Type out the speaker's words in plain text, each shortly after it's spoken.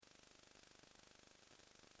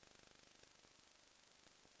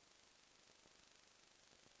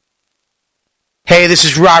Hey, this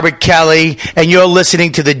is Robert Kelly, and you're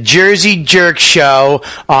listening to the Jersey Jerk Show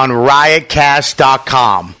on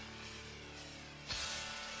riotcast.com.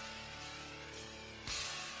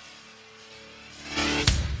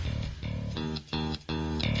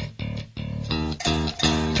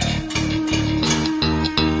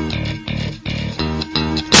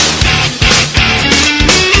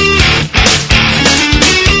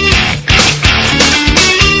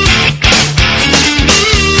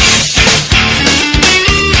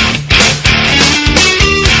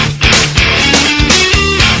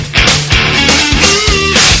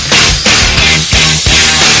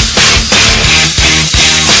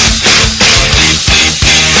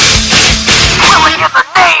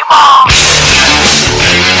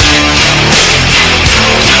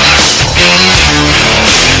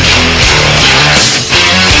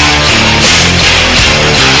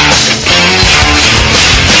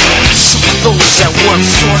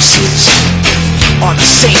 Forces are the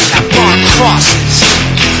same that burn crosses.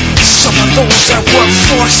 Some of those that work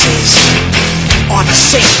forces are the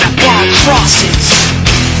same that burn crosses.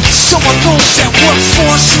 Some of those that work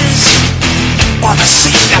forces are the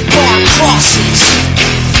same that burn crosses.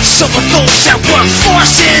 Some of those that work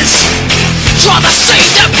forces are the same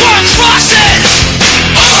that burn crosses.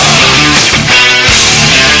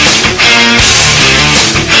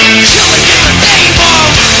 Killing in the name of.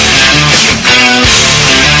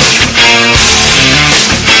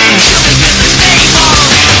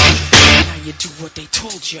 What they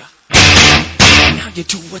told ya. Now you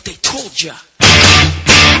do what they told ya.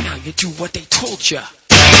 Now you do what they told ya.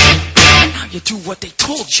 Now you do what they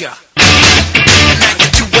told ya. And now you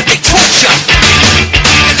do what they told ya.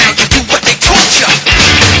 And now you do what they told ya.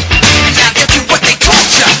 And now you do what they told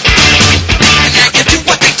ya. And now you do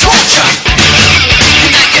what they told ya.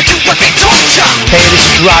 And now you do what they told ya. Hey, this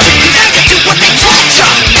is Robert. And now you do what they told ya.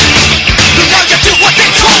 And now you do what they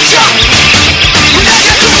told ya. And now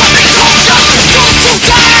you do what they told ya. Those who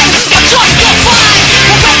died are justified.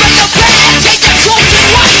 Forever the bad, they get chosen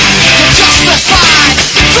right. They're justified.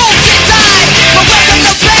 Those who died, forever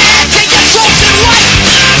the bad, they get chosen right.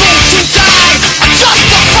 Those who died are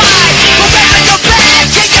justified. Forever the bad,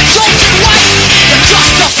 they get chosen right. They're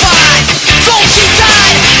justified. Those who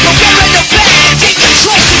died, forever the bad, they get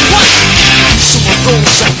chosen right. Some of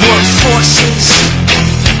those that work forces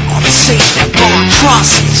are the same that burn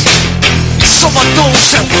crosses. Some of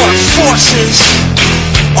those that work forces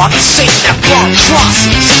are the same that burn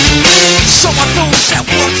crosses. Some of those that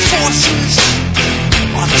work forces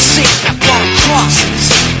are the same that burn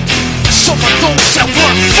crosses. Some of those that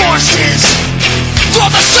work forces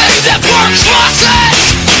are the same that burn crosses.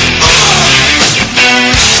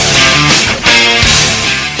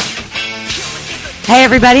 Hey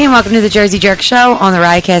everybody, and welcome to the Jersey Jerk Show on the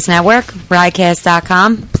Riotcast Network,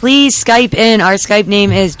 riotcast.com. Please Skype in. Our Skype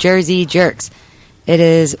name is Jersey Jerks. It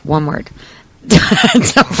is one word.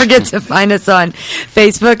 Don't forget to find us on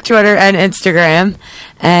Facebook, Twitter, and Instagram.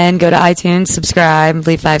 And go to iTunes, subscribe,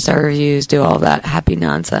 leave 5-star reviews, do all that happy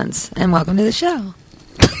nonsense. And welcome to the show.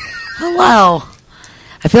 Hello.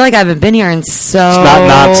 I feel like I haven't been here in so not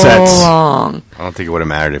nonsense. long. I don't think it would have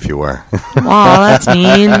mattered if you were. Aw, that's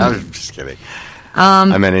mean. I'm just kidding.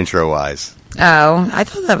 I meant intro-wise. Oh, I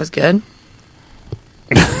thought that was good.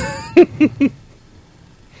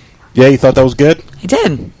 Yeah, you thought that was good? I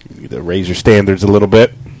did. You need to raise your standards a little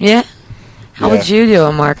bit. Yeah. How would you do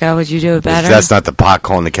it, Mark? How would you do it better? That's not the pot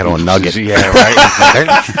calling the kettle a nugget. Yeah, right.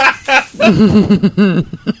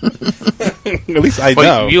 At least I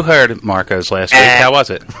know. You heard Marco's last week. How was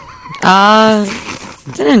it?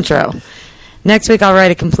 It's an intro. Next week I'll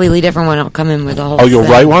write a completely different one. I'll come in with a whole you'll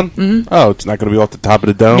thing. write one? Mm-hmm. Oh, it's not going to be off the top of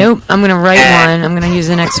the dome? Nope. I'm going to write one. I'm going to use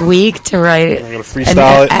the next week to write I'm going to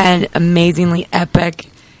freestyle it? an amazingly epic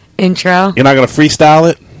intro. You're not going to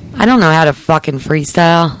freestyle it? I don't know how to fucking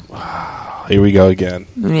freestyle. Here we go again.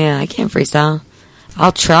 Yeah, I can't freestyle.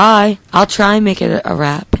 I'll try and make it a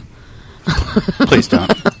rap. Please don't.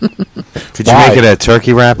 Could you make it a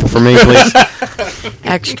turkey wrap for me, please?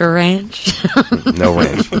 Extra ranch. No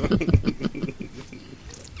ranch.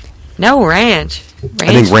 No ranch. I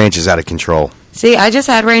think ranch is out of control. See, I just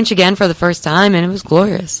had ranch again for the first time, and it was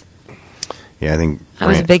glorious. Yeah, I think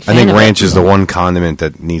was a big fan I think of ranch it. is the one condiment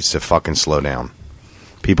that needs to fucking slow down.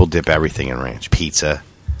 People dip everything in ranch. Pizza.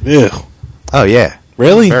 Ew. Oh, yeah.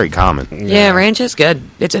 Really? Very common. Yeah, ranch is good.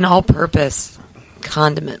 It's an all-purpose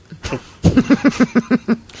condiment.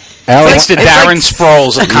 Alex, the Darren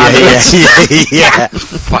Sproles of condiments. Yeah.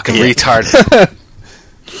 Fucking retard.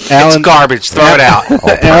 Alan, It's garbage. Throw it out.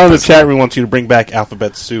 Alan in the chat room wants you to bring back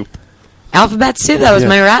alphabet soup. Alphabet Soup, that was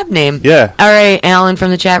my rap name. Yeah. All right, Alan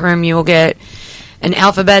from the chat room, you will get an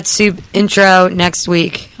alphabet soup intro next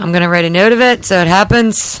week. I'm going to write a note of it so it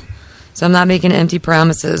happens. So I'm not making empty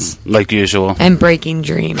promises Like usual. and breaking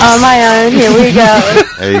dreams. On my own, here we go.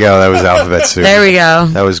 There you go. That was alphabet soup. There we go.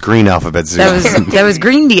 That was green alphabet soup. That was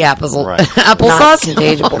green D apple Right. Not applesauce.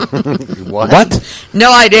 contagiable. What?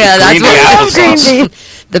 No idea. That's Green D what applesauce. Green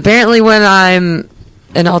D. Apparently, when I'm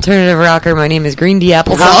an alternative rocker, my name is Green D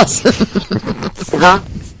applesauce. Huh?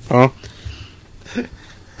 Huh?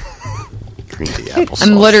 green tea applesauce.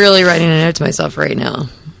 I'm literally writing a note to myself right now,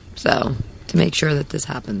 so to make sure that this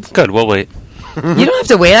happens. Good, we'll wait. You don't have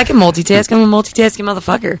to wait. I can multitask. I'm a multitasking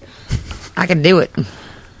motherfucker. I can do it.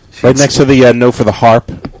 Right next to the no for the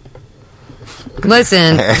harp.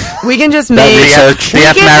 Listen, we can just That make research. The we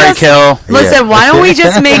F, can marry, just- kill. Listen, why don't we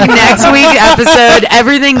just make next week's episode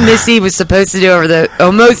everything Missy was supposed to do over the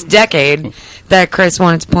almost decade that Chris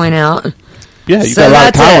wanted to point out? Yeah, you So got a lot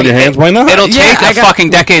of that's time it. on your hands. Why not? It'll Yeah, take I a got- fucking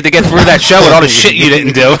decade to get through that show with all the shit you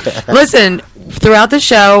didn't do. Listen, throughout the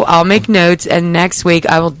show, I'll make notes, and next week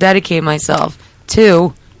I will dedicate myself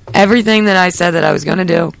to everything that I said that I was going to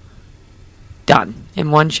do. Done. In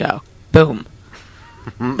one show. Boom.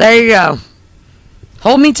 There you go.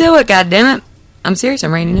 Hold me to it, goddammit. I'm serious.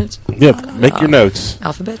 I'm writing notes. Yeah, make your notes.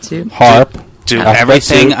 Alphabet soup. Harp. Do Alphabet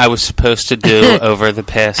everything soup. I was supposed to do over the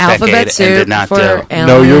past Alphabet decade and soup did not for do. Ellen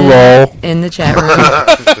Know your role. in the chat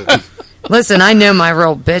room. Listen, I know my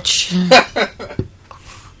role, bitch.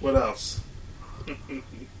 What else?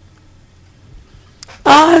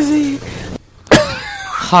 Ozzy.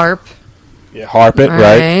 Harp. Yeah, harp it, All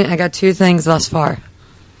right? right. I got 2 things thus far.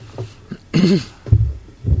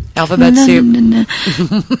 Alphabet soup.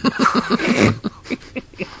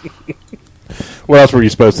 What else were you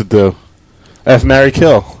supposed to do? F, marry,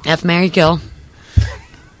 kill. F, marry, kill.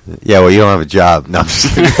 Yeah, well, you don't have a job. No, I'm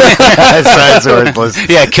just kidding. That's worthless.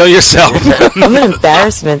 Yeah, kill yourself. I'm an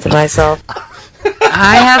embarrassment to myself.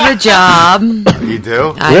 I have a job. You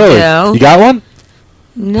do? I Really? do. You got one?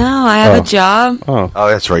 No, I have Oh. a job. Oh. Oh,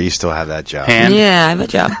 that's right. You still have that job. Hand. Yeah, I have a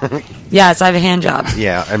job. Yes, I have a hand job.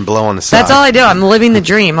 Yeah, and blow on the side. That's all I do. I'm living the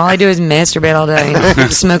dream. All I do is masturbate all day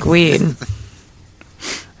and smoke weed.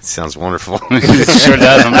 Sounds wonderful. It sure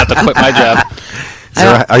does. I'm about to quit my job.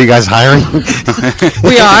 So, are you guys hiring?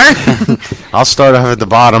 We are. I'll start off at the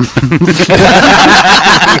bottom.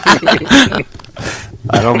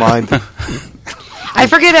 I don't mind. I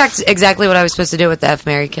forget exactly what I was supposed to do with the F,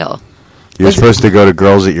 marry, kill. You're supposed to go to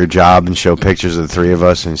girls at your job and show pictures of the 3 of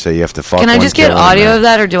us and say you have to fuck Can I one, just get kill one, audio and of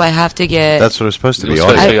that, or do I have to get... That's what it's supposed to be. It's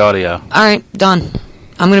Audio. supposed to be audio. All right, done.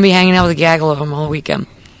 I'm going to be hanging out with a gaggle of them all weekend.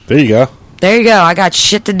 There you go. There you go. I got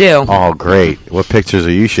shit to do. Oh, great. What pictures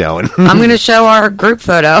are you showing? I'm going to show our group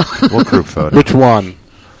photo. What group photo? Which one?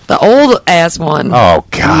 The old-ass one. Oh,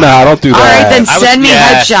 God. No, don't do All right, that. then I was- send me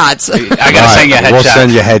yeah. headshots. I gotta send you a headshot. We'll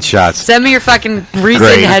send you headshots. Send me your fucking recent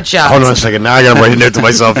Great. headshots. Hold on a second. Now I got to write a note to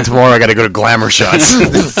myself. Tomorrow I got to go to Glamour Shots in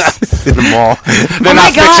the mall. They're Oh my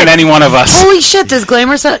not fixing God. any one of us. Holy shit, does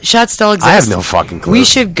Glamour Shot still exist? I have no fucking clue. We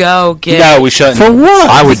should go get... No, we shouldn't. For what?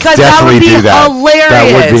 I would Because definitely that would be do that. hilarious.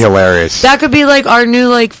 That would be hilarious. That could be like our new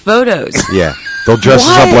like photos. Yeah. They'll dress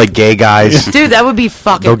us What? up like gay guys. Dude, that would be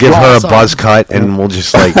fucking They'll give her awesome. a buzz cut, and we'll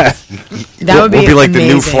just like That would be we'll be like the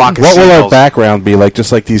new amazing. flock of What will our seagulls. background be like?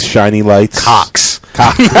 Just like these shiny lights? Cocks.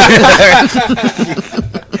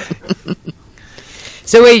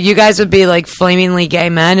 So wait, you guys would be like flamingly gay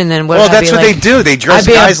men, and then what? Well, would I that's be what like? they do. They dress I'd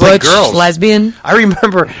be guys a like butch girls. lesbian. I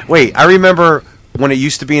remember when it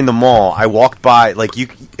used to be in the mall. I walked by, like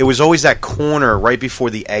it was always that corner right before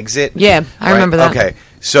the exit. Yeah, I Right? remember that. Okay,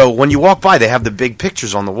 so when you walk by, they have the big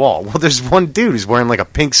pictures on the wall. Well, there's one dude who's wearing like a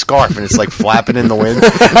pink scarf, and it's like flapping in the wind.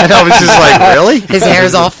 And I was just like, really? His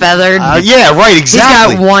hair's all feathered. Yeah, right,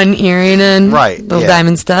 exactly. He's got one earring in. Right, Little yeah.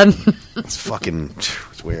 diamond stud. It's fucking.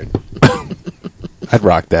 It's weird. I'd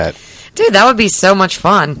rock that. Dude, that would be so much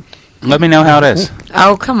fun. Let me know how it is.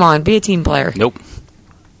 Oh, come on, be a team player. Nope.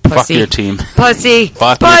 Fuck Pussy. your team. Pussy.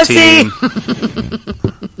 Fuck Pussy. your team.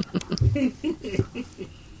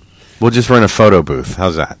 We'll just rent a photo booth.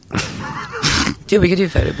 How's that? Dude, we could do a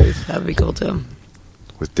photo booth. That would be cool too.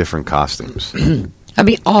 With different costumes. That'd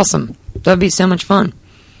be awesome. That'd be so much fun.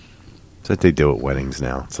 That's what they do at weddings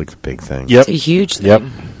now. It's like the big thing. Yep. It's a huge thing. Yep.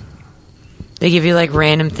 They give you like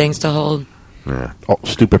random things to hold. Yeah. Oh,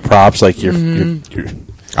 stupid props like your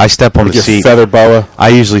I step on the your seat. feather boa. I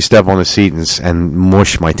usually step on the seat and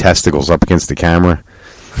mush my testicles up against the camera.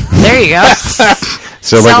 There you go.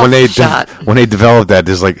 So like Self-shot. when they developed that,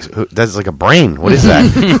 there's like that's like a brain. What is that?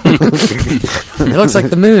 It looks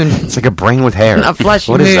like the moon. It's like a brain with hair. A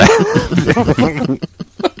fleshy What is moon. that?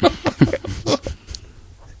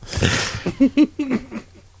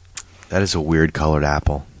 That is a weird colored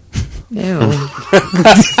apple. Ew.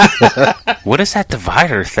 What is that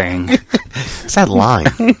divider thing? It's that line.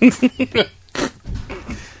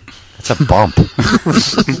 It's a bump.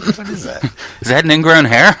 What is that? Is that an ingrown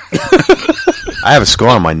hair? I have a scar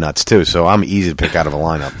on my nuts, too, so I'm easy to pick out of a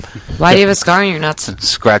lineup. Why do you have a scar on your nuts?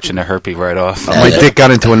 Scratching the herpes right off. My dick got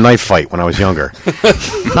into a knife fight when I was younger.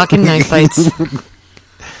 Fucking knife fights. No,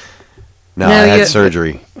 No, I had you-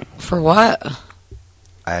 surgery. For what?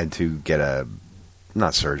 I had to get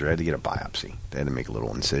not surgery, I had to get a biopsy. They had to make a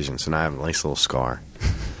little incision, so now I have a nice little scar.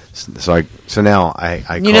 So now I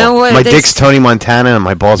You call know what? my They dick's Tony Montana and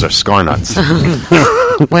my balls are scar nuts.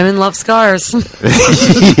 Women love scars.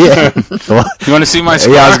 Yeah. You want to see my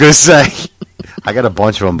scar? Yeah, I was going to say. I got a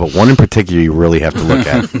bunch of them, but one in particular you really have to look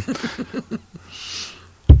at.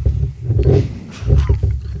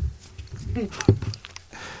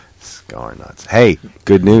 Scar nuts. Hey,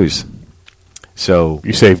 good news. So,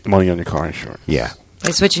 You saved money on your car insurance. yeah.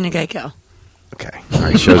 By switching to Geico. Okay. All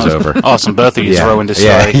right, show's over. Awesome, both of you Yeah. throwing this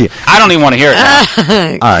Yeah, story. yeah. I don't even want to hear it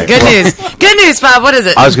now. All right. Good well, news. Good news, Bob. What is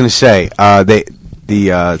it? I was going to say,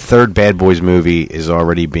 the third Bad Boys movie is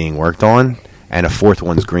already being worked on, and a fourth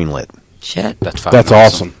one's greenlit. Shit. That's fucking That's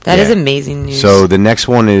awesome. That is Yeah. amazing news. So the next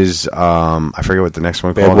one is, I forget what the next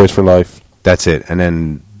one Bad called. Boys for Life. That's it. And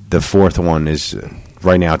then the fourth one is,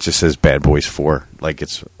 right now it just says Bad Boys 4. Like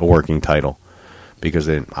it's a working title. Because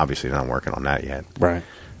they obviously not working on that yet. Right.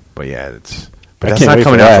 But yeah, it's... I But that's can't not wait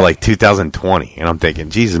coming for out that. till like 2020. And I'm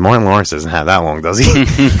thinking, Jesus, Martin Lawrence doesn't have that long, does he?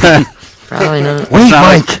 Probably not. Wait, It's not,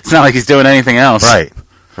 Mike! like, it's not like he's doing anything else. Right.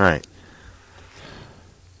 Right.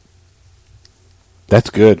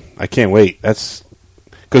 That's good. I can't wait. That's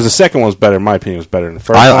because the second one was better. In my opinion, was better than the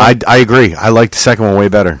first I one. agree. I like the second one way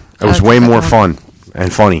better. It I was like the way second more one. fun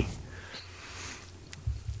and funny.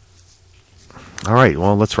 All right,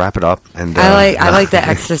 well, let's wrap it up. And I like the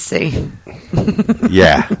ecstasy.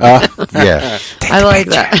 Yeah, yeah. I like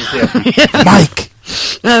that. Mike,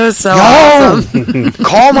 That was so awesome.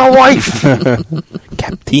 call my wife.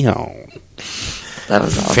 Caption. That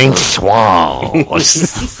was awesome. Think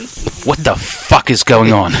swallows. What the fuck is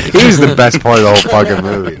going on? He was the best part of the whole fucking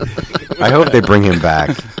movie. I hope they bring him back.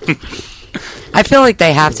 I feel like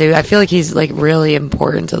they have to. I feel like he's like really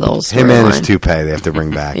important to the whole story. Him and his toupee, they have to bring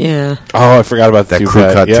back. Yeah, Oh, I forgot about That toupee. crew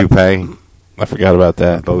cut Yep. toupee, I forgot about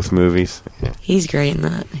that. both movies. Yeah. he's great in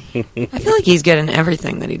that. I feel like he's good in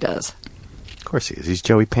everything that he does. Of course he is. He's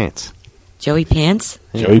Joey Pants. Joey Pants.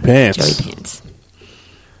 Joey Pants. Joey Pants.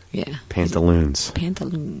 Yeah. Pantaloons.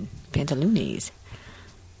 Pantaloons.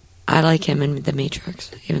 I like him in The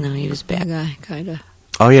Matrix, even though he was a bad guy, kinda.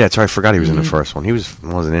 Oh, yeah, that's right. I forgot he was in the first one. He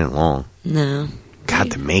wasn't in it long. No,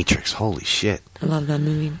 God, The Matrix. Holy shit. I love that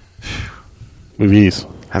movie. Movies.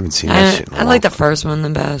 Haven't seen that shit in a I while. like the first one the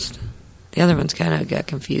best. The other ones kind of got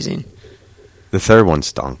confusing. The third one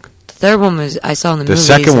stunk. The third one was I saw in the The movies.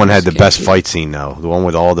 second one and had was the best confusing. fight scene, though. The one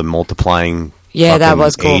with all the multiplying Yeah, that fucking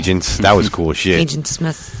was cool. agents. That was cool as shit. Agent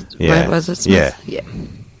Smith. Yeah. Right, was it Smith? Yeah.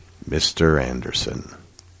 Mr. Anderson.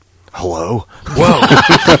 Hello? Whoa.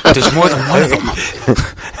 There's more than one of them.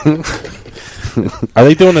 Are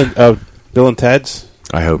they doing a Bill and Ted's?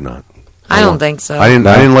 I hope not. I don't think so. I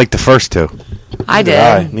didn't like the first two. I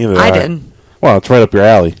did. Neither I did I. did. Well, it's right up your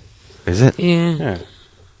alley. Is it? Yeah. Yeah.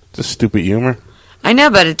 Just stupid humor. I know,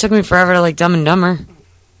 but it took me forever to like Dumb and Dumber.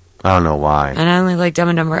 I don't know why. And I only like Dumb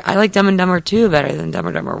and Dumber. I like Dumb and Dumber 2 better than Dumb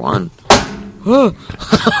and Dumber 1.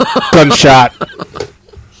 Gunshot.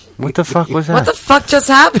 What the fuck was that? What the fuck just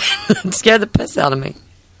happened? It scared the piss out of me.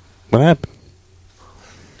 What happened?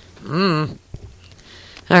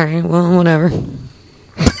 Alright, well, whatever.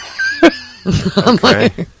 I'm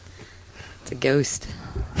like, it's a ghost.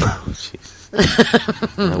 I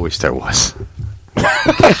wish there was.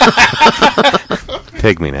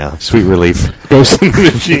 Take me now. Sweet relief. Ghost in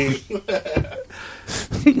the Machine.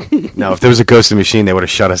 No, if there was a ghost in the machine, they would have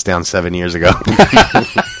shut us down 7 years ago.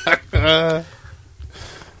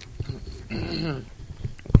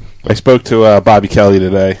 I spoke to Bobby Kelly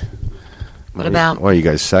today. What about? What, are you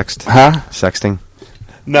guys sexed? Huh? Sexting?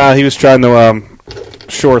 Nah, he was trying to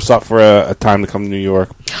shore us up for a time to come to New York.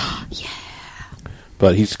 Yeah.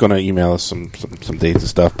 But he's going to email us some dates and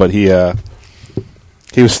stuff. But he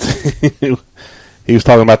was he was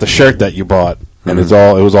talking about the shirt that you bought, and it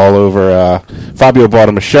was all over. Fabio bought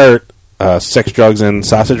him a shirt, sex, drugs, and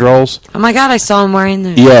sausage rolls. Oh my god, I saw him wearing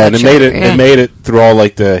the Yeah, and it shirt. made it. Yeah. It made it through all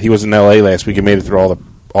like the. He was in L.A. last week. It made it through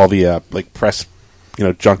all the like press,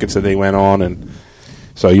 junkets that they went on, and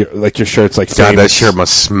So your shirt's like God, famous. that shirt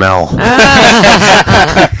must smell.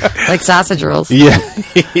 Like sausage rolls. Yeah,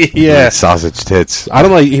 yeah. Sausage tits. I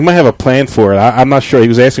don't know. He might have a plan for it. I'm not sure. He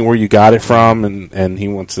was asking where you got it from, and he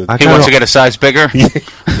wants to. He wants to get a size bigger.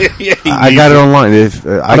 I got it online.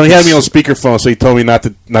 I don't. He had me on speakerphone, so he told me not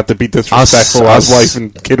to be disrespectful while his wife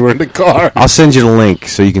and kid were in the car. I'll send you the link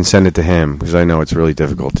so you can send it to him, because I know it's really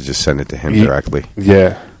difficult to just send it to him directly.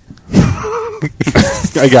 Yeah.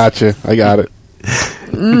 I got you. I got it.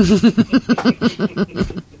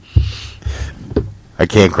 I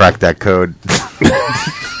can't crack that code.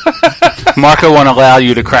 Marco won't allow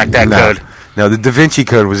you to crack that code. No, the Da Vinci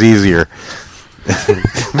Code was easier.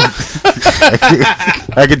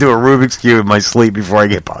 I could do a Rubik's Cube in my sleep before I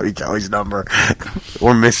get Bobby Kelly's number.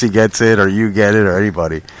 Or Missy gets it, or you get it, or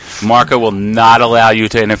anybody. Marco will not allow you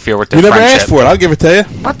to interfere with their You never friendship. asked for it. I'll give it to you.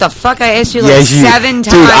 What the fuck? I asked you like 7 times.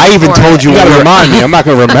 Dude, I even for told it. you. You got to remind me. I'm not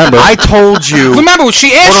going to remember. I told you. Remember when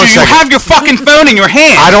she asked Hold on a you, you second. have your fucking phone in your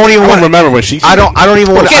hand. I don't even I want don't remember when she. I don't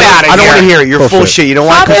even want to. Get out of I don't here. want to hear it. You're full of Bullshit. shit. You know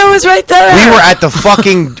why? 'Cause Fabio was right there. we were at the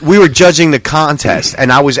fucking. We were judging the contest,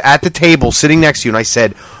 and I was at the table sitting next to you, and I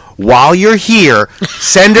said, "While you're here,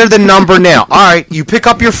 send her the number now." All right, you pick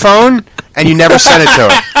up your phone, and you never send it to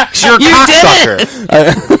her. 'Cause you're a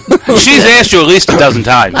cocksucker. She's asked you at least a dozen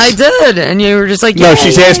times. I did, and you were just like, No, yeah,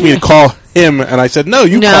 she's yeah, asked me to call him, and I said, "No,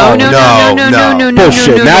 you call No, him." no, no, no, no, no, no,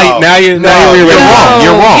 Bullshit. no, Now, no. now you're You're wrong.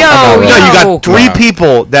 You're wrong. Yo, no, you yo. got 3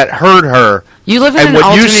 people that heard her. You live in And an what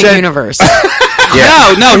you alternate said- universe.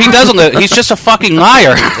 Yeah. No, he doesn't. He's just a fucking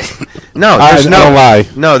liar. No, I there's no don't lie.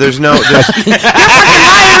 No, there's no. Right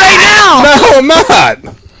now. No, I'm not.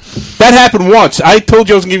 That happened once. I told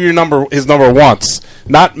you I was going to give you his number once,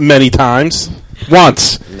 not many times.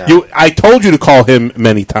 Once. I told you to call him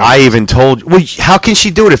many times. I even told. Well, how can she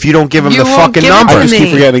do it if you don't give him You the won't fucking give it number? to I just me. keep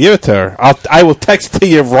forgetting to give it to her. I will text to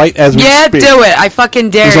you right as we Yeah, speak. do it. I fucking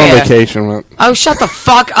dare He's on you. vacation. Man. Oh, shut the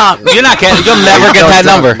fuck up. You're not getting. You'll never get that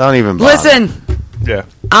number. Don't even bother. Listen, Yeah.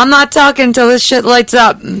 I'm not talking until this shit lights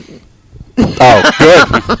up. Oh,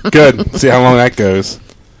 good. Good. See how long that goes.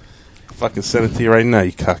 Fucking send it to you right now,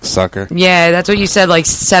 you cocksucker. Yeah, that's what you said like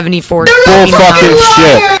 74 Bull times. fucking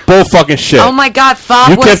shit. Bull fucking shit. Oh my god,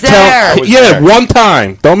 Fob You was kept there. telling. Yeah, one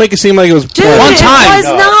time. Don't make it seem like it was Dude, One time. it was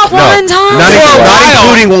not one time. Not, For a not while.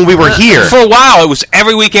 including when we were here. For a while, it was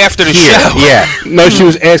every week after the Here, show. yeah. No, she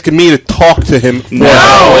was asking me to talk to him. No.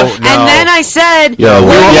 No. And then I said, We were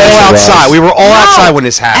all outside. We were all No. outside when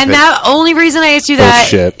this happened. And that only reason I asked you that.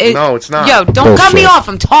 Bullshit. No, it's not. Yo, don't cut me Bullshit. off.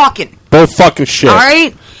 I'm talking. Both fucking shit. All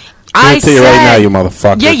right. Give I it to you said, right now, you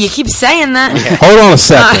motherfucker. Yeah, you keep saying that. Hold on a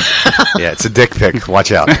second. Yeah, it's a dick pic.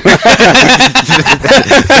 Watch out.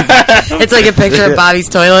 It's like a picture of Bobby's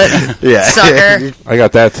toilet. Yeah. Sucker. I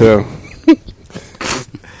got that too.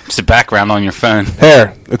 It's the background on your phone.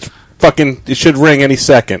 Here, it's fucking. It should ring any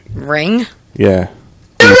second. Ring? Yeah.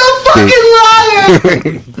 You're a fucking liar!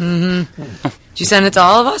 Did you send it to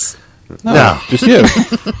all of us? No. Just you.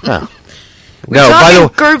 No, talk by in the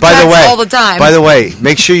group by the chats way, all the time. By the way,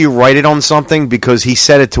 make sure you write it on something because he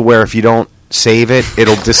said it to where if you don't save it,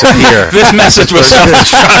 it'll disappear. This message was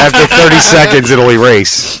After 30 seconds, it'll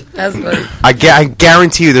erase. That's funny. I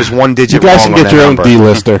guarantee you, there's one digit You guys wrong can on get that your own number.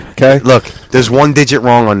 D-lister, okay? Look, there's one digit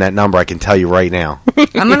wrong on that number. I can tell you right now.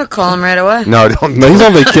 I'm going to call him right away. No, don't. No, he's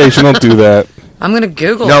on vacation. Don't do that. I'm going to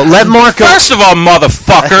Google No, it. let Marco. First of all,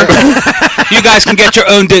 motherfucker, you guys can get your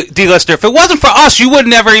own D-lister. If it wasn't for us, you would have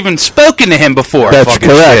never even spoken to him before. That's Fucking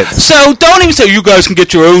correct. shit. So don't even say you guys can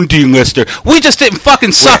get your own D-lister. We just didn't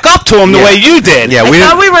fucking suck up to him the Yeah. way you did. Yeah, I we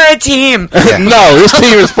thought didn't. we were a team. No, this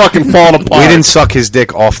team is fucking falling apart. We didn't suck his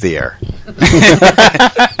dick off the air.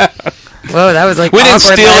 Whoa, that was like We didn't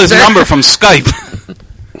awkward steal his laughter. number from Skype.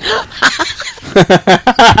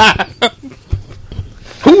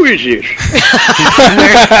 Who is this?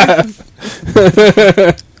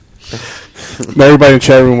 Now everybody in the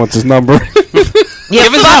chat room wants his number. Yeah,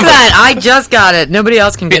 Give his fuck number. that. I just got it. Nobody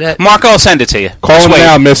else can get it. Marco will send it to you. Call Just him wait.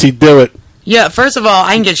 now, Missy. Do it. Yeah, first of all,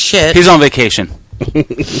 I can get shit. He's on vacation. You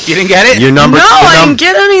didn't get it? Your number. No, the I didn't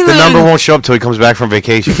get anything. The number won't show up till he comes back from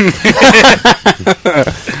vacation.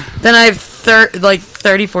 Then I have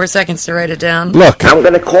 34 seconds to write it down. Look, I'm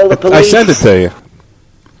going to call the police. I sent it to you.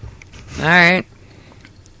 All right.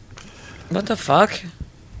 What the fuck?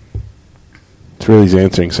 It's really his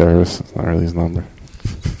answering service. It's not really his number.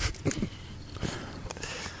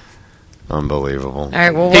 Unbelievable. All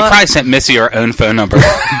right, well, He what? probably sent Missy her own phone number.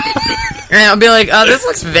 And I'll be like, oh, this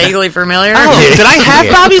looks vaguely familiar. Oh, did I have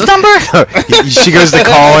Yeah. Bobby's number? She goes to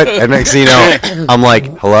call it, and next thing you know, I'm like,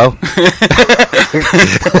 hello?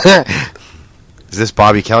 Is this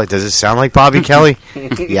Bobby Kelly? Does it sound like Bobby Kelly?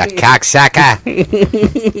 Yeah, cocksucker.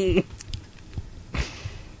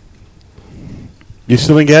 You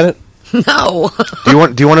still didn't get it? No. Do you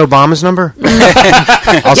want Obama's number? I'll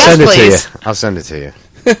Yes, send it please. to you. I'll send it to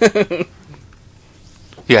you.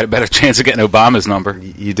 You had a better chance of getting Obama's number.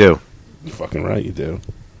 You do. You're fucking right, you do.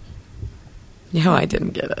 No, I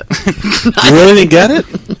didn't get it. You really didn't get it?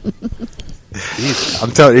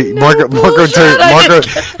 I'm telling you, Marco bullshit, turned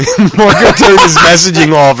his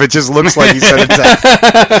messaging off. It just looks like he sent a text.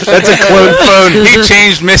 That's a clone phone. He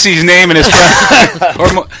changed Missy's name in his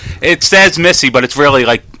phone. It says Missy, but it's really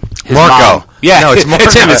like his Marco. mom. Yeah, No, it's Marco.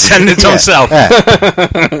 it's him. It's sending it to himself.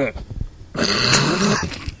 Yeah.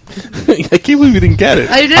 I can't believe you didn't get it.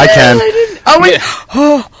 I did. I can. didn't. Oh wait.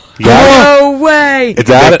 You got No way. It's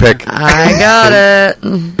a Got dick it. pic. I got it.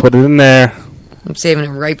 it? Put it in there. I'm saving it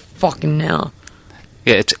right fucking now.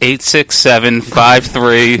 Yeah, it's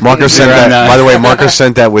 86753. Marco sent that. By the way, Marco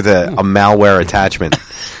sent that with a malware attachment.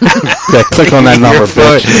 Yeah, click on that number,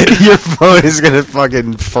 bitch. Your phone is gonna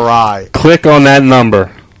fucking fry. Click on that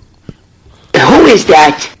number. Who is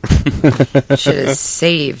that? Shit is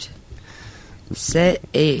saved.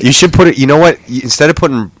 Saved. You should put it. You know what? Instead of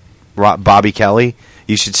putting Bobby Kelly,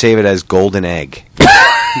 you should save it as Golden Egg.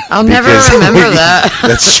 I'll never Because- remember that.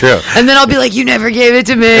 That's true. And then I'll be like, you never gave it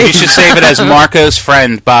to me. You should save it as Marco's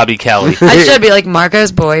friend, Bobby Kelly. I should be like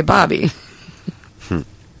Marco's boy, Bobby.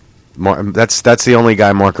 That's the only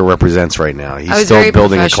guy Marco represents right now. He's I was still very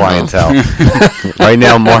building a professional. clientele.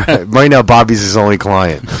 right now, Bobby's his only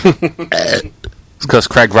client. It's because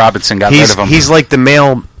Craig Robinson got rid of him. He's like the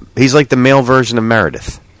male. He's like the male version of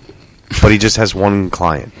Meredith, but he just has one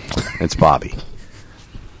client. It's Bobby.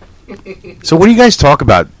 So, what do you guys talk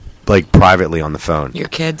about, like privately on the phone? Your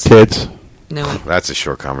kids? Kids. No. That's a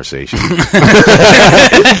short conversation.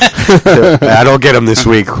 I don't get him this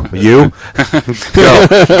week. You go.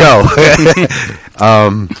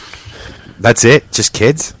 That's it. Just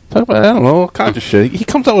kids. Talk about, I don't know, all kinds of shit. He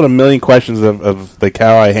comes up with a million questions of like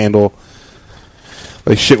how I handle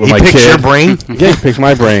like shit with He my picks kid. your brain? Yeah, he picks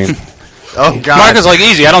my brain. Oh God! Marco's like,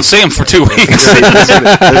 easy, I don't see him for 2 weeks.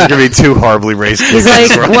 There's gonna be 2 horribly raised kids.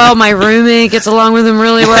 He's like, well, my roommate gets along with him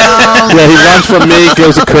really well. Yeah, he runs from me,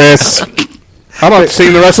 goes to Chris. I'm not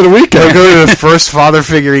seeing the rest of the He'll weekend. go to the first father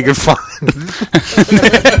figure he could find.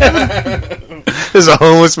 There's a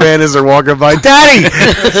homeless man as they're walking by. Daddy!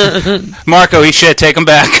 Marco, he shit, take him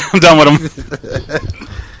back. I'm done with him.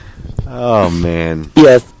 Oh, man.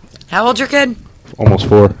 Yes. How old's your kid? Almost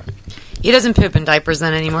 4. He doesn't poop in diapers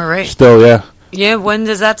then anymore, right? Still, yeah. Yeah, when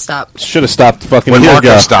does that stop? Should have stopped fucking When a year Marco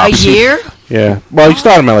ago. stops. A year? Yeah. Well, you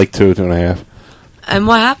started him at like 2.5. And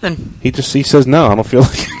what happened? He says no. I don't feel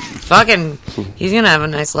like Fucking, he's gonna have a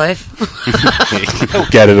nice life. he'll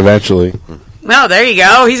get it eventually. Well, there you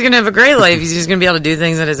go. He's gonna have a great life. He's just gonna be able to do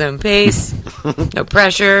things at his own pace. No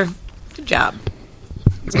pressure. Good job.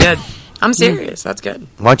 It's good. I'm serious. That's good.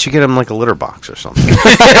 Why don't you get him like a litter box or something?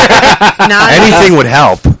 Not Anything would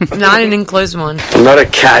help. Not an enclosed one. I'm not a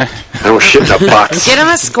cat. I don't shit in a box. Get him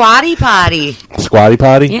a squatty potty. Squatty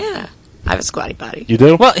potty? Yeah, I have a squatty potty. You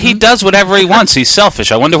do? Well, he does whatever he wants. He's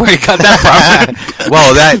selfish. I wonder where he got that from.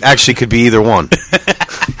 Well, that actually could be either one.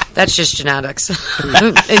 That's just genetics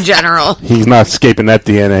in general. He's not escaping that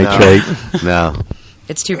DNA trait. No.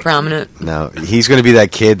 It's too prominent. No, he's going to be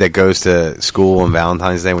that kid that goes to school on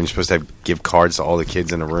Valentine's Day when you're supposed to give cards to all the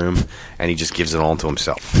kids in the room, and he just gives it all to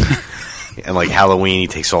himself. And like Halloween, he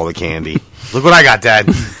takes all the candy. Look what I got, Dad.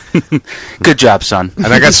 Good job, son. And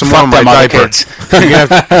I got some more Fuck in my them other diaper. kids. You're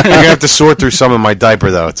gonna have to sort through some in my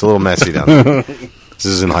diaper, though. It's a little messy down there. This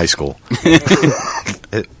is in high school.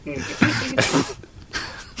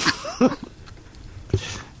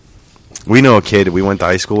 We know a kid we went to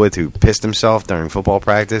high school with who pissed himself during football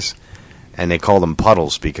practice, and they called him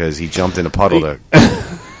Puddles because he jumped in a puddle to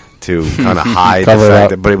kind of hide the Cover it fact up.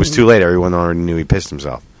 that. But it was too late. Everyone already knew he pissed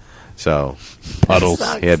himself. So Puddles.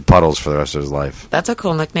 he had Puddles for the rest of his life. That's a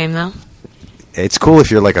cool nickname, though. It's cool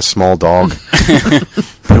if you're like a small dog,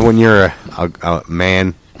 but when you're a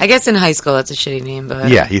man, I guess in high school that's a shitty name, but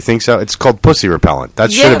yeah, you think so? It's called Pussy Repellent.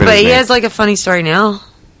 That should yeah, have been but his he name. has like a funny story now.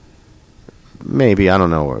 Maybe I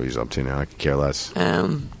don't know what he's up to now. I could care less. I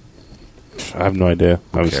have no idea.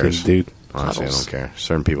 I haven't seen cares? the dude. Honestly, Puddles. I don't care.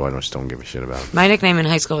 Certain people I just don't give a shit about. My nickname in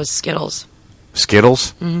high school was Skittles.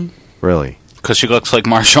 Skittles? Mm-hmm. Really? Because she looks like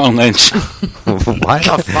Marshawn Lynch. What?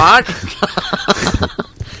 Fuck.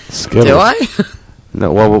 Skittles. Do I?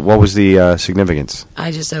 No. What was the significance?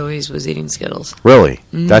 I just always was eating Skittles. Really?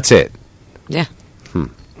 That's it. Yeah.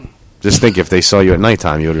 Just think if they saw you at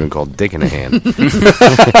nighttime, you would have been called Dick in a Hand.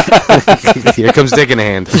 Here comes Dick in a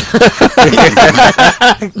Hand.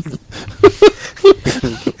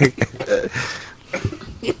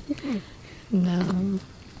 No.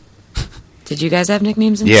 Did you guys have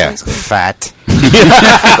nicknames in Yeah, high school? fat.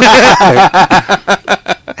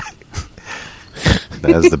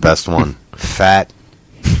 That was the best one. Fat.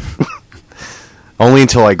 Only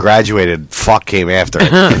until I graduated, fuck came after it.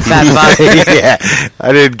 Fat fuck. Yeah,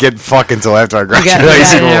 I didn't get fuck until after I You graduated got high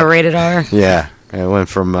school. a rated R. Yeah, I went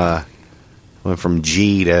from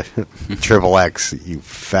G to triple X. You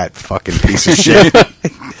fat fucking piece of shit.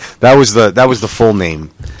 That was the full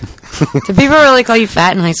name. Did people really call you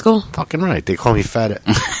fat in high school? Fucking right. They call me fat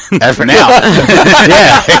for now.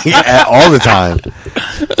 Yeah, all the time.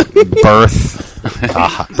 Birth.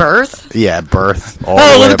 Birth? Yeah, birth.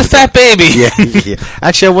 Oh, look at the fat baby. Yeah.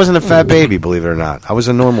 Actually, I wasn't a fat baby, believe it or not. I was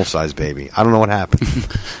a normal sized baby. I don't know what happened.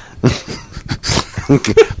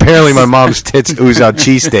 Apparently, my mom's tits ooze out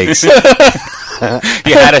cheesesteaks.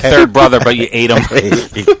 You had a third brother, but you ate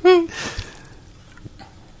him.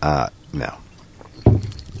 No.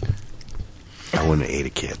 I wouldn't have ate a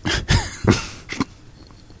kid.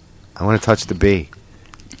 I want to touch the bee.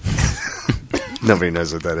 Nobody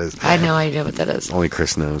knows what that is. I had no idea what that is. Only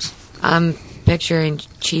Chris knows. I'm picturing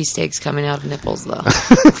cheesesteaks coming out of nipples, though.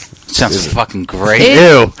 Sounds fucking great.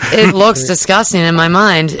 Ew. It looks disgusting in my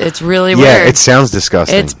mind. It's really Yeah, weird. it sounds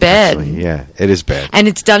disgusting. It's bad. Actually. Yeah, it is bad. And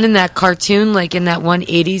it's done in that cartoon, like in that one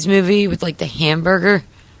 80s movie with like the hamburger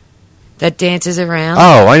that dances around.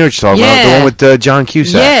 Oh, I know what you're talking about. The Yeah. one with John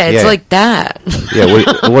Cusack. Yeah, it's like that. Yeah,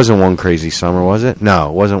 it wasn't One Crazy Summer, was it? No,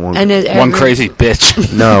 it wasn't One. And One crazy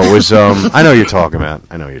bitch. No, it was. I know what you're talking about.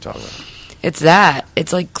 It's that.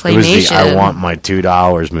 It's like It was claymation. the I Want My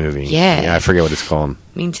 $2 movie. Yeah. I forget what it's called.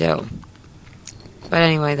 Me too. But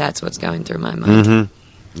anyway, that's what's going through my mind.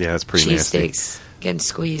 Mm-hmm. Yeah, that's pretty nasty. Cheesesteaks getting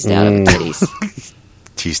squeezed out of titties.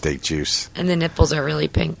 Cheesesteak juice. And the nipples are really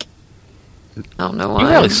pink. I don't know why. You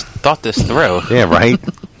really thought this through. Yeah, right?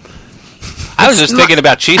 I was just thinking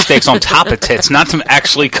about cheesesteaks on top of tits, not them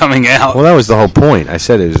actually coming out. Well, that was the whole point. I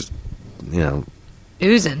said it was,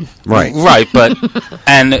 Oozing. right. Right, but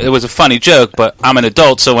and it was a funny joke, but I'm an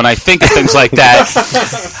adult, so when I think of things like that,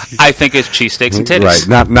 I think it's cheesesteaks and titties.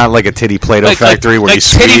 Right, not like a titty Play-Doh factory where you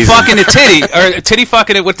squeeze. titty fucking a titty, or titty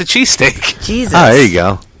fucking it with the cheesesteak. Jesus. Oh, there you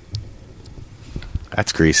go.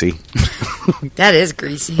 That's greasy. That is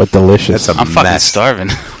greasy. But delicious. That's a I'm fucking mess. starving.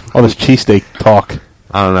 All this cheesesteak talk.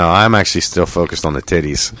 I don't know. I'm actually still focused on the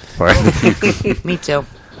titties. Me too.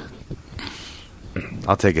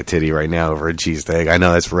 I'll take a titty right now over a cheesesteak. I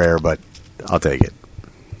know that's rare, but I'll take it.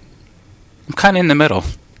 I'm kind of in the middle.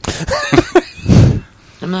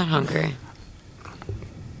 I'm not hungry.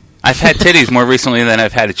 I've had titties more recently than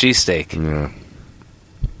I've had a cheesesteak. Yeah.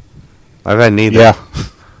 I've had neither. Yeah.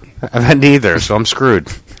 I've had neither, so I'm screwed.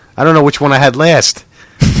 I don't know which one I had last.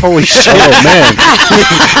 Holy shit. Oh, man.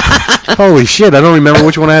 Holy shit, I don't remember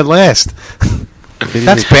which one I had last.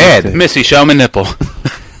 That's bad. Missy, show him a nipple.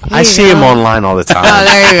 I see him online all the time. Oh,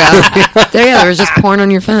 there you go. There you go. There's just porn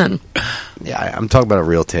on your phone. Yeah, I'm talking about a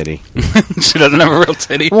real titty. She doesn't have a real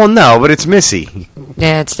titty. Well, no, but it's Missy.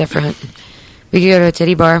 Yeah, it's different. We could go to a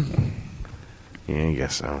titty bar. Yeah, I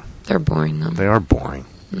guess so. They're boring, though. They are boring.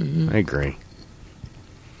 I agree.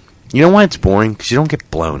 You know why it's boring? Because you don't get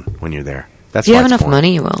blown when you're there. That's If you why have it's enough boring.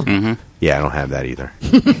 money, you will. Mm-hmm. Yeah, I don't have that either.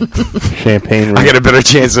 Champagne. I got a better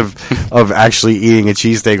chance of actually eating a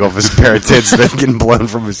cheesesteak off a pair of tits than getting blown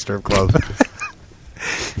from a strip club.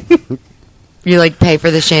 You, like, pay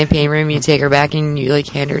for the champagne room, you take her back, and you, like,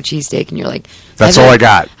 hand her a cheesesteak, and you're like... That's all I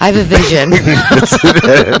got. I have a vision.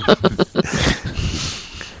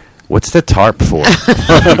 What's the tarp for?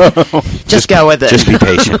 Just go with it. Just be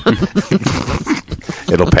patient.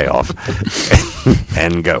 It'll pay off.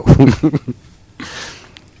 And go.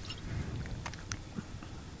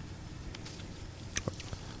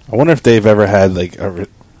 I wonder if Dave ever had like a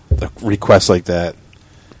request like that.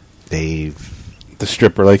 Dave. The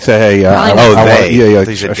stripper, like say, hey, Probably Oh, I they. want, yeah, I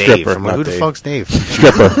thought you said a Dave. stripper. I'm like, not who the Dave. fuck's Dave?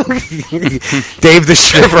 Stripper. Dave the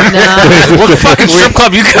stripper. No. What fucking strip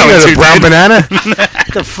club you going The to, brown dude? banana?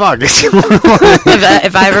 What the fuck?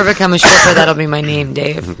 If I ever become a stripper, that'll be my name,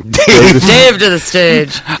 Dave. Dave. Dave to the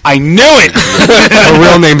stage. I knew it. Her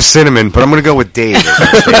real name's Cinnamon, but I'm going to go with Dave.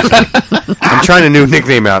 I'm trying a new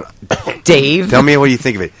nickname out. Dave. Tell me what you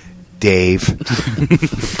think of it. Dave.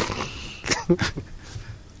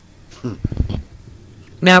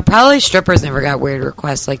 Now, probably strippers never got weird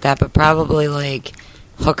requests like that, but probably, like,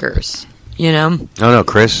 hookers. You know? Oh, no,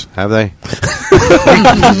 Chris, have they?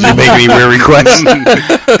 Did you make any weird requests?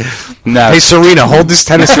 No. Hey, Serena, hold this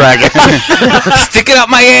tennis racket. Stick it up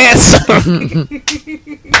my ass.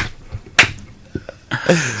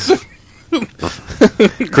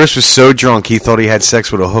 Chris was so drunk, he thought he had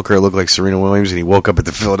sex with a hooker that looked like Serena Williams, and he woke up at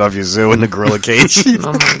the Philadelphia Zoo in the gorilla cage.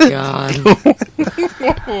 Oh, my God.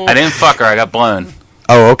 I didn't fuck her. I got blown.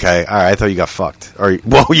 Oh, okay. All right. I thought you got fucked. Or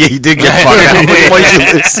well, yeah, you did get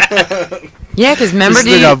fucked. Yeah, because remember,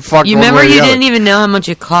 This thing got fucked you one remember way or the you other. didn't even know how much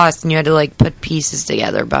it cost, and you had to like put pieces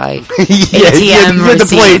together by Yeah, ATM you had to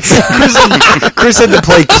play. receipts. Chris had to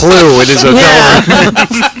play Clue in his hotel room.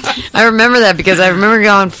 Yeah. I remember that because I remember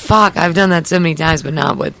going, "Fuck, I've done that so many times, but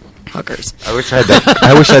not with hookers." I wish I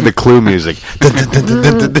had the Clue music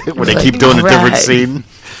when they keep doing a different Right. scene.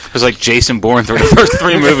 It was like Jason Bourne through the first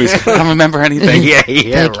 3 movies. I don't remember anything. Yeah,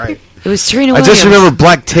 Like, right. It was Serena I Williams. just remember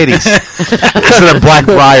black titties instead of black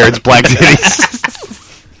briar. It's black titties.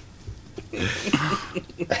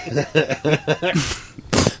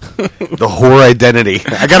 The whore identity.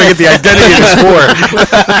 I gotta get the identity of this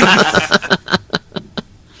whore.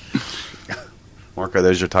 Marco,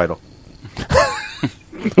 there's your title.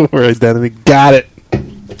 Where identity. Got it.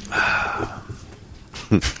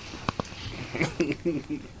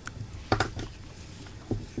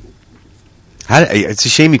 It's a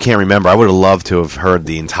shame you can't remember. I would have loved to have heard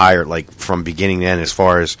the entire, like, from beginning to end as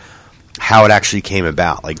far as how it actually came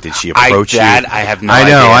about. Like, did she approach you? I have no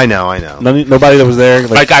idea. I know. Nobody that was there.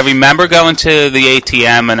 Like, I remember going to the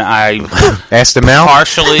ATM and I Asked him out?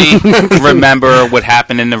 partially remember what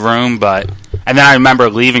happened in the room, and then I remember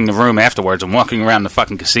leaving the room afterwards and walking around the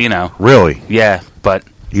fucking casino. Really? Yeah, but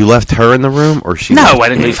You left her in the room, or she no, left? I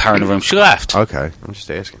didn't leave her in the room. She left. Okay, I'm just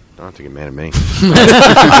asking. Don't have to get mad at me.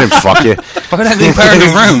 I didn't fuck you. Why would I leave her in the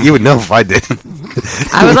room? You would know if I did.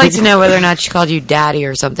 I would like to know whether or not she called you daddy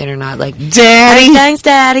or something or not. Like, Daddy? "Hey, thanks,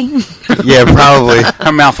 daddy." Yeah, probably.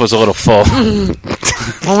 Her mouth was a little full.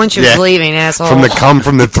 Well, when she was Yeah. leaving, asshole. From the cum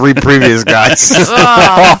from the 3 previous guys.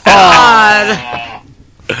 Oh, God.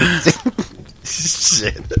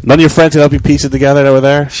 Shit. None of your friends could help you piece it together that were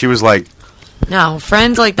there? She was like, No,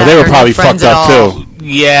 friends like that. They were are probably no friends fucked at up, all. too.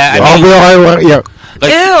 Yeah, I mean, yeah.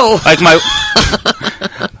 Ew. like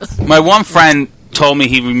my one friend told me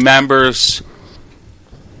he remembers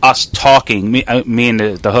us talking, me and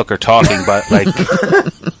the hooker talking, but like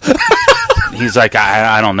he's like,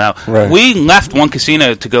 I don't know. Right. We left one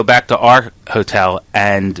casino to go back to our hotel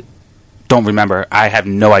and don't remember. I have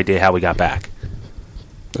no idea how we got back.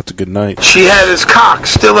 That's a good night. She had his cock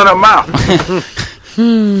still in her mouth.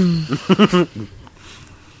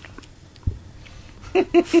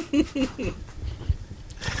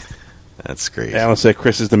 That's great. Alan said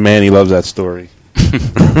Chris is the man. He loves that story.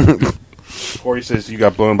 Corey says you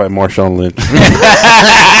got blown by Marshawn Lynch.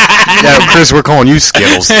 Yeah, Chris, we're calling you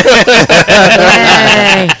Skittles. Hey.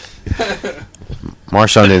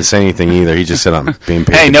 Marshawn didn't say anything either. He just said, I'm being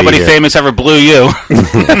paid Hey, to nobody be here. famous ever blew you.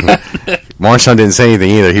 Marshawn didn't say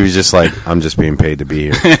anything either. He was just like, I'm just being paid to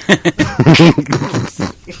be here.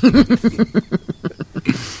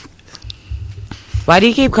 Why do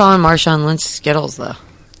you keep calling Marshawn Lynch Skittles, though?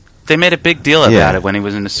 They made a big deal about Yeah. it when he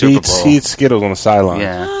was in the He Super eats, Bowl. he eats Skittles on the sideline.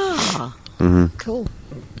 Yeah. Oh, Mm-hmm. cool.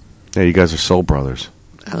 Yeah, you guys are soul brothers.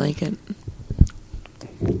 I like it.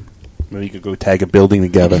 Maybe you could go tag a building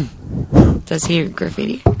together. Does he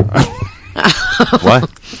graffiti? What?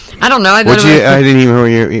 I don't know. I What'd you, I didn't even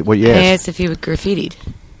hear what you I asked. asked if he would graffitied.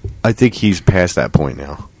 I think he's past that point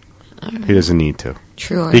now. He doesn't need to.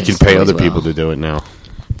 True. He can pay other people to do it now.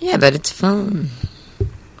 Yeah, but it's fun.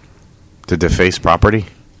 To deface property?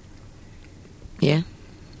 Yeah.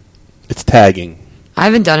 It's tagging. I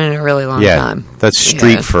haven't done it in a really long Yeah, time. that's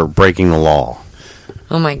street Yeah. for breaking the law.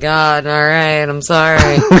 Oh my God! All right, I'm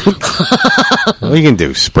sorry. What you can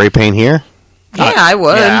do? Spray paint here? Yeah, I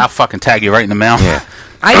would. Yeah, I'll fucking tag you right in the mouth. Yeah.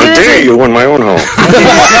 I How did dare it. you in my own home?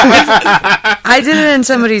 I did it in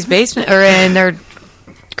somebody's basement or in their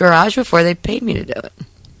garage before they paid me to do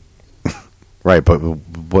it. Right, but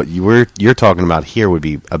what you're talking about here would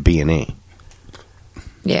be a B&E.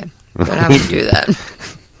 Yeah, but I would do that.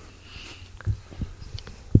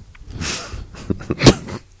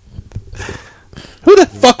 Who the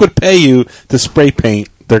fuck would pay you to spray paint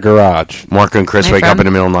their garage? Mark and Chris My wake up friend. in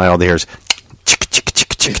the middle of the night, all they hear is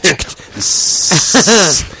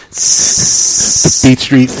The Beat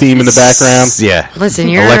Street theme in the background. yeah. Listen,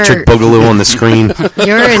 you're Electric Boogaloo on the screen.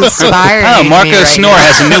 You're inspiring. Oh, me Marco's right snore now.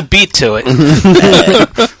 has a new beat to it.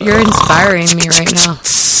 You're inspiring me right now.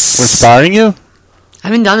 We're inspiring you? I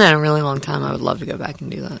haven't done that in a really long time. I would love to go back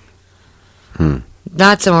and do that.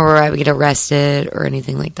 Not somewhere where I would get arrested or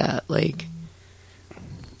anything like that, like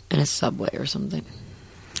in a subway or something.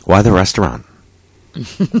 Why the restaurant?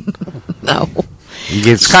 No.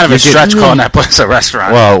 It's kind of a stretch calling that place a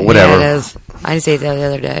restaurant. Well, whatever. Yeah, it is. I just ate that the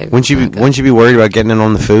other day. Wouldn't you be worried about getting it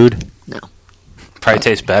on the food? No. Probably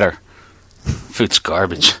tastes better. Food's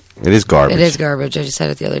garbage. It is garbage. It is garbage. I just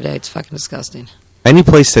said it the other day. It's fucking disgusting. Any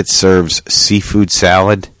place that serves seafood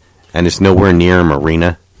salad and is nowhere near a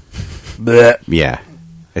marina, Blech. yeah,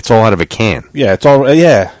 It's all out of a can. Yeah, it's all.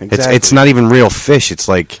 Yeah, exactly. It's not even real fish. It's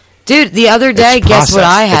like Dude, the other day, it's guess what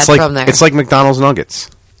processed. I had It's like, from there? It's like McDonald's nuggets.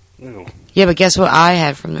 Yeah, but guess what I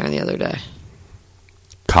had from there the other day?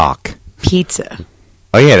 Cock. Pizza.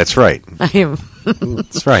 Oh yeah, that's right.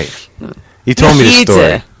 That's right. You told me this Pizza.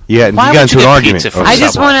 story. Yeah, you Why got would into you an get argument. pizza from I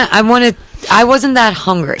just Subway? want to. I wasn't that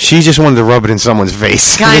hungry. She just wanted to rub it in someone's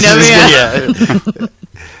face. Kind of, yeah.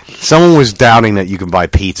 Someone was doubting that you can buy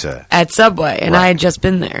pizza. At Subway, and I had just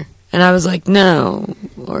been there. And I was like, no,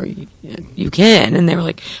 or you can. And they were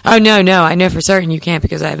like, oh, no, I know for certain you can't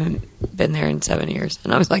because I haven't been there in 7 years.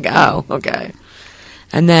 And I was like, oh, okay.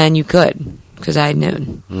 And then you could because I had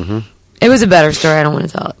known. Mm-hmm. It was a better story. I don't want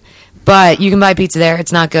to tell it. But you can buy pizza there.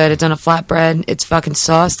 It's not good. It's on a flatbread. It's fucking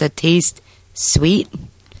sauce that tastes sweet.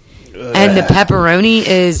 And the pepperoni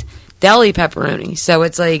is deli pepperoni. So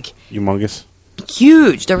it's like humongous.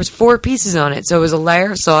 Huge. There was 4 pieces on it, so it was a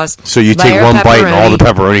layer of sauce. So you take layer one of bite and all the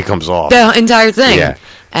pepperoni, pepperoni comes off. the entire thing, Yeah.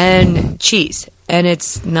 and cheese, and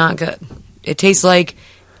it's not good. It tastes like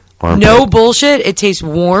Armpit. no bullshit. It tastes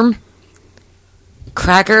warm,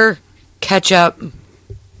 cracker, ketchup,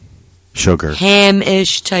 Sugar.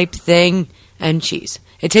 ham-ish type thing, and cheese.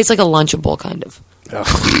 It tastes like a Lunchable kind of.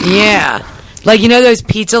 Yeah, like you know those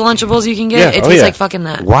pizza Lunchables you can get. Yeah. It Oh, tastes yeah. like fucking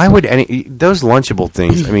that. Why would any those Lunchable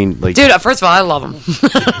things? I mean, like, Dude, first of all, I love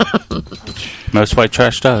them. Most white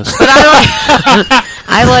trash does. But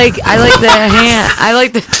I like the ham. I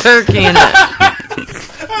like the turkey in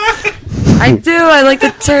it. I do. I like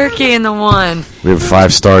the turkey in the one. we have a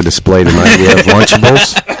 5-star display tonight. We have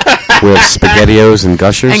Lunchables, we have SpaghettiOs and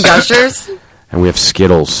Gushers, And Gushers. and we have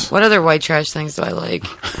Skittles. What other white trash things do I like?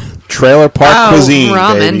 Trailer park cuisine,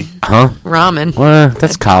 ramen. baby. Huh? Ramen. Well,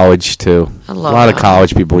 that's college too. I love a lot of ramen.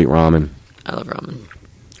 college people eat ramen. I love ramen.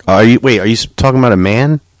 Are you talking about a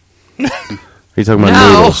man? Are you talking about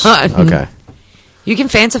No. noodles? Okay. You can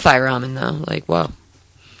fancify ramen though. Like, whoa.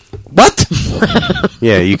 What?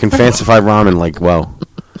 Yeah, you can fancify ramen like, well.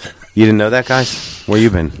 You didn't know that, guys? Where you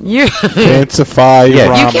been? You Fancify Yeah.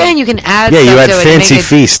 ramen. you can add. Yeah, you stuff add to it fancy to make it,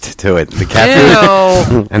 feast to it. The cat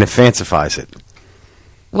food. Ew. And it fancifies it.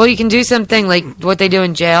 Well, you can do something like what they do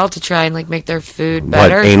in jail to try and like make their food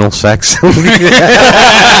better. What, anal sex? They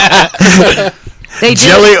do.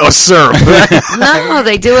 Jelly or syrup? No,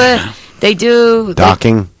 they do it. They do.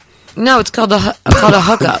 Docking? No, it's called a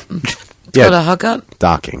hookup. It's Yeah. called a hookup.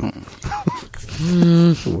 Docking.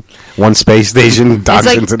 One space station docks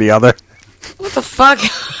like- into the other. What the fuck?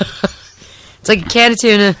 It's like a can of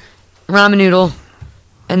tuna, ramen noodle,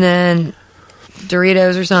 and then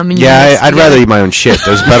Doritos or something. You Yeah, mix I'd together. rather eat my own shit.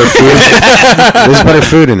 There's better food. There's better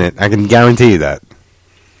food in it. I can guarantee you that.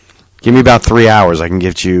 Give me about 3 hours. I can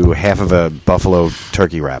get you half of a buffalo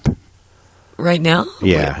turkey wrap. Right now?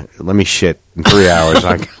 Yeah, let me shit in 3 hours.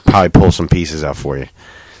 I can probably pull some pieces out for you.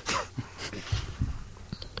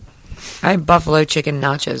 I had buffalo chicken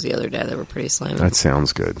nachos the other day that were pretty slamming. That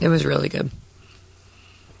sounds good. It was really good.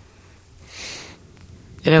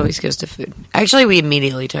 It always goes to food. Actually, we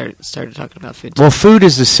immediately started talking about food. Well, food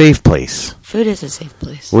is a safe place. Food is a safe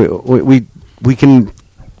place. We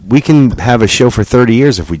can have a show for 30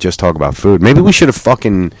 years if we just talk about food. Maybe we should have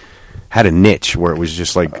fucking had a niche where it was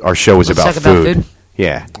just like our show was Let's about talk food. about food?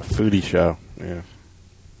 Yeah. A foodie show. Yeah.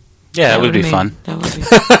 Yeah, that would be made- fun. That would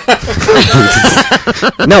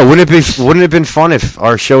be No, wouldn't it have been fun if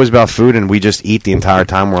our show was about food and we just eat the entire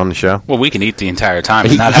time we're on the show? Well, we can eat the entire time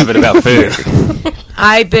and not have it about food.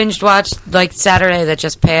 I binged watched like Saturday that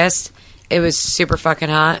just passed. It was super fucking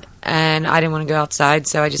hot, and I didn't want to go outside,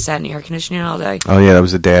 so I just sat in the air conditioning all day. Oh yeah, that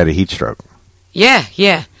was the day I had a heat stroke. Yeah.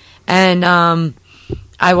 And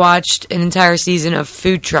I watched an entire season of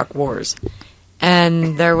Food Truck Wars.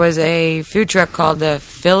 And there was a food truck called the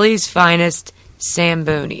Philly's Finest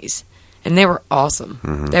Samboonies. And they were awesome.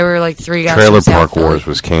 They were like 3 guys Trailer from Park South Philly. Wars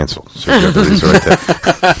was canceled. So you got these right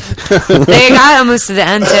there. They got almost to the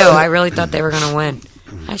end, too. I really thought they were going to win.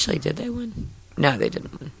 Actually, did they win? No, they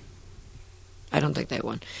didn't win. I don't think they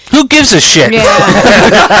won. Who gives a shit? Yeah.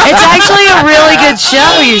 It's actually a really good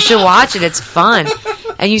show. You should watch it. It's fun.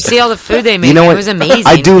 And you see all the food they make. You know what? It was amazing.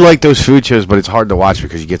 I do like those food shows, but it's hard to watch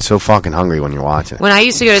because you get so fucking hungry when you're watching it. When I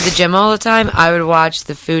used to go to the gym all the time, I would watch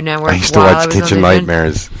the Food Network. I used to while I watch was on Kitchen the gym.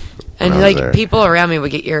 Nightmares. And when I was there. like people around me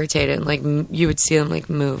would get irritated, and like you would see them like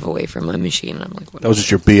move away from my machine. And I'm like, what? That was just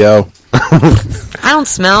your BO. I don't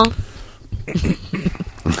smell.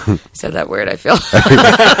 Said that weird. I feel.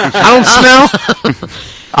 I don't smell.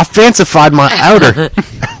 I fancified my outer.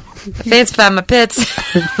 Fancify my pits.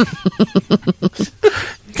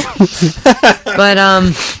 But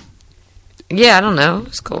yeah, I don't know. It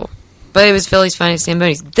was cool. But it was Philly's Finest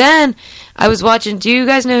Samboonies. Then I was watching. Do you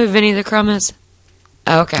guys know who Vinny the Crumb is?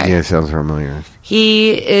 Okay. Yeah, sounds familiar.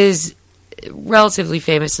 He is relatively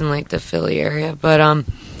famous in like the Philly area, but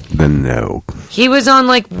No. he was on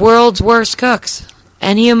like World's Worst Cooks,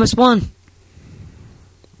 and he almost won.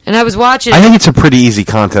 And I was watching. I think it's a pretty easy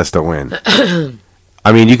contest to win.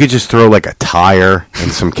 I mean, you could just throw like a tire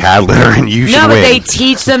and some cat litter, and you should no, win. but they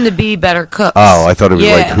teach them to be better cooks. Oh, I thought it was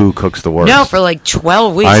Yeah. like who cooks the worst. No, for like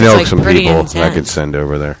 12 weeks. I know it's like some pretty people intense. I could send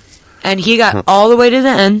over there. And he got all the way to the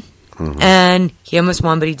end, and he almost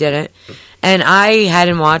won, but he didn't. And I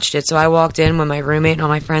hadn't watched it, so I walked in when my roommate and all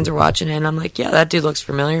my friends were watching it, and I'm like, yeah, that dude looks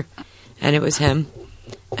familiar. And it was him.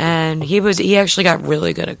 And he actually got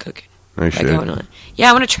really good at cooking. I should. Going on. Yeah,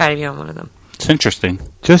 I want to try to be on one of them. It's interesting.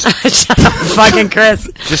 Just Shut up, fucking Chris.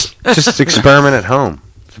 just experiment at home.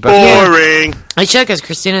 It's the best Boring. I should, because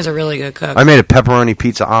Christina's a really good cook. I made a pepperoni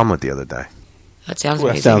pizza omelet the other day. That sounds Well,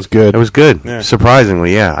 that amazing. sounds good. It was good. Yeah.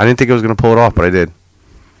 Surprisingly, yeah. I didn't think I was going to pull it off, but I did.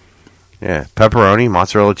 Yeah, pepperoni,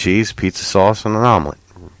 mozzarella cheese, pizza sauce, and an omelet.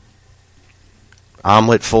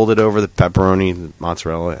 Omelet folded over the pepperoni, the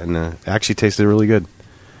mozzarella, and it actually tasted really good.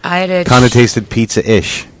 I had a Kind of tasted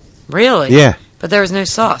pizza-ish. Really? Yeah. But there was no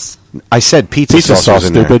sauce. I said pizza sauce was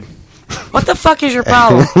in stupid. there. What the fuck is your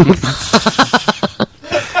problem?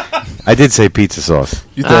 I did say pizza sauce.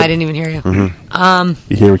 You, I didn't even hear you.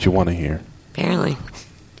 you hear what you want to hear. Apparently.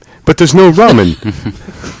 But there's no ramen.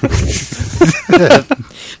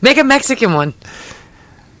 Make a Mexican one.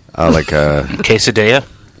 Like a... Quesadilla?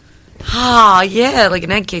 Oh, yeah, like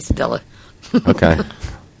an egg quesadilla. Okay.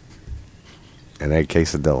 An egg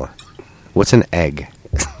quesadilla. What's an egg?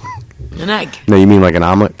 An egg. No, you mean like an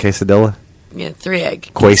omelet quesadilla? Yeah, 3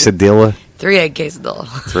 egg. Quesadilla? 3 egg quesadilla.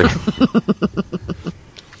 3.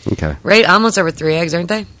 Okay. Right? Omelets are with 3 eggs, aren't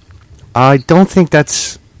they? I don't think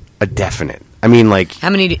that's a definite. I mean, like... How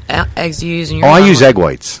many eggs do you use in your I omelet? use egg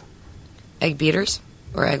whites. Egg beaters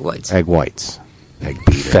or egg whites? Egg whites. Egg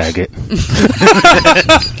beaters. Faggot.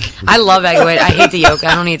 I love egg white. I hate the yolk.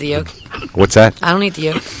 I don't eat the yolk. What's that? I don't eat the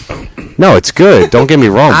yolk. No, it's good. Don't get me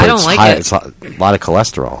wrong. I but don't it's like high, it. It's a lot of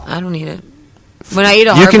cholesterol. I don't eat it. When I eat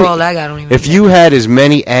a You can- hard-boiled egg, I don't even If eat you had as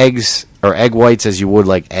many eggs or egg whites as you would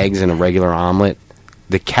like eggs in a regular omelet,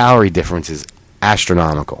 the calorie difference is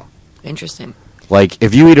astronomical. it. Interesting. Like,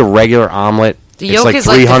 if you eat a regular omelet, The it's yolk like is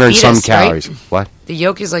like the 300 some fetus, right? calories. What? The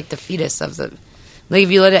yolk is like the fetus of the... Like,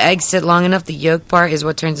 if you let an egg sit long enough, the yolk part is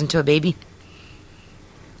what turns into a baby.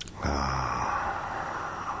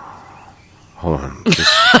 Hold on.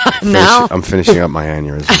 Just No? I'm finishing up my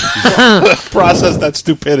aneurysm. Process that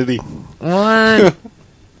stupidity. What?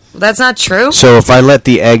 That's not true? So if I let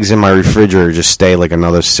the eggs in my refrigerator just stay like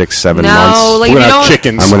another 6, 7 months, No, like, We're if you gonna have don't...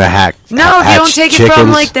 chickens. I'm going to hack. No, if you don't hatch take it chickens.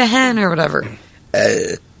 from, like, the hen or whatever.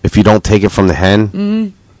 If you don't take it from the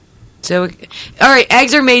hen, So, all right,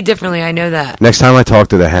 eggs are made differently. I know that. next time I talk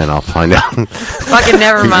to the hen, I'll find out. Fucking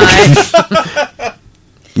never mind.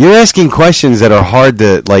 You're asking questions that are hard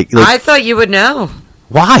to, like I thought you would know.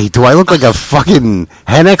 why? Do I look like a fucking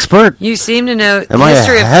hen expert? You seem to know Am I a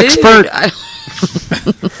history of expert?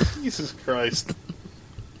 food. Jesus Christ.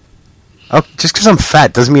 Oh, just because I'm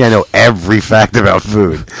fat doesn't mean I know every fact about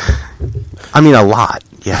food. I mean, a lot,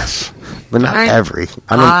 yes, but not All right. every.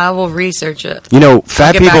 I don't. I will research it. You know,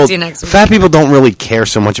 fat get back people. to you next week. Fat people don't really care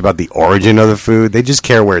so much about the origin of the food. They just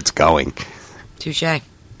care where it's going. Touche.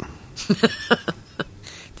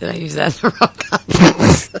 Did I use that in the wrong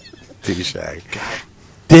context? Touche.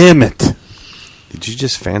 Damn it. Did you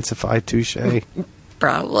just fancify touche? I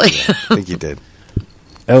Probably. think you did.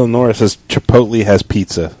 Eleonora says Chipotle has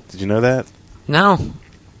pizza. Did you know that? No.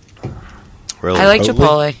 Really? I like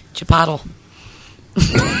Chipotle. Chipotle.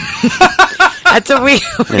 That's a weird.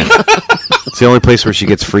 It's the only place where she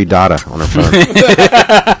gets free data on her phone.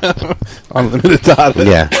 Unlimited data.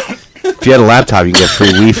 Yeah. If you had a laptop, you can get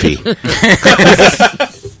free Wi-Fi.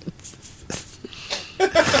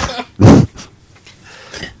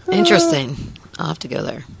 Interesting. I'll have to go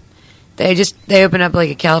there. They opened up like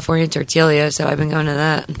a California tortilla, so I've been going to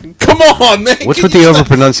that. Come on, man. What's Can with you the stop?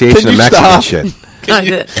 overpronunciation Can of you Mexican stop? shit?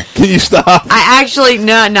 Can you stop? I actually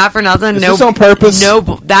not for nothing. Is no, this on purpose? No,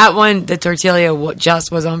 that one, the tortilla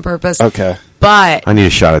just was on purpose. Okay. But I need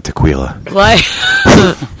a shot of tequila. like,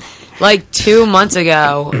 like 2 months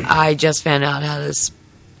ago, I just found out how to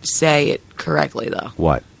say it correctly, though.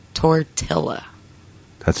 What? Tortilla.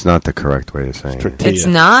 That's not the correct way to say it. Tortilla. It's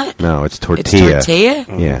not. No, it's It's tortilla. tortilla.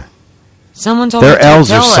 Yeah. Someone told Their me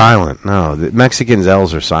L's are tortilla. silent. No, the Mexicans'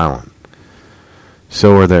 L's are silent.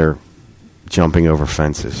 So are their jumping over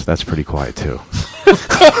fences. That's pretty quiet, too.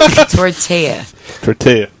 Tortilla.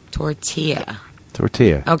 Tortilla. Tortilla.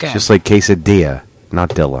 Tortilla. Okay. Just like quesadilla, not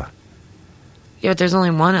dilla. Yeah, but there's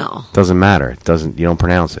only one L. Doesn't matter. It doesn't. You don't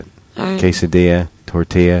pronounce it. right. Quesadilla,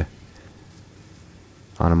 tortilla,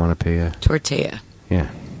 onomatopoeia. Tortilla. Yeah.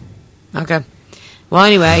 Okay. Well,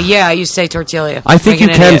 anyway, yeah, I used to say tortilla. I think Like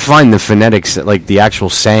you an can idiot. find the phonetics, like the actual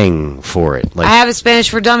saying for it. Like, I have a Spanish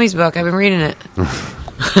for Dummies book. I've been reading it.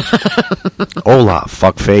 hola,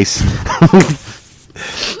 fuckface.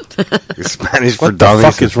 Spanish for What the dummies.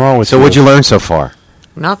 fuck is wrong with So you? what'd you learn so far?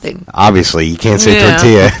 Nothing. Obviously, you can't say Yeah.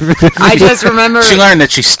 tortilla. I just remember. She learned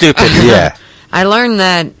that she's stupid. Yeah. I learned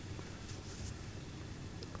that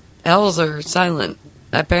L's are silent.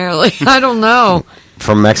 Apparently, I don't know.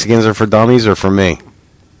 From Mexicans or for dummies or from me?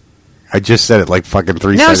 I just said it like fucking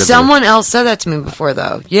 3 No, seconds ago. someone else said that to me before,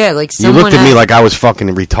 though. Yeah, like You someone. looked at me like I was fucking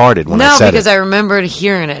retarded when I no, said because it. I remembered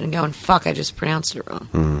hearing it and going, "Fuck, I just pronounced it wrong."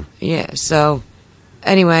 Mhm. Yeah. So,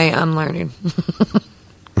 anyway, I'm learning.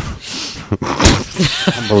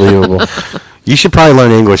 Unbelievable. You should probably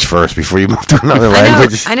learn English first before you move to another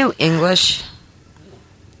language. I know English.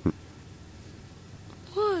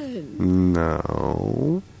 What?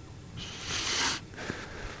 No.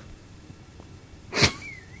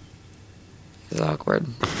 It's awkward.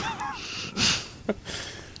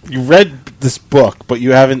 You read this book, but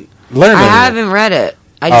you haven't learned I anything. haven't read it.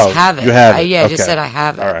 I just have it. You have it. Yeah, I just Okay. said I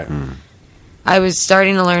have it. All right. I was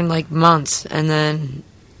starting to learn like months, and then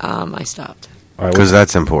I stopped. All right. Because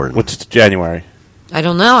that's important. Which is January. I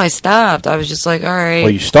don't know. I stopped. I was just like, all right.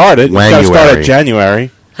 Well, you started. You got to start January. at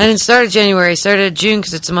January. I didn't start at January. I started at June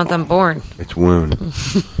because it's the month I'm born. It's woon.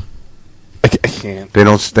 I can't. They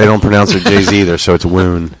don't pronounce their J's either, so it's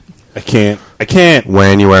woon. I can't.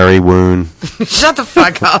 January, woon. Shut the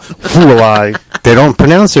fuck up. Fool I. They don't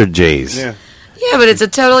pronounce their J's. Yeah. Yeah, but it's a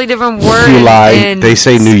totally different word. You lie. in They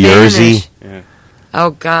say New Spanish. Jersey. Yeah.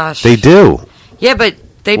 Oh gosh. They do. Yeah, but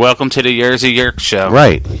they. Welcome to the Jersey Yerk Show.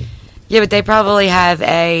 Right. Yeah, but they probably have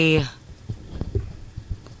a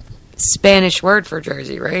Spanish word for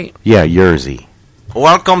Jersey, right? Yeah, Jersey.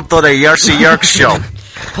 Welcome to the Jersey Yerk Show.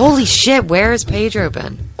 Holy shit! Where has Pedro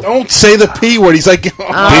been? Don't say the P word. He's like,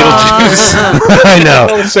 I know.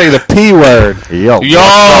 don't say the P word. Yo.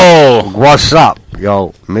 What's up?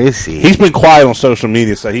 Yo, Missy. He's been quiet on social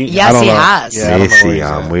media, so he. Yes, I don't he know. has. Yeah, I don't know where Missy, he's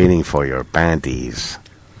I'm at. waiting for your panties.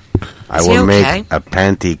 I Is will he make okay? a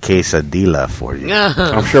panty quesadilla for you.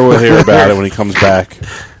 I'm sure we'll hear about it when he comes back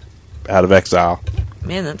out of exile.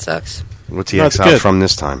 Man, that sucks. What's he No, it's exiled good. from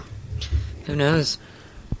this time? Who knows?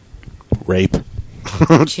 Rape.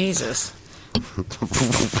 Jesus.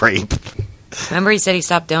 Rape. Remember, he said he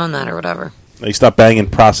stopped doing that or whatever. He stopped banging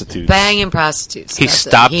prostitutes. Banging prostitutes. He That's it.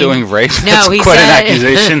 stopped doing rape? No, That's he quite an said,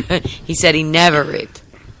 accusation. He said he never raped.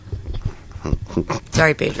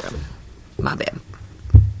 Sorry, Pedro. My bad.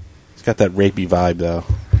 He's got that rapey vibe, though.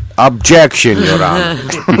 Objection, Your Honor.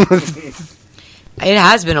 It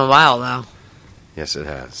has been a while, though. Yes, it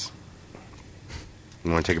has.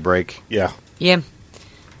 You want to take a break? Yeah. Yeah.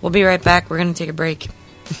 We'll be right back. We're going to take a break.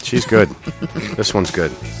 She's good. This one's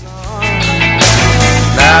good.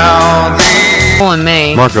 Pulling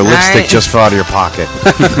me. Mark, her All lipstick right. just fell out of your pocket.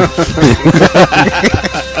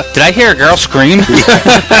 Did I hear a girl scream?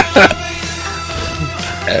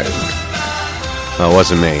 No, it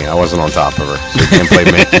wasn't me. I wasn't on top of her, so you can't blame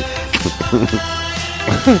me.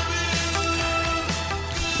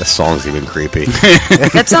 This song's even creepy.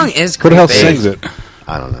 That song is Who creepy. the hell sings it?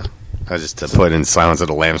 I don't know. I just to put in Silence of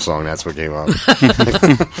the Lambs song. That's what came up.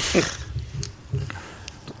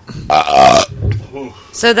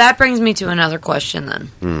 So that brings me to another question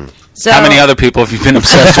then. So How many other people have you been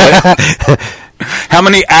obsessed with? How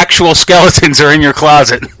many actual skeletons are in your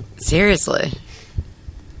closet? Seriously.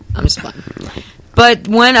 I'm just fun. But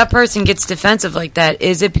when a person gets defensive like that,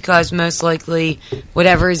 is it because most likely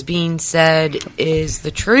whatever is being said is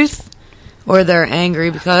the truth? Or they're angry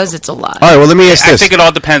because it's a lie? All right, well, let me ask I this. think it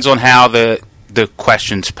all depends on how the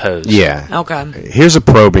question's posed. Yeah. Okay. Here's a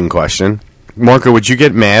probing question. Marco, would you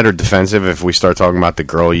get mad or defensive if we start talking about the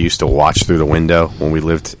girl you used to watch through the window when we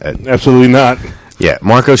lived at... Absolutely not. Yeah,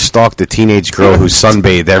 Marco stalked a teenage girl who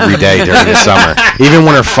sunbathed every day during the summer. Even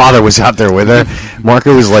when her father was out there with her,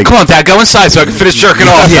 Marco was like... Come on, Dad, go inside so I can finish jerking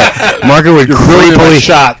off. Yeah, Marco would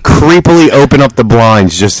creepily open up the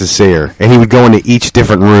blinds just to see her. And he would go into each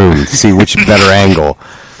different room to see which better angle.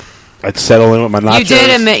 I'd settle in with my nachos. You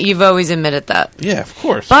did admit, you've always admitted that. Yeah, of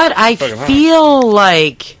course. But I feel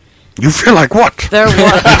like You feel like what? there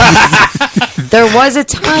was a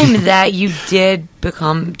time that you did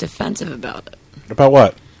become defensive about it. About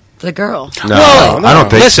what? The girl. No, Well, I don't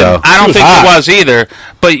think listen, so. I don't Too think hot. it was either.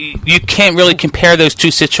 But you can't really compare those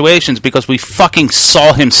two situations because we fucking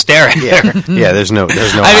saw him staring there. Yeah, there's no I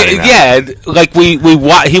hiding mean, that. yeah, like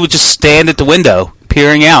he would just stand at the window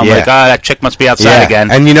peering out. I'm Yeah. like, that chick must be outside again.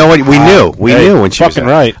 And you know what? We knew when she was fucking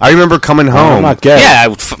there. right. I remember coming home. I'm not gay. Yeah,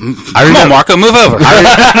 come on, Marco, move over.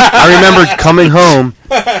 I remember coming home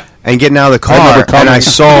and getting out of the car, and I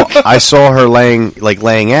saw her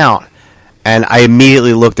laying out, and I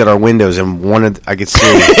immediately looked at our windows and I could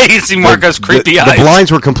see. You see Marco's creepy eyes. The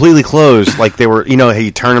blinds were completely closed, like they were. You know how you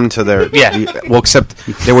turn them to their well, except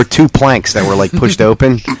there were two planks that were like pushed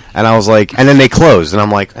open, and I was like, and then they closed, and I'm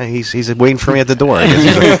like, hey, he's waiting for me at the door. I guess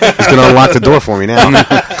he's going to unlock the door for me now.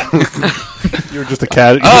 You were just a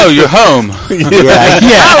cat. Oh, you're home. Yeah.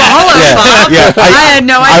 Oh, hello, Bob. Yeah, I had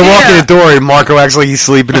no idea. I walk in the door, and Marco he's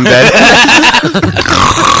sleeping in bed.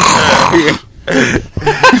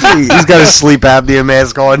 He's got his sleep apnea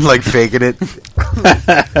mask on, like faking it.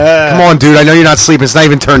 Come on, dude. I know you're not sleeping. It's not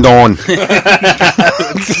even turned on. 3 in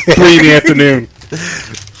the afternoon.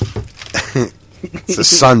 It's a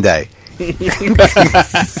Sunday.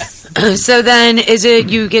 So then, is it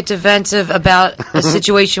you get defensive about a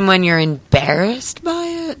situation when you're embarrassed by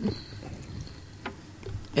it?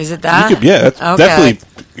 Is it that? That's Okay. definitely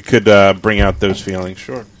could bring out those feelings.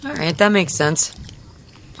 Sure. All right, that makes sense.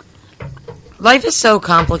 Life is so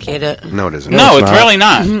complicated. No, it isn't. No, it's really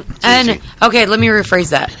not. And, okay, let me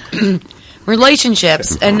rephrase that.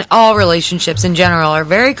 Relationships, and all relationships in general, are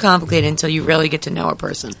very complicated until you really get to know a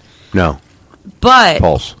person. No. But,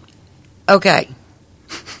 Pulse. okay.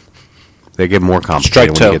 They get more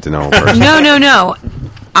complicated when you get to know a person. No.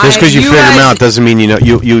 Just because you figure them out doesn't mean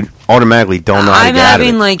you automatically don't know how to I'm get out of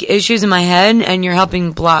having it. like issues in my head, and you're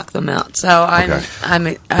helping block them out. So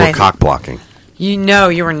We're cock blocking. You know,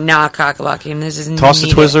 you are not cock blocking. This is Toss the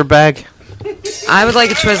Twizzler bag. I would like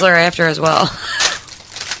a Twizzler after as well.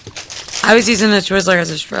 I was using the Twizzler as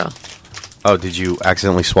a straw. Oh, did you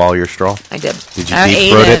accidentally swallow your straw? I did. Did you I deep ate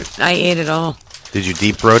throat it. I ate it all. Did you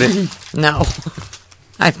deep throat it? No,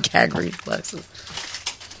 I have gag reflexes.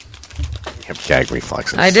 You have gag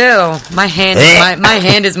reflexes. I do. My hand. my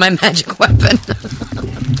hand is my magic weapon.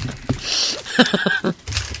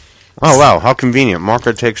 Oh, wow. How convenient.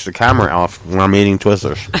 Marco takes the camera off when I'm eating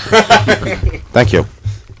Twizzlers. Thank you.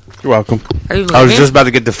 You're welcome. Are you leaving? I was just about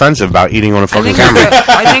to get defensive about eating on a fucking camera.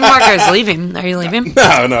 I think Marco's leaving. Are you leaving?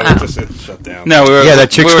 No, it shut down. No, that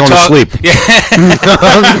chick's going to sleep. Yeah.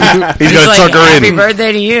 He's going to tuck her in. Happy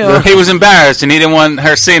birthday to you. He was embarrassed, and he didn't want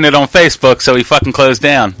her seeing it on Facebook, so he fucking closed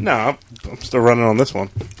down. No, I'm still running on this one.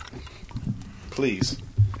 Please.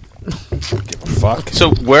 Give a fuck.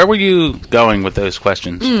 So where were you going with those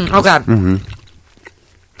questions? Oh, God. Mm-hmm.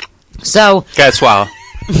 So... Gotta swallow.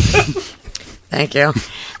 Thank you.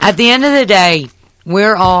 At the end of the day,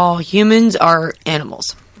 humans are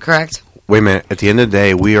animals, correct? Wait a minute. At the end of the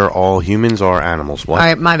day, humans are animals. What? All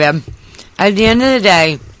right, my bad. At the end of the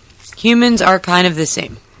day, humans are kind of the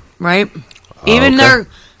same, right? Even okay.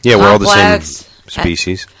 they're we're all the same complex,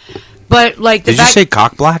 species. But like the Did you say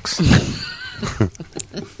cock blacks?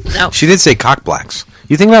 No. She did say cock blacks.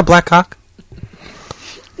 You think about black cock?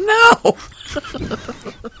 No.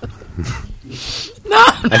 No.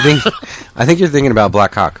 I think you're thinking about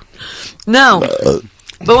black cock. No.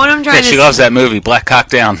 But what I'm trying to she loves that movie, Black Cock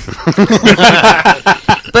Down.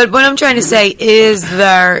 But what I'm trying to say is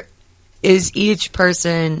each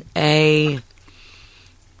person a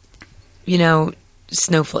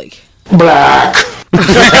snowflake? Black.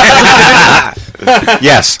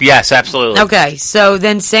 Yes. Yes, absolutely. Okay, so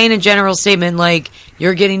then saying a general statement like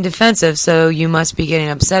you're getting defensive, so you must be getting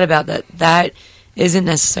upset about that isn't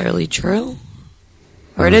necessarily true.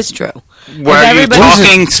 Or it is true. Were you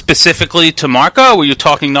talking specifically to Marco, or were you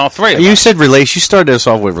talking to all three of us? You said you started us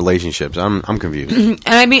off with relationships. I'm confused. And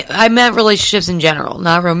I meant relationships in general,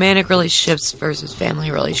 not romantic relationships versus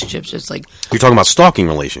family relationships. Just like You're talking about stalking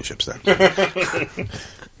relationships then.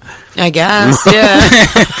 I guess, yeah.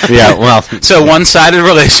 Yeah, well. So one-sided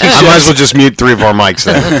relationship. I might as well just mute 3 of our mics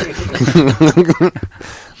then.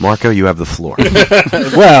 Marco, you have the floor.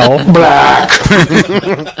 Well, Black.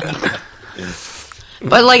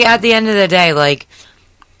 But like at the end of the day, like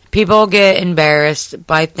people get embarrassed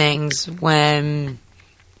by things when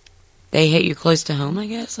they hit you close to home. I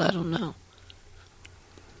guess I don't know.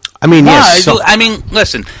 I mean, yes. I mean,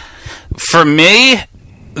 listen. For me,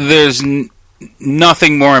 there's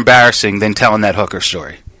nothing more embarrassing than telling that hooker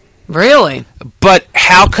story. Really? But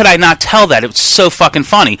how could I not tell that? It was so fucking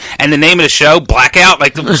funny. And the name of the show, Blackout,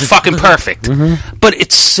 like it was fucking perfect. Mm-hmm. But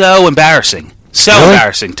it's so embarrassing. So really?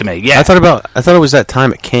 Embarrassing to me. Yeah. I thought it was that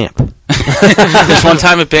time at camp. This one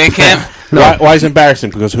time at band camp. No. Why is it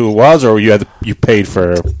embarrassing? Because who it was, or you paid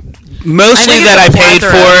for? Mostly that I paid for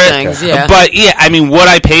it. Things, yeah. But yeah, I mean, what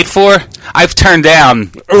I paid for, I've turned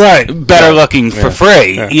down better looking for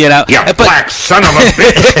free. You know, You black son of a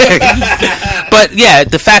bitch. but yeah,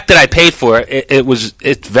 the fact that I paid for it,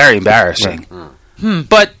 it's very embarrassing.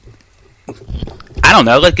 But I don't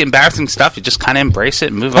know, like embarrassing stuff, you just kind of embrace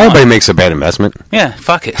it and move on. Everybody makes a bad investment. Yeah,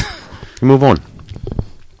 fuck it. You move on.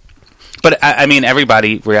 But I mean,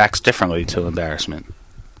 everybody reacts differently to embarrassment.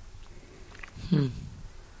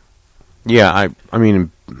 Yeah, I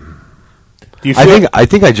mean, I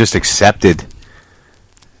think I just accepted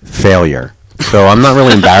failure, so I'm not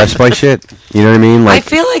really embarrassed by shit. You know what I mean? Like, I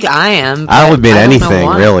feel like I am. I'll admit I don't know anything,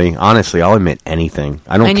 why. really. Honestly, I'll admit anything.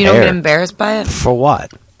 I don't care. And you don't get embarrassed by it? For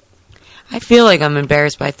what? I feel like I'm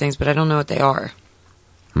embarrassed by things, but I don't know what they are.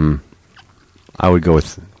 I would go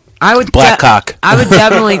with. I would Black cock. I would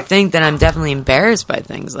definitely think that I'm definitely embarrassed by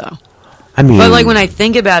things, though. I mean, But like when I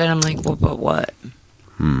think about it, I'm like, well, but what?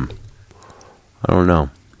 I don't know.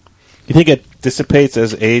 You think it dissipates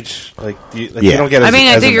as age? Like, you Yeah. don't get. I As, mean,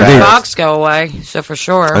 I as think your embarrassed? thoughts go away, so for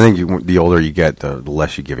sure. I think the older you get, the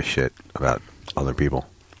less you give a shit about other people.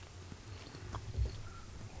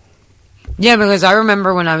 Yeah, because I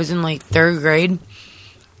remember when I was in like 3rd grade,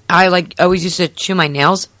 I like always used to chew my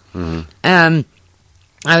nails.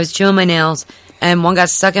 I was chewing my nails, and one got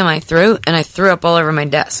stuck in my throat, and I threw up all over my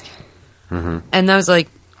desk. And that was like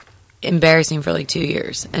embarrassing for like 2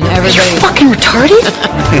 years. And everybody fucking retarded?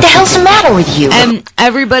 What the hell's the matter with you? and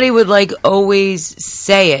everybody would like always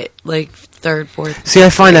say it like 3rd, 4th. See, I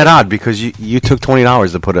find that odd because you took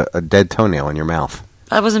 $20 to put a dead toenail in your mouth.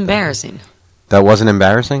 That was embarrassing. That wasn't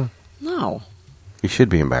embarrassing? No. You should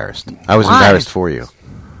be embarrassed. I was Why? embarrassed for you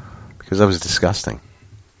because that was disgusting.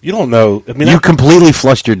 You don't know. I mean, You completely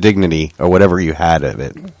flushed your dignity or whatever you had of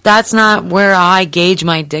it. That's not where I gauge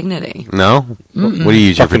my dignity. No? What do you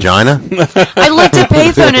use, your vagina? I looked at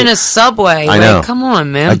payphone in a subway. I know. Like, come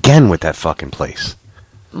on, man. Again with that fucking place.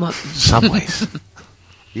 What? Subways.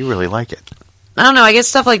 You really like it. I don't know. I guess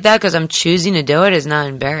stuff like that because I'm choosing to do it is not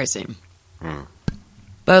embarrassing.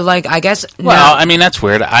 But like, I guess Well, I mean, that's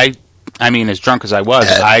weird. I mean, as drunk as I was,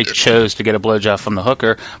 I chose to get a blowjob from the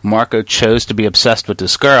hooker. Marco chose to be obsessed with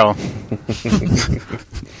this girl.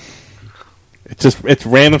 it's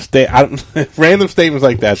random random statements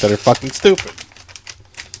like that are fucking stupid.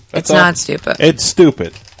 That's it's all. not stupid. It's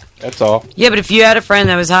stupid. That's all. Yeah, but if you had a friend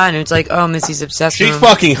that was hot and it's like, oh, Missy's obsessed She's with him,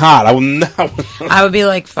 fucking hot. I will not. I would be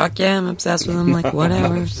like, fuck yeah, I'm obsessed with him. Like,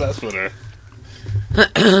 whatever. I'm obsessed with her.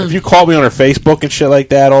 If you call me on her Facebook and shit like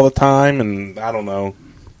that all the time, and I don't know,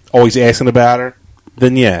 always asking about her,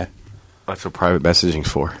 then yeah. That's what private messaging's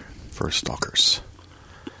for stalkers.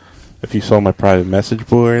 If you saw my private message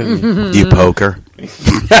board, Do you poke her?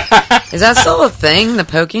 Is that still a thing, the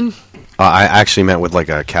poking? I actually met with like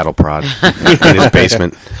a cattle prod in his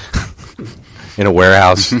basement, in a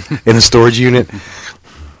warehouse, in a storage unit.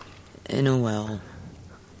 In a well.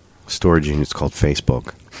 Storage unit's called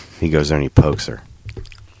Facebook. He goes there and he pokes her.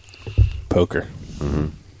 poker.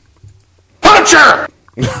 Punch her!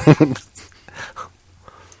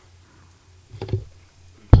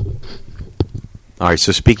 All right,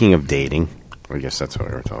 so speaking of dating, I guess that's what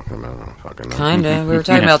we were talking about. I don't fucking know. Kinda. We were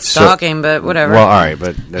talking about So- stalking, but whatever. Well, all right,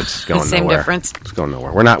 but that's going Same nowhere. difference. It's going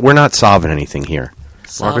nowhere. We're not solving anything here.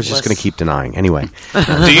 Marco's just Solveless. going to keep denying. Anyway,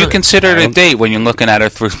 Do you consider it a date when you're looking at her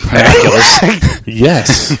through binoculars?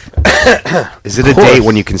 Yes. is it a date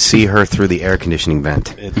when you can see her through the air conditioning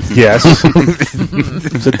vent? Yes.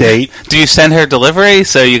 It's a date. Do you send her delivery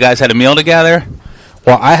so you guys had a meal together?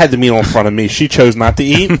 Well, I had the meal in front of me. She chose not to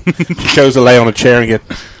eat. She chose to lay on a chair and get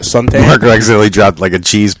suntan. Marco accidentally dropped like a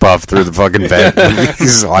cheese puff through the fucking vent.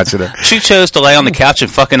 He's watching it. She chose to lay on the couch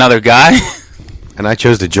and fuck another guy. And I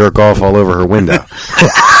chose to jerk off all over her window.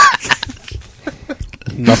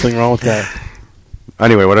 Nothing wrong with that.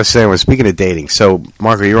 Anyway, what I was saying was, speaking of dating, so,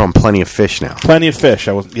 Marco, you're on Plenty of Fish now. Plenty of fish.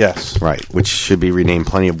 Yes. Right, which should be renamed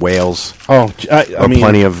Plenty of Whales. Oh, I Or mean,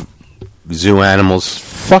 Plenty of Zoo Animals.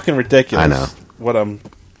 fucking ridiculous. I know. What I'm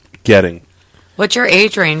getting. What's your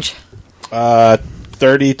age range?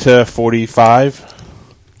 30 to 45.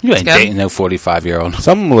 You ain't Good. dating no 45-year-old.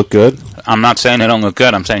 Some of them look good. I'm not saying they don't look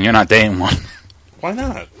good. I'm saying you're not dating one. Why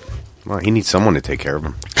not? Well, he needs someone to take care of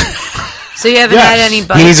him. So you haven't Yes. had any He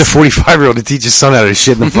bites? needs a 45-year-old to teach his son how to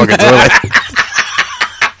shit in the fucking toilet.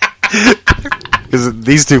 Because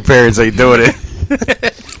these two parents ain't doing it.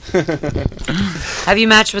 Have you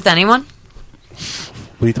matched with anyone?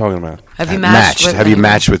 What are you talking about? Have you matched with Have you anyone?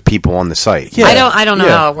 matched with people on the site? Yeah. I don't know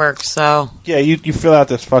Yeah. how it works, so Yeah, you fill out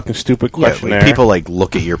this fucking stupid Yeah, questionnaire. like people like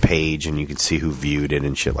look at your page and you can see who viewed it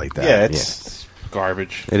and shit like that. Yeah, it's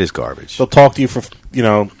garbage. It is garbage. They'll talk to you for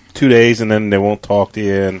 2 days and then they won't talk to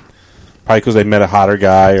you. And Probably because they met a hotter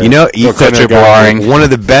guy. Or, You know, You thought you're boring. one of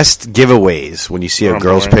the best giveaways when you see a I'm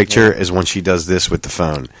girl's boring, picture yeah. is when she does this with the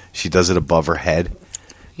phone. She does it above her head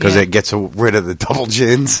because Yeah. it gets rid of the double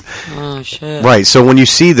chins. Oh shit. Right. So when you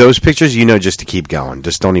see those pictures, you know just to keep going.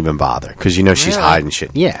 Just don't even bother because you know she's Really? hiding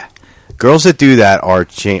shit. Yeah. Girls that do that are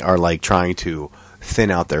like trying to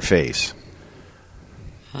thin out their face.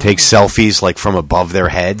 Take selfies like from above their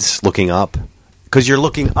heads, looking up. Because you're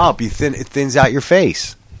looking up, it thins out your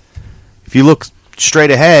face. If you look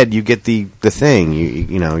straight ahead, you get the thing.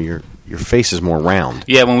 You know your face is more round.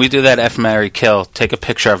 Yeah, when we do that F, Marry, Kill, take a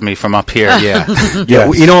picture of me from up here. Yeah, Yes.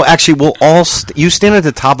 yeah. You know, actually, we'll all you stand at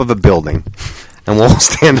the top of a building, and we'll all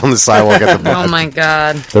stand on the sidewalk at the Oh bottom. my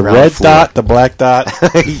god. The Round red floor. dot, the black dot,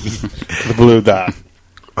 the blue dot.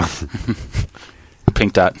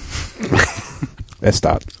 Pink dot. S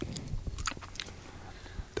dot.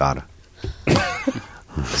 Dada.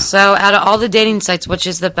 So, out of all the dating sites, which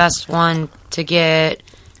is the best one to get?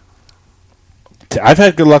 I've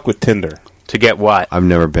had good luck with Tinder. To get what? I've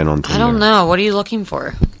never been on Tinder. I don't know. What are you looking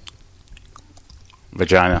for?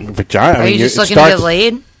 Vagina. Vagina. Are you just it looking to starts- get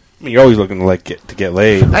laid? I mean, you're always looking to get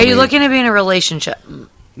laid. Are you looking to be in a relationship?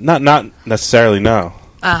 Not necessarily. No.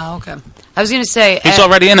 Oh, okay. I was going to say. He's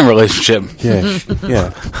already in a relationship. Yeah. yeah.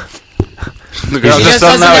 The girl He just just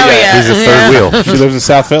doesn't know doesn't know yet. yet. He's a third wheel. She lives in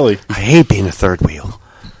South Philly. I hate being a third wheel.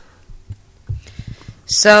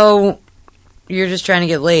 So, you're just trying to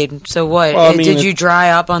get laid. So what? Well, I mean, Did you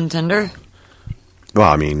dry up on Tinder? Well,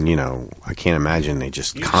 I mean, you know, I can't imagine they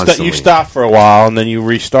just You constantly. stop for a while and then you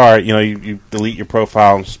restart. You know, you delete your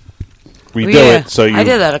profile and redo Yeah, it. So you I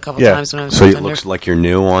did that a couple yeah. times when I was So on it Tinder. looks like you're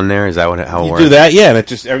new on there. Is that how it You works? do that, yeah, and it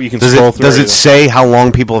just you can scroll through. Does it everything. say how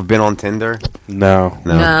long people have been on Tinder? No.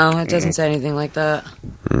 No, it doesn't say anything like that.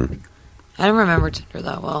 Hmm. I don't remember Tinder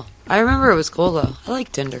that well. I remember it was cool, though. I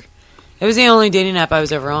like Tinder. It was the only dating app I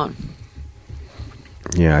was ever on.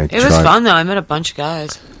 Yeah, It was fun, though. I met a bunch of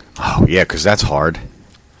guys. Oh yeah, because that's hard.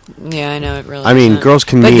 Yeah, I know it really I mean, isn't. girls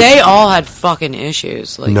can But meet. they all had fucking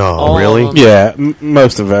issues. Like, No, all of really? them. Yeah,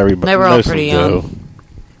 most of everybody. They were all most of pretty them young.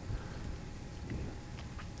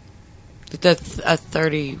 A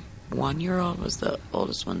 31-year-old was the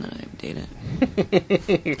oldest one that I dated.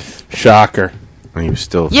 do. Shocker. I mean,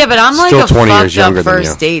 still. Yeah, but I'm like still a 20 years fucked younger up than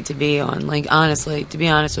first you. date to be on. Like, honestly, to be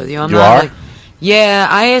honest with you, I'm You not are? like. Yeah,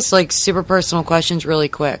 I ask like super personal questions really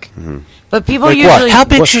quick. Mm-hmm. But people Like what? usually, How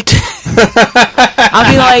big's your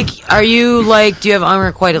I'll be like, "Are you like? Do you have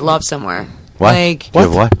unrequited love somewhere? What? Like, Do you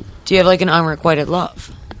have what? do you have like an unrequited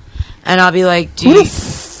love?" And I'll be like, "Do Who you?" the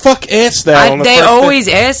fuck asked that? on the They first always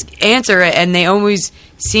answer it, and they always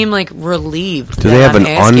seem like relieved. Do that they have I'm an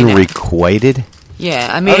asking it. unrequited? Yeah,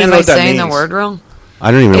 I I mean, don't even am know I what that saying the means. word wrong? I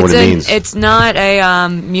don't even know what it means. It's not a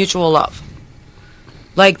mutual love.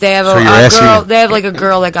 Like they have So a you're asking- girl. They have like a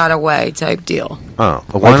girl that got away type deal. Oh,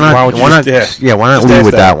 Why would you not? just- Yeah, why not just lead ask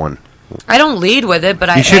with that. that one? I don't lead with it, but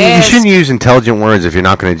I You shouldn't. ask. You shouldn't use intelligent words if you're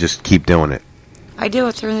not going to just keep doing it. I do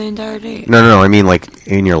it through the entire date. No. I mean, like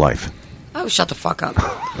in your life. Oh, shut the fuck up.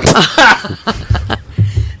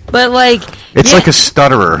 But like, It's yeah, like a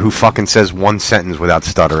stutterer who fucking says one sentence without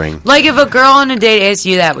stuttering. like if a girl on a date asks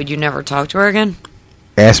you that, would you never talk to her again?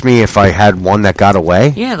 Ask me if I had one that got away.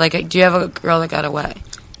 Yeah, like do you have a girl that got away?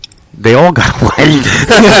 They all got away.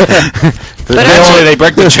 But actually, they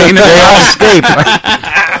break the chain. They all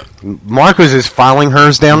escaped. Marcos is filing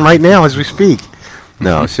hers down right now as we speak.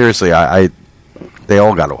 No, seriously, they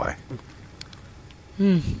all got away.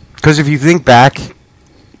 Because if you think back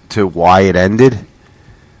to why it ended,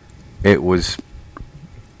 it was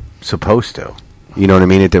supposed to. You know what I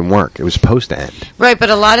mean? It didn't work. It was supposed to end. right, but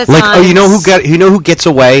a lot of Like, times, oh, you know who gets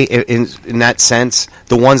away in that sense?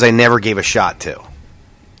 The ones I never gave a shot to.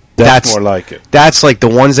 That's more like it. That's like the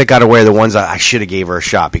ones that got away. The ones I should have gave her a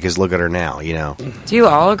shot because look at her now. You know. Do you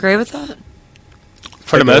all agree with that?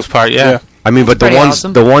 For the most part, yeah. I mean, but the Pretty ones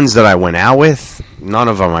awesome. the ones that I went out with, none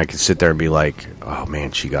of them I could sit there and be like, oh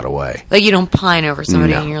man, she got away. Like you don't pine over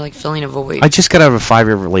somebody No. and you're like filling a void. I just got out of a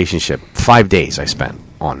 5-year relationship. 5 days I spent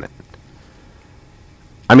on it.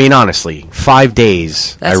 I mean, honestly, 5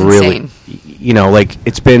 days. That's I really, insane. you know, like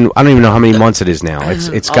it's been. I don't even know how many months it is now.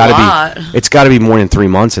 It's A got lot. to be. It's got to be more than 3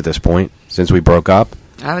 months at this point since we broke up.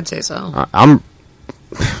 I would say so. I'm.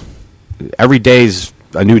 Every day's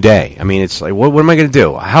a new day. I mean, it's like, what am I going to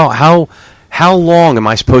do? How long am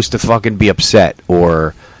I supposed to fucking be upset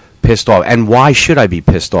or pissed off? And why should I be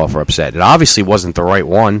pissed off or upset? It obviously wasn't the right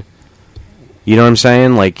one. You know what I'm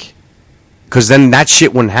saying? Like, because then that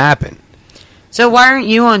shit wouldn't happen. So why aren't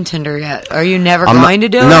you on Tinder yet? Are you never I'm going not- to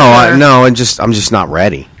do no, it? or no. I'm just not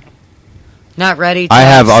ready. Not ready. To I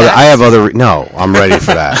have sex? other. No, I'm ready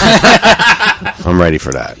for that. I'm ready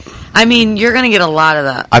for that. I mean, you're going to get a lot of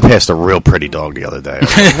that. I passed a real pretty dog the other day.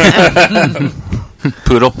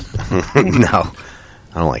 Poodle. No,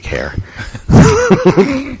 I don't like hair.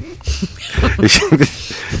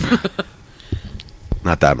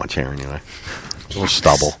 Not that much hair anyway. A little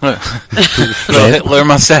stubble. Little Hitler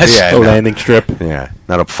mustache. Yeah, A no. landing strip. Yeah,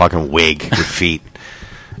 not a fucking wig with feet.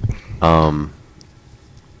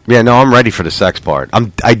 Yeah, no, I'm ready for the sex part.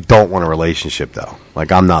 I don't want a relationship though.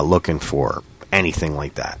 Like, I'm not looking for anything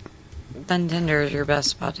like that. Then Tinder is your best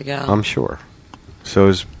spot to go. I'm sure. So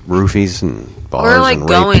is roofies and bars or like and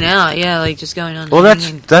going rape. out, yeah, like just going on. Well,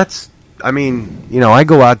 hanging. that's. I mean, I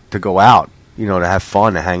go out, to have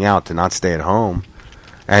fun, to hang out, to not stay at home.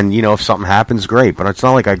 And if something happens, great. But it's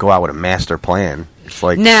not like I go out with a master plan. It's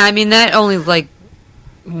like Nah, I mean that only like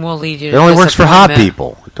will lead you. it to only works for hot disappointment.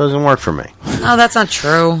 people. It doesn't work for me. No, that's not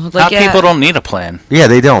true. Like, Hot people don't need a plan. Yeah,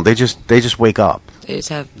 they don't. They just wake up. They just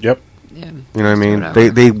have. Yep. Yeah, You know what I mean? whatever.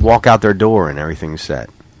 They walk out their door and everything's set.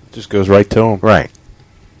 Just goes right to him. Right.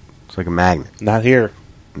 It's like a magnet. Not here.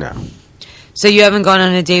 No. So you haven't gone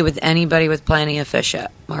on a date with anybody with Plenty of Fish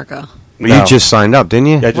yet, Marco? No. You just signed up, didn't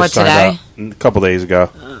you? Yeah, I just What, signed today? up a couple days ago.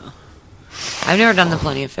 I've never done the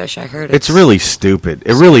Plenty of Fish. I heard It's really stupid.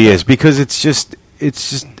 It really is, because it's just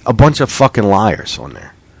a bunch of fucking liars on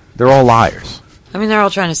there. They're all liars. I mean, they're all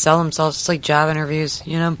trying to sell themselves. It's like job interviews,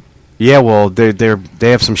 you know? Yeah, well, they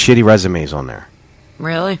have some shitty resumes on there.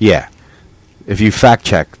 Really? Yeah. If you fact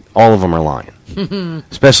check, all of them are lying.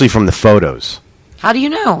 Especially from the photos. How do you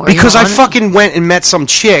know? Are Because you I on it? fucking went and met some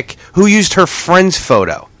chick who used her friend's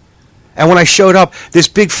photo. And when I showed up, this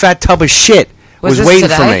big fat tub of shit Was was this waiting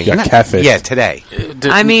for today? me. Got catfished. Yeah, today.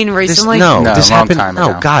 I mean, This, recently? no, No, this a long happened. time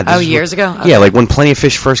Oh ago. God! Oh, this years ago? Yeah, Okay. like when Plenty of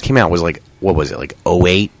Fish first came out, it was like, what was it, like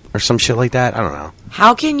 08 or some shit like that? I don't know.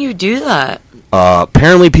 How can you do that?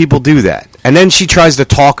 Apparently, people do that, and then she tries to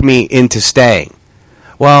talk me into staying.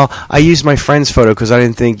 Well, I used my friend's photo because I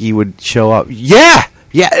didn't think he would show up. Yeah,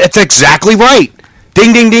 that's exactly right.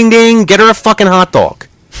 Ding, ding, ding, ding. Get her a fucking hot dog.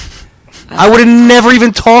 I would have never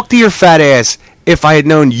even talked to your fat ass if I had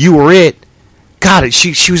known you were it. God,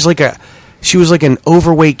 she was like an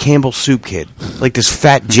overweight Campbell Soup kid, like this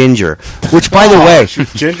fat ginger. Which, by the way, she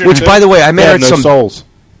was ginger which too? by the way, I met They her have at no some souls.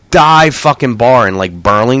 dive fucking bar in like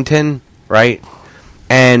Burlington, right?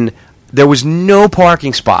 And there was no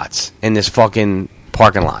parking spots in this fucking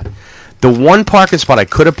parking lot. The one parking spot I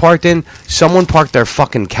could have parked in, someone parked their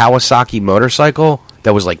fucking Kawasaki motorcycle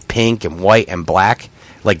that was like pink and white and black,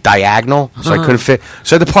 like diagonal, so I couldn't fit.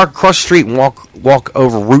 So I had to park across the street and walk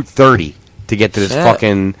over Route 30 to get to this Shit.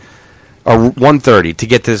 fucking, or 130 to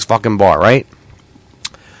get to this fucking bar, right?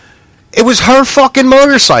 It was her fucking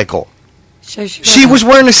motorcycle. So She was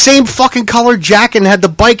wearing the same fucking colored jacket and had the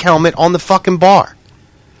bike helmet on the fucking bar.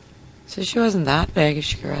 So she wasn't that big if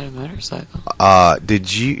she could ride a motorcycle.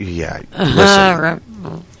 Did you? Yeah. Listen,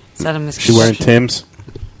 Is that a She wearing misconception? Tim's?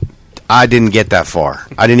 I didn't get that far.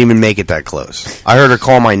 I didn't even make it that close. I heard her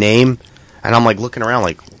call my name, and I'm like looking around,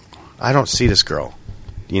 like I don't see this girl.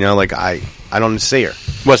 Like I don't see her.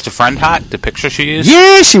 Was the friend hot? The picture she used?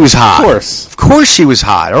 Yeah, she was hot. Of course. Of course she was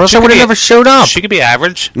hot. Or else She I would could have be- never showed up. She could be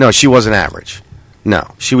average. No, she wasn't average. No,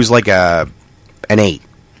 she was like an 8.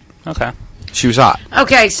 Okay. She was hot.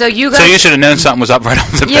 Okay, so you guys. So you should have known something was up right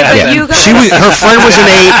off the Yeah, bat. but then. you guys. She was. Her friend was an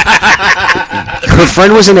 8. Her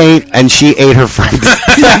friend was an 8, and she ate her friend.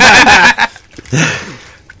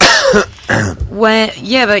 But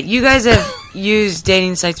you guys have used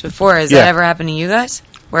dating sites before. Has that Yeah. ever happened to you guys?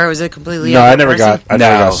 Where it was a completely No, other I never person?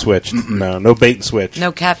 got switched. No bait and switch.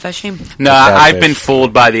 No catfishing. No, Catfish. I've been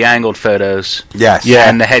fooled by the angled photos. Yes. Yeah.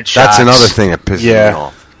 And the headshots. That's another thing that pisses Yeah. me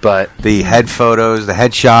off. But The head photos, the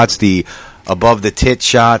head shots, the above the tit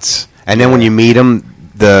shots, and then when you meet them,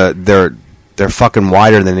 they're fucking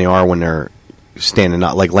wider than they are when they're standing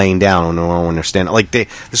up, like laying down, when they're standing. Like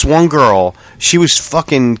this one girl, she was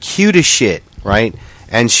fucking cute as shit, right?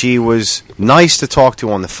 And she was nice to talk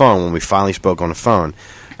to on the phone when we finally spoke on the phone.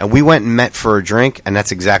 And we went and met for a drink, and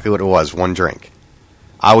that's exactly what it was, one drink.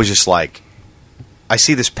 I was just like, I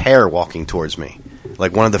see this pair walking towards me.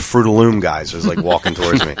 Like one of the Fruit of Loom guys was like walking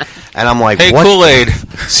towards me. And I'm like, hey, what? Kool-Aid.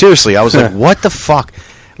 Seriously, I was like, what the fuck?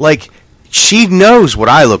 Like, she knows what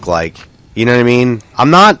I look like. You know what I mean? I'm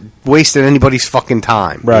not wasting anybody's fucking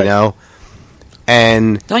time, Right. you know?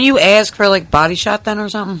 And Don't you ask for like body shot then or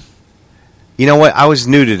something? you know what? I was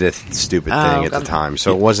new to this stupid Oh, thing at the okay. time,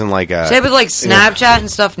 so it wasn't like a... Say with like Snapchat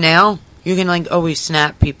and stuff now, you can like always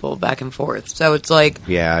snap people back and forth. So it's like,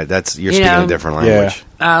 Yeah, you're You speaking know? a different Yeah. language.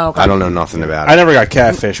 oh, okay. I don't know nothing about I it. never got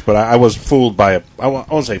catfish, but I was fooled by I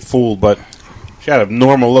won't say fooled, but she had a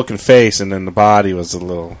normal looking face, and then the body was a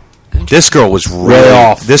little This girl was Way really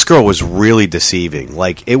off. This girl was really deceiving.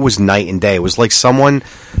 Like, it was night and day. It was like someone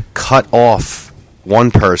cut off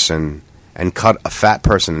one person and cut a fat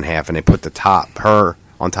person in half, and they put her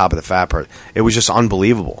on top of the fat person. It was just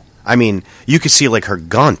unbelievable. I mean, you could see like her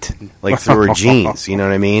gunt, like through her jeans. You know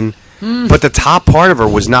what I mean? But the top part of her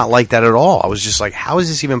was not like that at all. I was just like, how is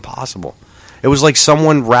this even possible? It was like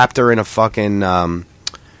someone wrapped her in a fucking a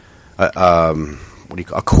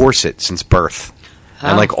corset since birth,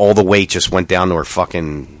 and like all the weight just went down to her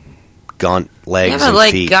fucking gunt, legs, Yeah, but and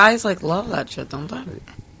like feet. guys like love that shit, don't they?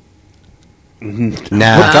 What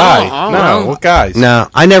Nah, guy? Oh, No, oh. what guys? no,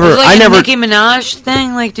 I never, It was like I a never. Nicki Minaj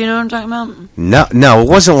thing. Like, do you know what I'm talking about? No, it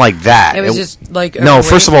wasn't like that. It was just like no. overweight.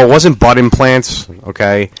 First of all, it wasn't butt implants.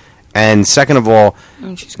 Okay, and second of all,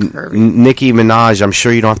 Oh, she's curvy. Nicki Minaj. I'm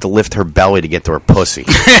sure you don't have to lift her belly to get to her pussy.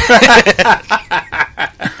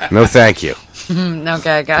 No, thank you.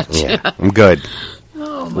 Okay, I got you. Yeah, I'm good.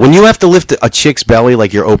 Oh, When you have to lift a chick's belly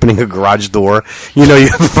like you're opening a garage door, you know you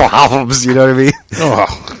have problems. You know what I mean?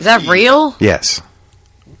 Oh. Is that real? Yes.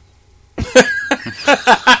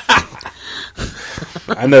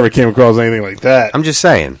 I never came across anything like that. I'm just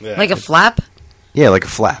saying. Yeah. Like a flap? Yeah, like a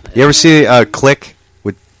flap. You ever see Click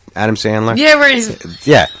with Adam Sandler? Yeah, where he's.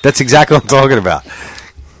 Yeah, that's exactly what I'm talking about.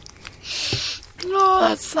 Oh,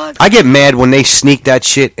 that sucks. I get mad when they sneak that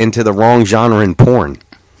shit into the wrong genre in porn,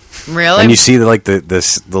 Really? and you see the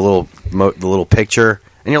little picture,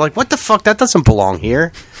 and you're like, "What the fuck? That doesn't belong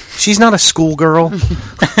here." She's not a schoolgirl. She's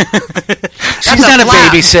a not a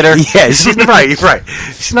flap. babysitter. Yeah, she's right.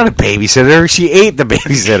 She's not a babysitter. She ate the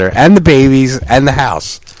babysitter and the babies and the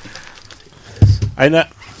house. I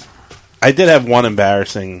did have one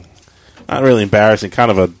embarrassing, not really embarrassing,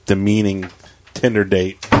 kind of a demeaning Tinder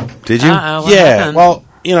date. Did you? Uh-oh, what Yeah, happened? well,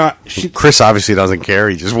 Chris obviously doesn't care.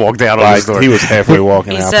 He just walked out on Right, his door. he was halfway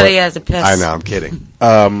walking He out. said but he has a piss. I know. I'm kidding.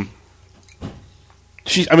 I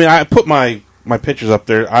put my pictures up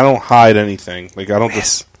there. I don't hide anything. Like I don't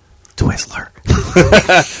just Twizzler.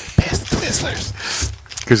 pass the Twizzlers.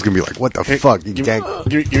 Chris is gonna be like, "What the fuck? You Give, can't."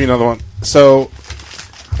 give me another one. So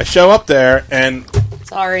I show up there, and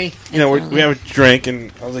Sorry. we have a drink,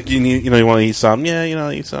 and I was like, you want to eat something?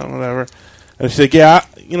 Yeah, eat something, whatever. And she's like, yeah,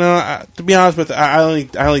 to be honest with you, I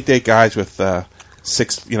only date guys with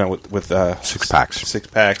six, with Six packs. 6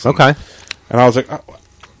 packs. Okay. And I was like, oh,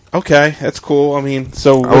 okay, that's cool. I mean,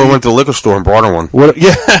 so I went to the liquor store and brought her one. what?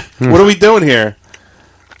 Yeah, what are we doing here?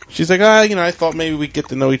 She's like, I thought maybe we'd get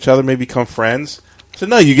to know each other, maybe become friends. I said,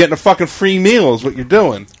 no, you're getting a fucking free meal is what you're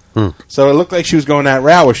doing. So it looked like she was going that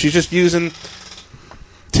route where she's just using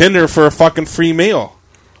Tinder for a fucking free meal.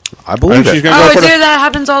 I believe She's it. gonna Oh, go for dude, that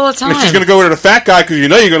happens all the time. she's going to go over to the fat guy because you're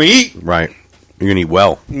going to eat. Right. You're gonna eat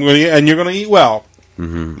well, And you're going to eat well.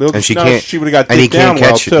 Mm-hmm. and she can't. She would have got and he dick down can't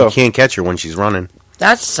well, catch. too. He can't catch her when she's running.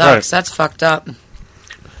 That sucks. Right. That's fucked up. Did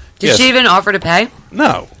Yes. she even offer to pay?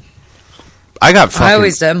 No. I got. Fucking, I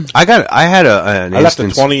always did. I had an I left at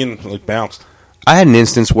instance. 20 and bounced. I had an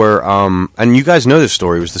instance where, and you guys know this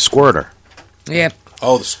story. It was the squirter. Yeah.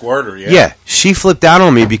 Oh, the squirter, Yeah, she flipped out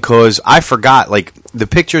on me because I forgot. Like the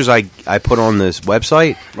pictures I put on this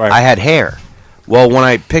website, Right. I had hair. Well, when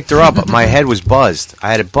I picked her up, my head was buzzed. I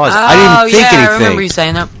had it buzzed. Oh, I didn't think yeah, anything. I remember you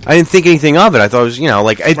saying that. I didn't think anything of it. I thought it was,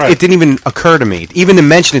 like it, Right. it didn't even occur to me, even to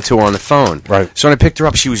mention it to her on the phone. Right. So when I picked her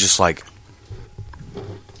up, she was just like,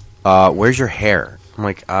 "Where's your hair?" I'm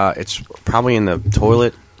like, "It's probably in the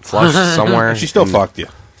toilet, flushed somewhere." And she still fucked you.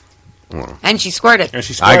 And she squirted. And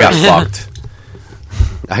she I squirted. got fucked.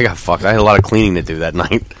 I got fucked. I had a lot of cleaning to do that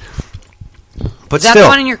night. But Is that still, the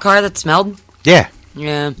one in your car that smelled? yeah.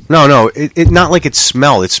 Yeah. No, it not like it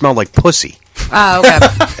smelled. It smelled like pussy. Oh,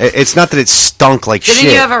 okay. It's not that it stunk like Didn't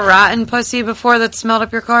shit. you have a rotten pussy before that smelled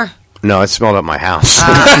up your car? No, it smelled up my house.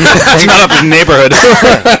 It's not up in the neighborhood.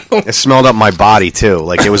 It smelled up my body too.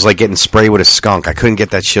 Like it was like getting sprayed with a skunk. I couldn't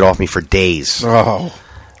get that shit off me for days. Oh.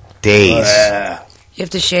 Days. You have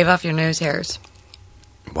to shave off your nose hairs.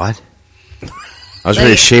 What? I was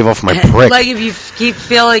ready to shave off my prick. Like if you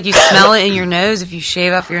feel like you smell it in your nose, if you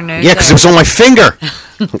shave off your nose. Yeah, because it was on my finger.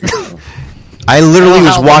 I literally Oh,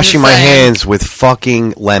 was what washing you're my saying. hands with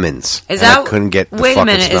fucking lemons. Is and that? I couldn't get the wait a fucking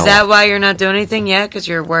minute. smell. Is that why you're not doing anything yet? Because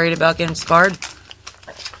you're worried about getting scarred.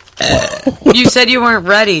 You said you weren't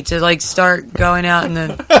ready to like start going out in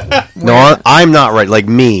the No, I'm not ready. Like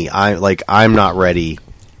me, I'm not ready.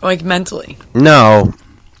 like mentally, No,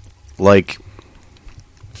 like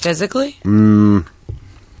physically. I'm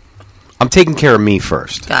taking care of me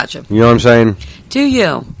first. Gotcha. You know what I'm saying? Do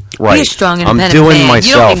you? Right. Be a strong, I'm independent doing man.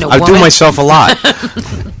 You don't myself. need no I do woman. myself a lot.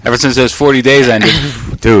 Ever since those 40 days ended.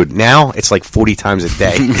 Dude, now it's like 40 times a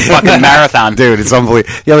day. Fucking marathon. Dude, it's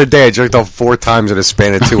unbelievable. The other day I jerked off 4 times in a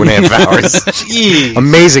span of 2.5 hours. Jeez.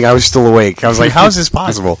 Amazing. I was still awake. I was like, how is this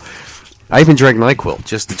possible? I even drank NyQuil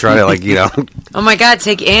just to try to, like, you know. Oh my God,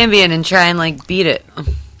 take Ambien and try and like beat it.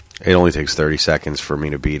 It only takes 30 seconds for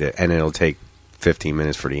me to beat it, and it'll take 15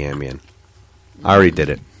 minutes for the Ambien. I already did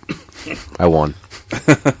it. I won.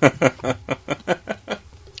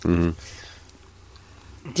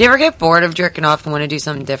 Do you ever get bored of jerking off and want to do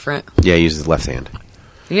something different? Yeah, I use the left hand.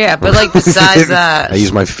 Yeah, but like besides that, I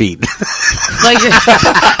use my feet. like You're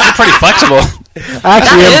pretty flexible.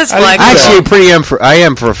 that is flexible. I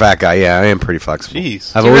am for a fat guy. Yeah, I am pretty flexible.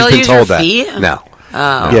 Jeez. I've You always really been use told your that. feet? No.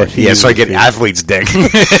 Oh. Yeah, So I get athlete's dick.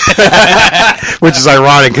 Which is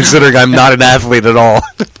ironic considering I'm not an athlete at all.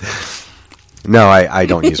 No, I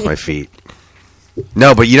don't use my feet.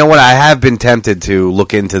 No, but you know what? I have been tempted to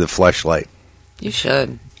look into the fleshlight. You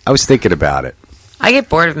should. I was thinking about it. I get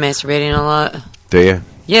bored of masturbating a lot. Do you?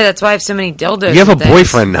 Yeah, that's why I have so many dildos. You have a and things.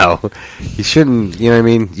 boyfriend, though. You shouldn't, you know what I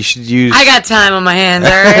mean? You should use... I got time on my hands,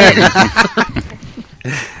 all right?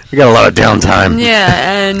 You got a lot of downtime.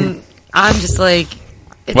 Yeah, and I'm just like...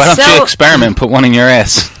 It's Why don't so, you experiment? Put one in your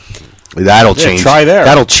ass. That'll change. try there.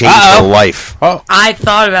 That'll change Uh-oh. your life. Oh, I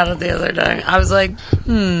thought about it the other day. I was like,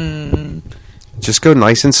 Just go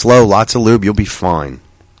nice and slow, lots of lube, you'll be fine.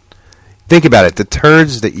 Think about it. The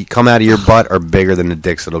turds that you come out of your butt are bigger than the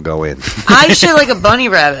dicks that'll go in. I shit like a bunny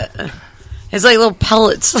rabbit. It's like little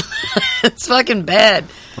pellets. It's fucking bad.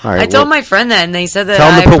 All right, I told my friend that, and they said that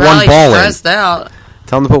tell him to I put one probably ball in. stressed out.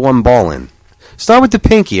 Tell them to put one ball in. Start with the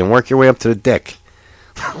pinky and work your way up to the dick.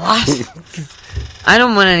 What? I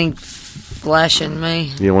don't want any flesh in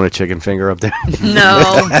me. You don't want a chicken finger up there?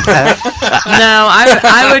 No.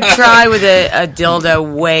 I would try with a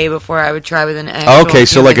dildo way before I would try with an actual Okay,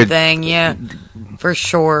 so like human a- thing. Yeah, for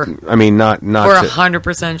sure. I mean, not We're to,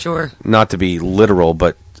 100% sure. not to be literal,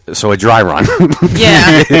 but so a dry run.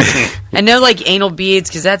 Yeah. And no, like, anal beads,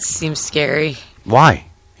 because that seems scary. Why?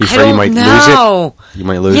 You I afraid you don't might know. lose it? You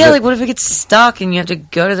might lose Yeah, it? like, what if it gets stuck and you have to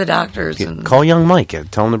go to the doctors? And Call young Mike.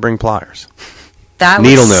 Tell him to bring pliers. that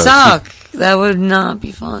needle would nose. suck. That would not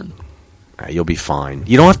be fun. You'll be fine.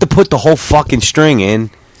 You don't have to put the whole fucking string in.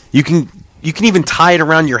 You can even tie it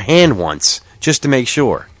around your hand once, just to make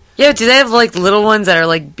sure. Yeah, do they have, like, little ones that are,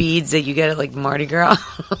 like, beads that you get at, like, Mardi Gras?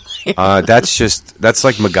 That's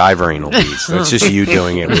like MacGyver anal beads. That's just you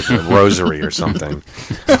doing it with a rosary or something.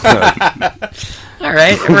 All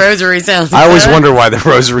right, a rosary sounds I always good. wonder why the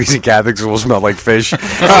rosaries in Catholic schools smell like fish.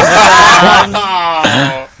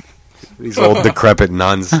 These old decrepit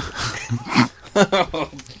nuns.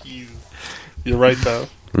 you're right, though.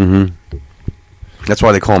 That's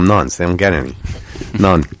why they call them nuns. They don't get any.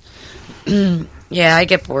 None. Yeah, I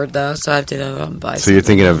get bored, though, so I have to buy So you're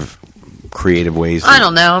thinking of creative ways? I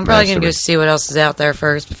don't know. I'm probably going to go masturbate. see what else is out there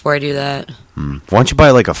first before I do that. Why don't you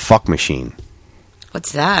buy like a fuck machine?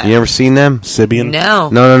 What's that? You ever seen them? Sibian? No.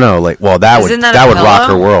 No. Like, well, that Isn't would that that a would rock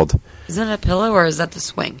pillow? her world. Is that a pillow or is that the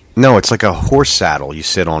swing? No, it's like a horse saddle. You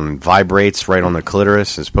sit on, vibrates right on the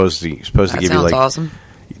clitoris. It's supposed to That give you sounds like awesome.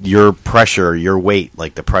 your pressure, your weight,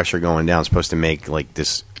 like the pressure going down, is supposed to make like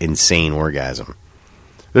this insane orgasm.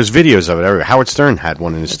 There's videos of it everywhere. Howard Stern had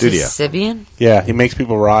one in his It's studio. a Sibian? Yeah, he makes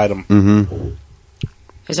people ride them.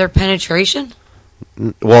 Is there penetration?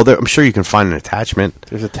 Well, I'm sure you can find an attachment,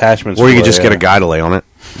 There's attachments. or you for could it, just get yeah. a guy to lay on it.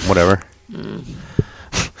 Whatever.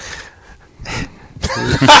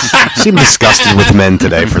 Seem disgusted with men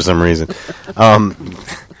today for some reason.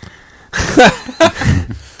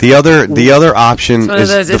 The other option It's one of is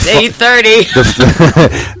those, the it's fu-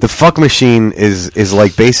 8:30. the fuck machine is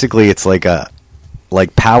like basically it's like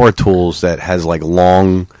power tools that has like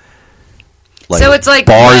long So it's like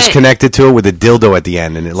bars when- connected to it with a dildo at the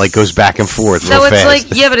end, and it like goes back and forth So real it's fast.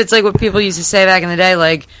 like, yeah, but it's like what people used to say back in the day,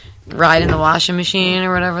 like, ride in the washing machine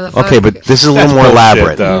or whatever the fuck. Okay, but this is a little That's more bullshit,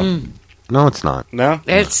 elaborate. though. No, it's not. No?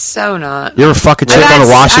 It's so not. You ever fuck a chick I've on a had-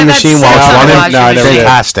 washing I've had machine sex while on a it's running? washing No, I never did.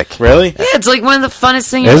 Fantastic. Really? Yeah, it's like one of the funnest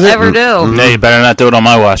things Is you'll it? ever do. No, you better not do it on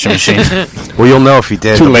my washing machine. Well, you'll know if you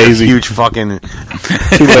did. Too It'll be a lazy. Huge fucking.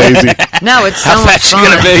 Too lazy. No, it's so How much fat you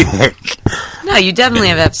fun. gonna be? No, you definitely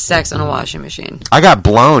have to have sex on a washing machine. I got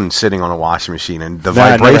blown sitting on a washing machine, and the No, I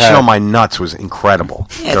never vibration have. on my nuts was incredible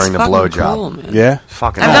Yeah, during the it's fucking blowjob. cool, man. Yeah?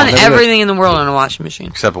 Fucking I've awesome. done never did. everything in the world on a washing machine.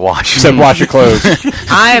 Except washing. Except wash your clothes.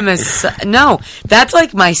 I am no, that's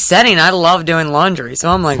like my setting. I love doing laundry, so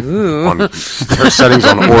I'm like, ooh. on, her settings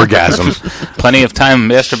on orgasm. Plenty of time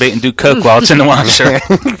to masturbate and do coke while it's in the washer.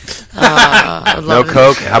 I would No love it.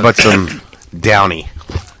 coke. How about some Downy?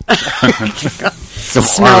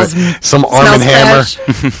 Smells- some Arm smells and Hammer,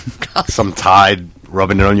 fresh. some Tide,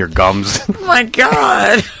 rubbing it on your gums. Oh my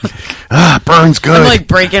god. Burns good. I'm like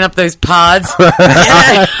breaking up those pods.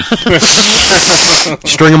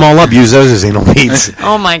 String them all up. Use those as anal beads.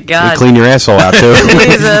 Oh my You god. clean your asshole out too.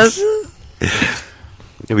 Jesus.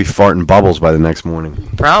 You'll be farting bubbles by the next morning.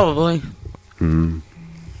 Probably.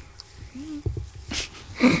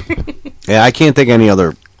 Yeah, I can't think of any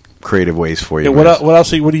other creative ways for you. Yeah, what guys.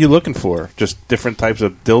 else? What are you looking for? Just different types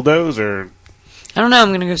of dildos, or I don't know.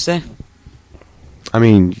 I'm gonna go stay. I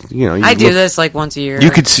mean, you know, I do this like once a year.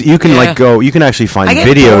 You can Yeah. like go. You can actually find I get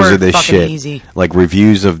videos bored of this fucking shit, easy. like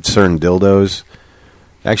reviews of certain dildos.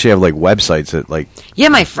 I actually have like websites that like. Yeah,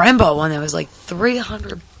 my friend bought one that was like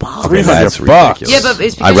 $300. $300 That's bucks. ridiculous. Yeah, but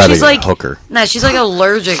it's I'd because rather she's get a like hooker. Nah, she's like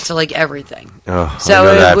allergic to like everything. Oh, I So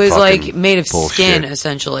know it that was fucking like made of bullshit. skin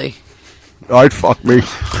essentially. I'd fuck me.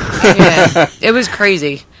 Yeah, it was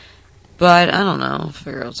crazy. But I don't know. I'll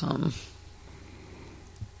figure out something.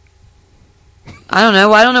 I don't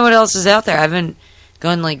know. I don't know what else is out there. I haven't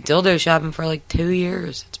gone like dildo shopping for like 2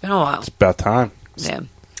 years. It's been a while. It's about time. Yeah.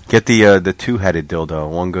 Get the two-headed dildo.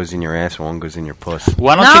 One goes in your ass, and one goes in your puss.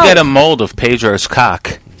 Why don't No. you get a mold of Pedro's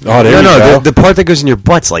cock? Oh, there you go. The part that goes in your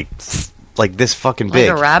butt's like this fucking Like big.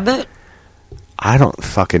 a rabbit? I don't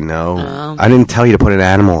fucking know. Oh. I didn't tell you to put an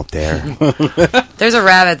animal up there. There's a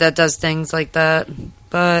rabbit that does things like that.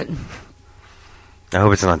 But I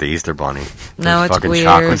hope it's not the Easter Bunny. No, Those it's fucking weird.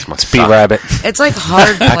 chocolates must Speed suck. rabbit. it's like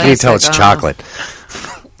hard plastic. How can you tell it's I don't chocolate?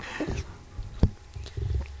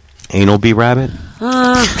 Anal bee rabbit?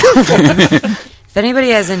 If anybody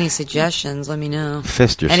has any suggestions, let me know.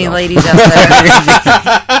 Fist yourself. Any ladies out there?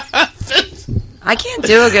 I can't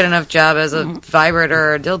do a good enough job as a vibrator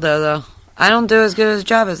or a dildo, though. I don't do as good a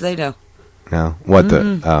job as they do. No. What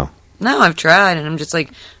the? Oh. No, I've tried, and I'm just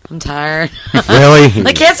like, I'm tired. Really?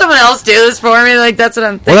 Like, can't someone else do this for me? Like, that's what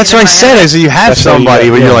I'm thinking. Well, that's what in I my said. head. Is you have That's how you somebody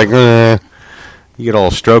get- when you're yeah. like, you get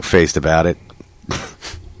all stroke faced about it.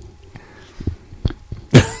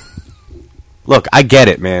 Look, I get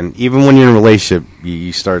it, man. Even when you're in a relationship,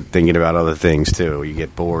 you start thinking about other things too. You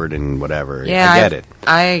get bored and whatever. Yeah, I get it.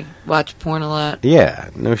 I watch porn a lot.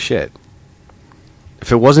 Yeah, no shit.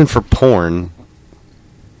 If it wasn't for porn,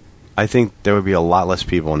 I think there would be a lot less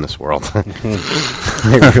people in this world.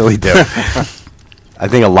 I really do. I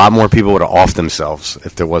think a lot more people would have offed themselves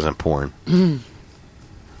if there wasn't porn.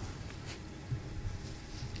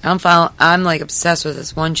 I'm like obsessed with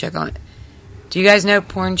this one chick on it. Do you guys know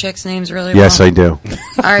porn chicks' names really Yes, well? I do.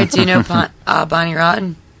 All right, do you know Bonnie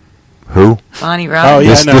Rotten? Who? Bonnie Rotten? Oh,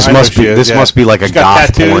 yeah. I know This must she be is, this yeah. must be like a She's got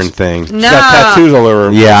goth tattoos. porn thing. No. She's got tattoos all over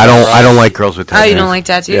her. Yeah, I don't like girls with Oh, tattoos. you don't like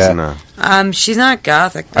tattoos? Yeah. No. She's not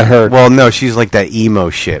gothic. I heard. Well, no, she's like that emo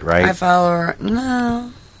shit, right? I follow her. No,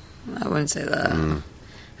 I wouldn't say that. I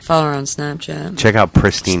follow her on Snapchat. Check out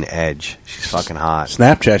Pristine Edge. She's fucking hot.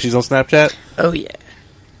 Snapchat. She's on Snapchat. Oh yeah.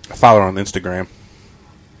 I follow her on Instagram.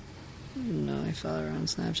 No, I follow her on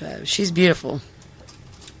Snapchat. She's beautiful.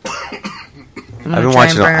 I've been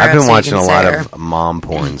watching a lot of mom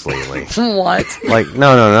porns lately. What? Like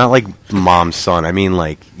no, not like mom's son. I mean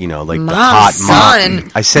like the Mom's hot son?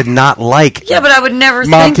 mom. I said not like. Yeah, but I would never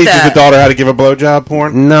Mom think teaches that. the daughter how to give a blowjob.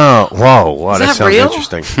 Porn. No, whoa, wow, Is that that sounds real?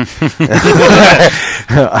 interesting.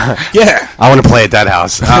 Yeah. I want to play at that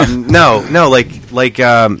house. No,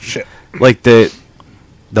 Shit. like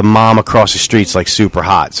the mom across the street's like super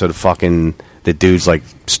hot, so the dude's like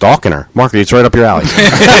stalking her. Mark, it's right up your alley.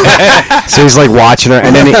 So he's like watching her,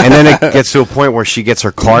 and then it gets to a point where she gets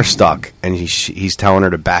her car stuck, and he's telling her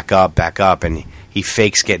to back up, and he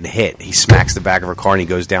fakes getting hit. He smacks the back of her car, and he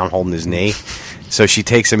goes down holding his knee. So she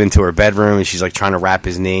takes him into her bedroom, and she's like trying to wrap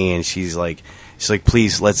his knee, and she's like,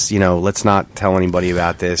 please, let's let's not tell anybody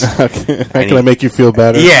about this. How can I make you feel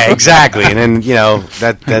better? Yeah, exactly. And then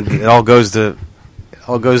that it all goes to.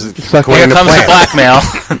 Here according comes to the plan. blackmail.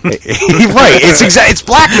 Right, it's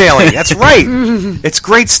blackmailing. That's right. It's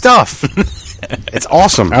great stuff. It's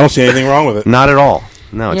awesome. I don't see anything wrong with it. Not at all.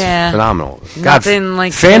 No, it's Yeah. phenomenal. Nothing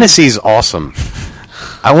like fantasy's awesome.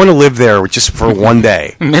 I want to live there just for one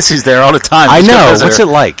day. Missy's there all the time. I Just go know. visit What's her. it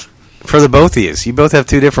like for the both of you? You both have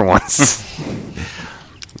two different ones.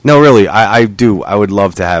 No, really, I do. I would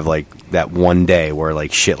love to have like that one day where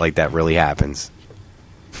like shit like that really happens.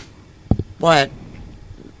 What?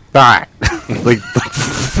 All right. Like,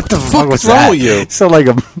 what the fuck was wrong that? with you? Sound like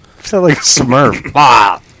a Smurf.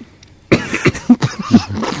 Ah.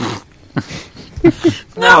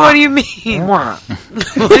 No, what do you mean? What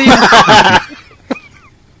do you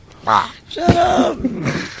Shut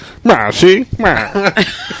up. See?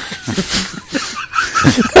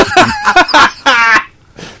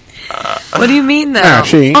 What do you mean, though? Yeah,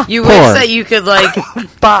 she ain't You poor. wish that you could, like,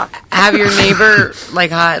 have your neighbor,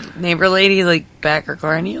 like, hot neighbor lady, like, back her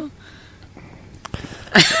car on you?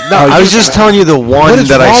 No, I was just telling you the one is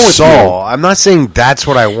that I wrong with saw. I'm not saying that's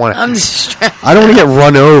what I want. I'm distracted. I don't want to get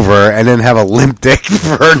run over and then have a limp dick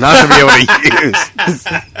for her not to be able to use.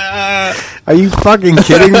 Are you fucking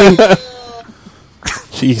kidding me?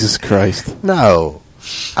 Jesus Christ. No.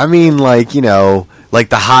 I mean, like, you know, like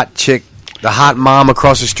the hot chick, the hot mom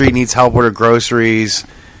across the street needs help with her groceries,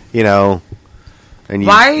 you know. And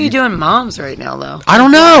Why are you doing moms right now, though? I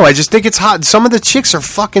don't know. I just think it's hot. Some of the chicks are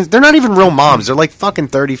fucking... They're not even real moms. They're like fucking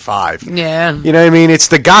 35. Yeah. You know what I mean? It's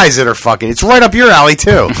the guys that are fucking... It's right up your alley,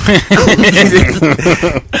 too.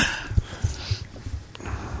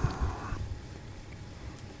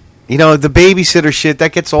 You know, the babysitter shit,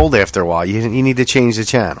 that gets old after a while. You need to change the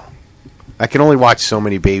channel. I can only watch so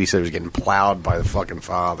many babysitters getting plowed by the fucking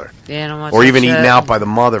father. Yeah, don't watch Or that even shit. eaten out by the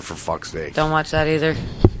mother, for fuck's sake. Don't watch that either.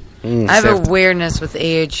 I have a weirdness with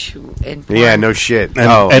age and porn. Yeah, no shit. And,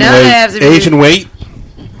 Now and they have to be- Asian weight?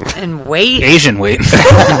 And weight? Asian weight.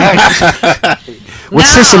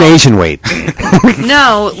 What's this in Asian weight?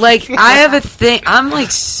 No, like, I have a thing. I'm, like,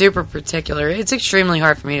 super particular. It's extremely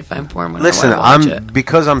hard for me to find porn when Listen, I want to watch it.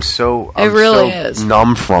 because I'm so really is.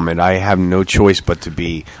 numb from it. I have no choice but to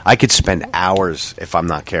be. I could spend hours if I'm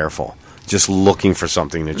not careful, just looking for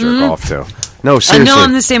something to jerk off to. No, I seriously. know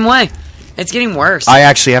I'm the same way. It's getting worse. I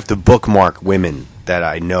actually have to bookmark women that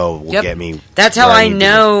I know will Yep. get me. That's how where I need to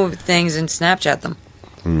know things and Snapchat them.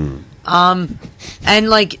 And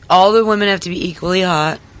like all the women have to be equally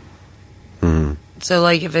hot. So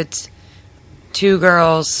like if it's two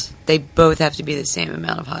girls, they both have to be the same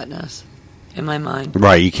amount of hotness in my mind. be.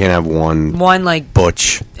 Right, you can't have one One like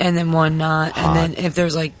butch. and then one not, Hot. and then if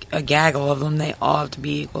there's like a gaggle of them, they all have to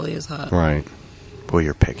be equally as hot. Right. Boy,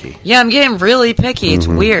 you're picky. Yeah, I'm getting really picky. It's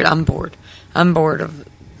weird. I'm bored. I'm bored of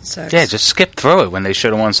sex. Yeah, just skip through it when they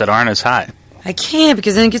show the ones that aren't as hot. I can't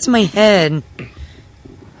because then it gets in my head.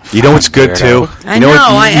 You know what's good too? Weirdo. I You know, what?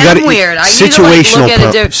 I You am gotta- weird. I need to, like, situational look at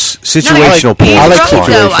porn. it Situational porn. He's I like right,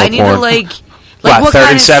 though. situational I need to porn. like What, what 3rd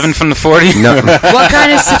kind and 7 from the 40? No, what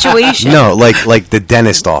kind of situation? no, like the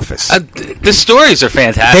dentist office. The stories are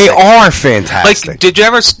fantastic. They are Like, fantastic. did you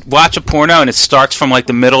ever watch a porno and it starts from like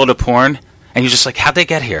the middle of the porn and you're just like, how'd they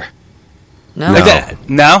get here? No. Like that?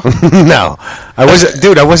 No? No, I wasn't,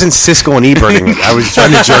 dude. I wasn't Siskel and Eberting it. I was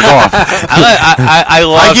trying to jerk off. I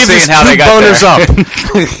love I give seeing this how they two got boners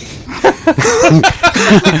there. up.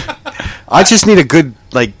 I just need a good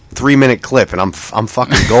like 3-minute clip, and I'm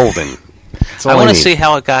fucking golden. That's all I want to need. see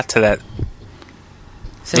how it got to that.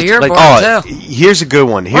 So you're Like- bored Oh, too. here's a good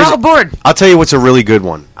one. We're Here's all bored. I'll tell you what's a really good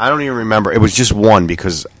one. I don't even remember. It was just one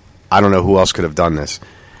because I don't know who else could have done this.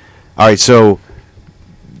 All right, so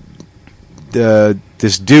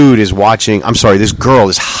this dude is watching. I'm sorry, this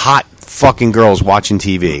hot fucking girl is watching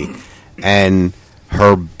TV, and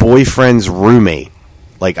her boyfriend's roommate.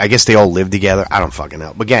 Like, I guess they all live together. I don't fucking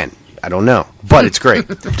know. Again, I don't know, but it's great.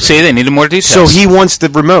 See, they needed more So details. he wants the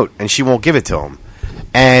remote, and she won't give it to him.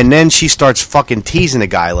 And then she starts fucking teasing the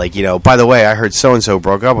guy, like, you know, by the way, I heard so-and-so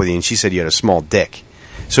broke up with you, and she said you had a small dick.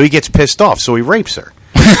 So he gets pissed off, so he rapes her.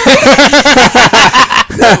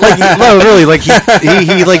 Really, like,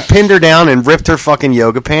 he like, pinned her down and ripped her fucking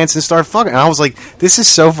yoga pants and started fucking. And I was like, this is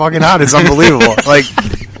so fucking hot, it's unbelievable. Like,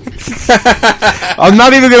 I'm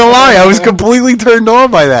not even gonna lie, I was completely turned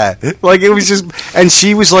on by that. Like, it was just, and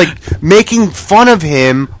she was like making fun of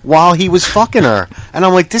him while he was fucking her, and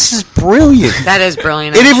I'm like, this is brilliant. That is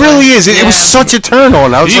brilliant. It actually. really is. It was Yeah. such a turn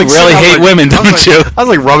on. I was You like, really I was hate like- women, I was don't like- you? I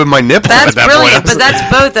was like rubbing my nipple That's at that brilliant, point. but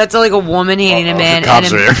that's both. That's like a woman hating a man, the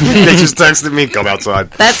cops and are here. They just texted me, come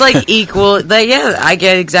outside. that's like equal. Like, yeah, I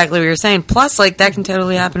get exactly what you're saying. Plus, like that can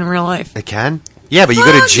totally happen in real life. It can? Yeah, but you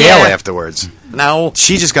go to Fuck jail yeah. afterwards. No,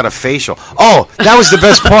 She just got a facial. Oh, that was the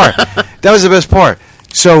best part. That was the best part.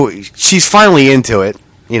 So she's finally into it.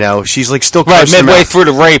 You know, she's like still Right, cursing him midway out. through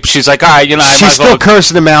the rape, she's like, all right, you know, I might She's as still well.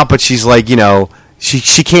 cursing him out, but she's like, you know, she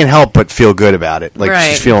can't help but feel good about it. Like,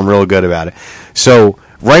 Right. she's feeling real good about it. So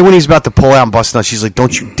right when he's about to pull out and bust out, she's like,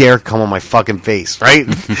 don't you dare come on my fucking face, right?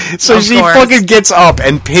 So Of she course. fucking gets up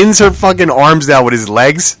and pins her fucking arms down with his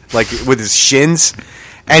legs, like with his shins.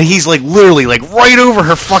 And he's like literally like right over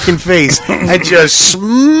her fucking face and just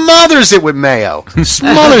smothers it with mayo.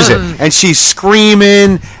 Smothers it. And she's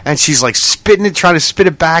screaming and she's like spitting it, trying to spit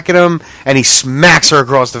it back at him. And he smacks her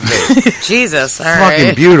across the face. Jesus, all Fucking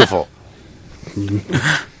right. beautiful.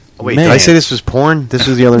 Wait, Man. did I say this was porn? This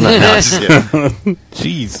was the other night. No, it's- yeah.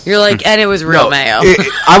 Jeez. You're like, and it was real No, mayo.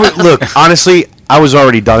 I would look honestly. I was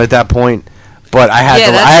already done at that point. But I had Yeah,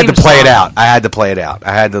 to. that I had to seems play it long. out. I had to play it out.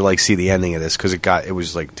 I had to like see the ending of this because it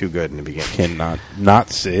was like too good in the beginning. Cannot not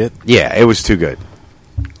see it. Yeah, it was too good.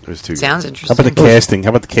 It was too Sounds good. interesting. How about the casting? How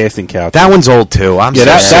about the casting couch? That one's old too. I'm Yeah, so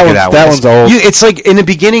that- sick that of one- that one. that one's old. It's like in the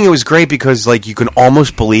beginning it was great because like you can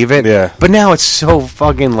almost believe it. Yeah. But now it's so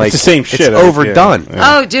fucking like the same shit, It's I think, overdone.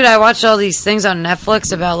 yeah. Oh, dude, I watched all these things on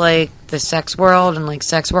Netflix about like the sex world and like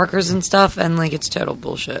sex workers and stuff, and like it's total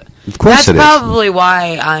bullshit. Of course That's it is. probably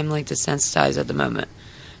why I'm like desensitized at the moment,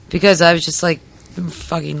 because I was just like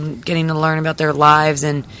fucking getting to learn about their lives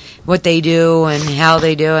and what they do and how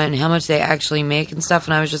they do it and how much they actually make and stuff,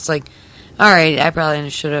 and I was just like, all right, I probably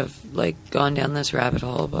should have like gone down this rabbit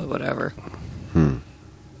hole, but whatever.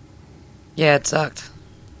 Yeah, it sucked.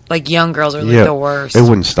 Like young girls are like the worst. It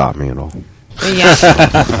wouldn't stop me at all. Yeah.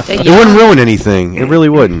 It wouldn't ruin anything. It really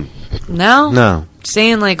wouldn't. No? No.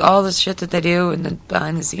 Saying like all the shit that they do and the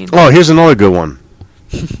behind the scenes. Oh, here's another good one.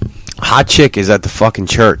 Hot chick is at the fucking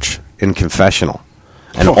church in confessional.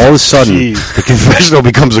 And all of a sudden, jeez. the confessional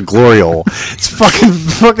becomes a glory hole. It's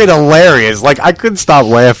fucking hilarious. Like I couldn't stop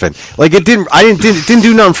laughing. Like it didn't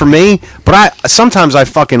do nothing for me. But sometimes I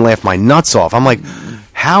fucking laugh my nuts off. I'm like,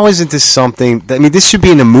 how isn't this something? I mean, this should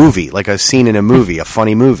be in a movie, like a scene in a movie, a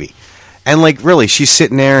funny movie. And like, really, she's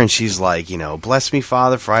sitting there and she's like, bless me,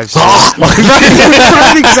 Father, for I've sinned.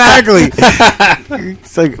 Right, exactly.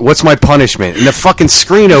 It's like, what's my punishment? And the fucking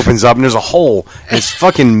screen opens up and there's a hole, and this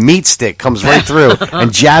fucking meat stick comes right through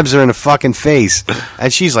and jabs her in the fucking face,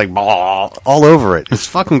 and she's like, all over it. It's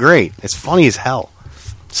fucking great. It's funny as hell.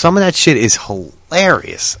 Some of that shit is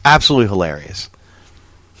hilarious, absolutely hilarious.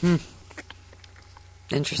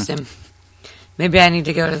 Interesting. Maybe I need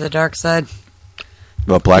to go to the dark side.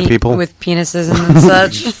 About black people? With penises and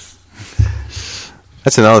such.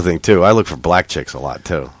 That's another thing, too. I look for black chicks a lot,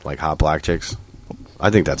 too. Like hot black chicks. I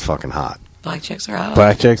think that's fucking hot. Black chicks are out.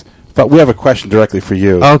 Black chicks. But we have a question directly for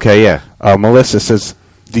you. Okay, yeah. Melissa says,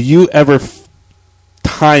 do you ever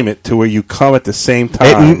time it to where you come at the same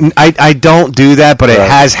time? I don't do that, but it Right.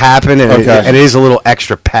 has happened, and Okay. it is a little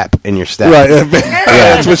extra pep in your step. Right.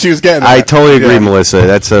 That's what she was getting at. I totally agree, Yeah. Melissa.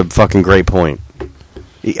 That's a fucking great point.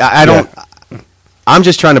 I don't... I'm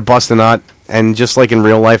just trying to bust a nut, and just like in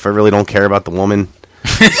real life, I really don't care about the woman.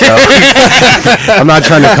 So I'm not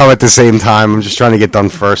trying to come at the same time. I'm just trying to get done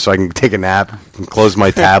first so I can take a nap and close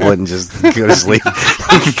my tablet and just go to sleep.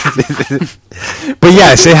 But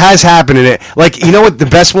yes, it has happened. And it, like, you know what the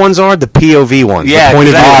best ones are? The POV ones. Yeah, the point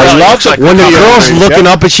of view. exactly. I love Looks like when the the girl's POV, looking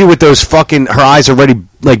yep. up at you with those fucking, her eyes already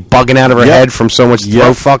like bugging out of her head from so much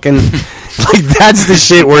throat fucking. Like that's the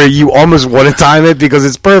shit where you almost want to time it because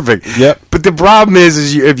it's perfect. Yep. But the problem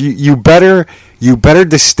is you better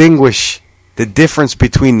distinguish the difference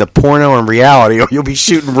between the porno and reality, or you'll be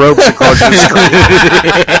shooting ropes across the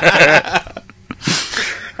screen.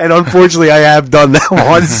 And unfortunately, I have done that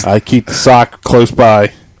once. I keep the sock close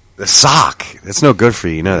by. The sock. That's no good for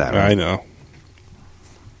you. You know that, right? I know.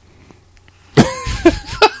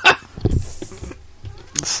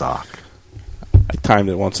 The sock. I timed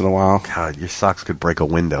it once in a while. God, your socks could break a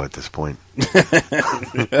window at this point.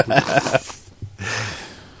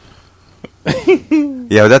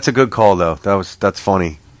 Yeah, that's a good call though. That's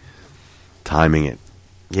funny. Timing it.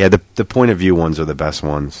 Yeah, the point of view ones are the best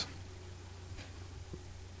ones.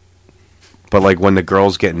 But like when the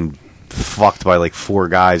girl's getting fucked by like 4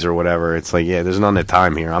 guys or whatever, it's like, yeah, there's none of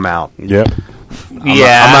time here. I'm out. Yep. I'm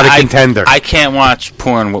not a contender. I can't watch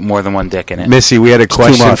porn with more than one dick in it. Missy, we had a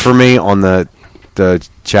question much. for me on the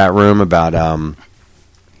chat room about the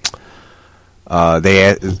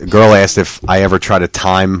girl asked if I ever try to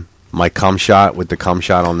time my cum shot with the cum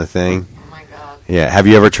shot on the thing. Oh my god. Yeah, have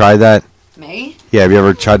you ever tried that? Me? Yeah, have you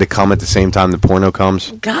ever tried to cum at the same time the porno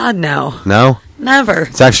comes? God, no. No? Never.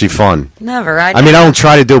 It's actually fun. Never. I mean, I don't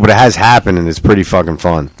try to do it, but it has happened, and it's pretty fucking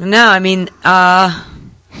fun. No, I mean, no.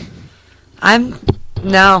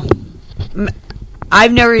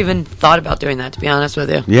 I've never even thought about doing that, to be honest with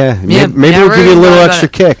you. Yeah, Yeah, maybe it'll never give you a even little thought about extra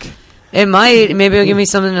kick. It might. Maybe it'll give me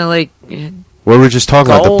something to, like... What we were just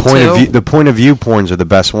talking about, Goal, the point of too. view, the point of view porns are the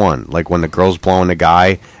best one. Like when the girl's blowing the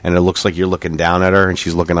guy, and it looks like you're looking down at her, and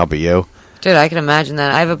she's looking up at you. Dude, I can imagine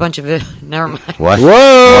that. I have a bunch of... Never mind. What? Whoa!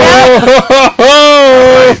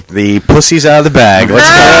 The pussy's out of the bag.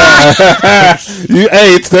 Let's go.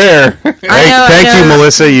 Hey, it's there. Thank you,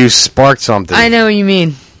 Melissa. You sparked something. I know what you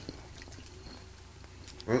mean.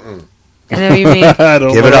 I know what you mean.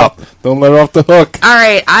 Don't Give let it up. Don't let her off the hook. All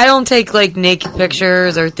right, I don't take like naked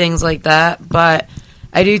pictures or things like that, but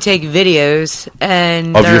I do take videos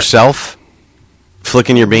and Of yourself?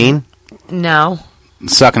 Flicking your bean? No,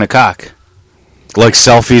 Sucking a cock. Like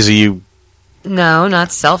selfies of you? no, not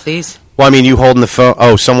selfies. Well, I mean, you holding the phone.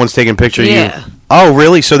 Oh, someone's taking a picture of Yeah. you. Oh,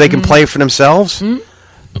 really? So they can play it for themselves?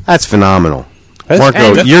 That's phenomenal.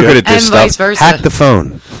 Marco, you're good at this and stuff. vice versa. Hack the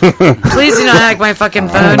phone. Please do not hack my fucking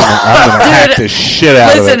phone. I'm gonna hack the shit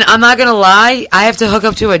out of Listen, it. I'm not gonna lie. I have to hook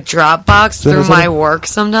up to a Dropbox through my work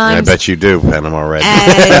sometimes. I bet you do, Venom, already.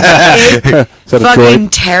 And it Is that a fucking droid?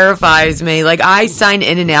 terrifies me. Like, I sign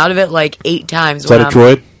in and out of it like 8 times. Is that a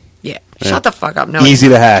droid? Yeah. Shut the fuck up. No, Easy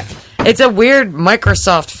to hack. It's a weird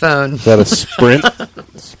Microsoft phone. Is that a Sprint?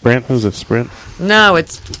 Sprint? Who's a Sprint? No,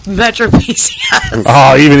 it's Metro PCS.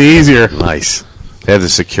 Oh, even easier. Nice. They have the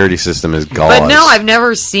security system is gauze. But no, I've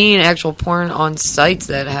never seen actual porn on sites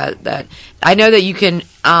that had that. I know that you can.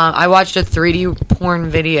 I watched a 3D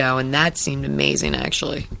porn video, and that seemed amazing.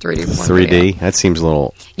 Actually, 3D porn. 3D? Video. That seems a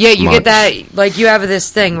little. Yeah, you much. get that. Like you have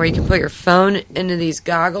this thing where you can put your phone into these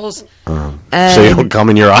goggles. So you and don't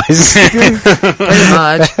come in your eyes? pretty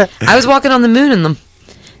much. I was walking on the moon in them,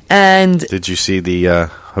 and Did you see the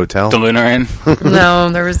hotel? The lunar inn. no,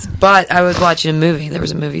 there was. But I was watching a movie. There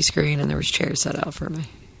was a movie screen, and there was chairs set out for me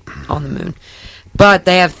on the moon. But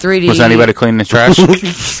they have 3D. Was anybody cleaning the trash?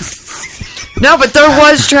 No, but there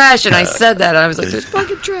was trash, and I said that. And I was like, "There's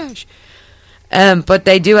fucking trash." But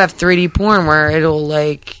they do have 3D porn where it'll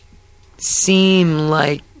like seem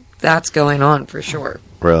like that's going on for sure.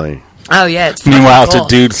 Really? Oh yeah, it's fucking Meanwhile, it's cool. a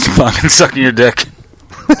dude fucking sucking your dick.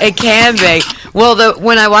 It can be. Well,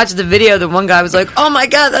 when I watched the video, the one guy was like, "Oh my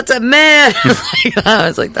god, that's a man!" I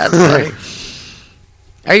was like, "That's funny."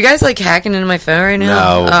 Are you guys like hacking into my phone right now?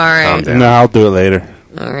 No. All right. Calm No, I'll do it later.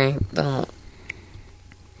 All right. Don't.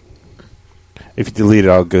 If you delete it,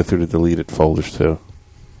 I'll go through the deleted folders too.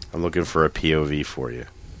 I'm looking for a POV for you.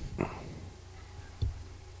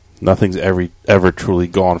 Nothing's ever truly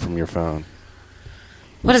gone from your phone.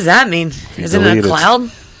 What does that mean? Is it in a delete it.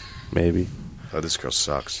 cloud? Maybe. Oh, this girl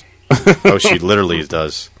sucks. Oh, she literally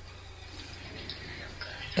does.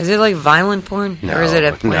 Is it like violent porn, or is it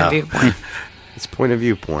a point no. of view porn? It's point of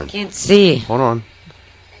view porn. Can't see. Hold on.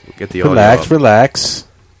 Get the audio Relax, up. relax.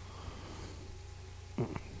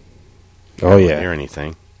 Oh I don't yeah. hear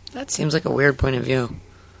anything. That seems like a weird point of view.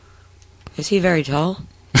 Is he very tall?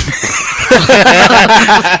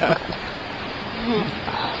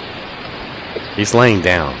 He's laying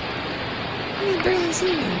down. I can barely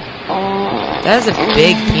see him. That is a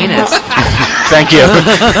big penis. Thank you.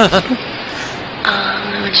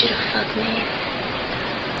 I want you to fuck me.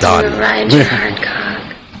 Done. Ride your hard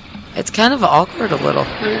cock. It's kind of awkward a little.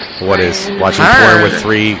 What is? Watching Her. porn with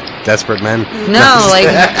 3 desperate men? No, like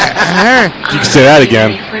her. You can say that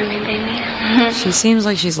again. For me, baby. She seems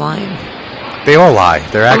like she's lying. They all lie.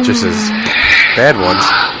 They're actresses. Bad ones.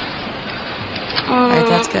 Alright,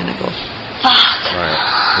 that's kind of cool. Alright.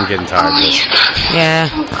 I'm getting tired of this.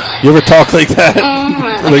 Yeah. You ever talk like that?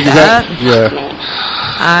 Like that? Yeah.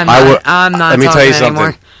 I'm not Let me tell talking you something.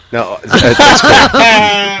 anymore. No, that's cool.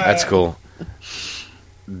 That's cool.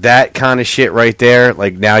 That kind of shit right there,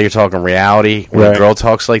 like now you're talking reality. When Right. a girl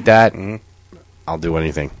talks like that, I'll do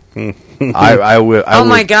anything. I will. Oh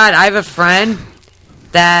my god, I have a friend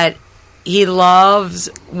that he loves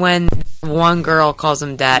when one girl calls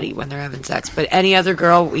him daddy when they're having sex. But any other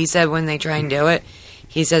girl, he said when they try and do it,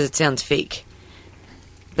 he says it sounds fake.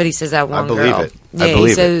 But he says that one believe girl. it. Yeah, I believe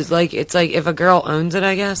he says like it's like if a girl owns it,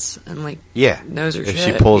 I guess, and like Yeah. knows her If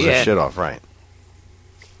shit. she pulls her yeah. shit off, right.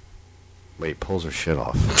 Wait, pulls her shit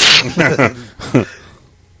off.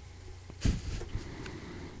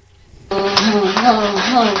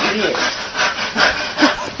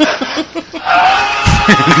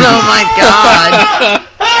 Oh my god.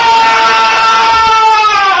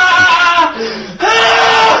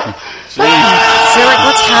 See, like,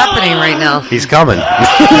 what's happening right now? He's coming.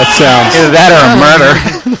 That sounds. Either that or a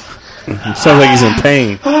murder. Sounds like he's in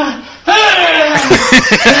pain.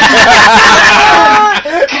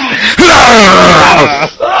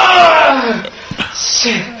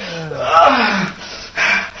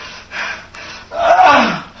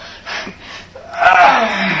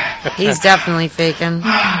 He's definitely faking.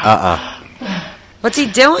 What's he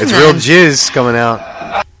doing It's then? real jizz coming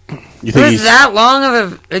out. You think Was he's that long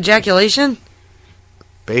of a ejaculation?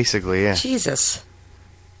 Basically, yeah. Jesus.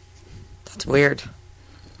 That's weird.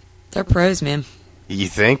 They're pros, man. You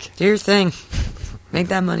think? Do your thing. Make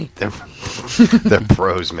that money. They're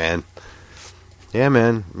pros, man. Yeah,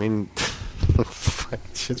 man. I mean,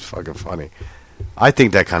 shit's fucking funny. I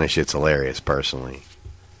think that kind of shit's hilarious, personally.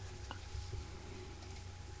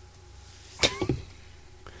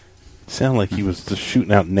 sound like he was just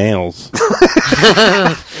shooting out nails?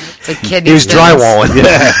 It's a kid. He was drywalling.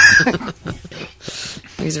 Yeah,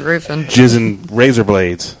 He's roofing. jizzing razor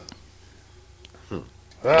blades.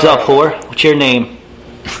 What's up, whore? What's your name?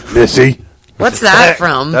 Missy. What's that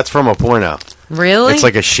from? That's from a porno. Really? It's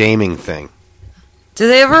like a shaming thing. Do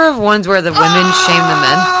they ever have ones where the women shame the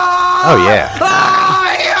men? Oh, yeah.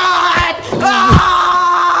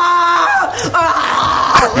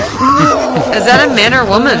 Is that a man or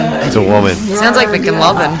woman? It's a woman. Sounds like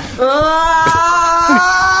McLovin.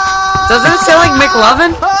 Doesn't it sound like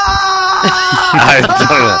McLovin? I don't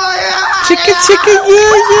know. Chicken, yeah.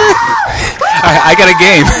 I got a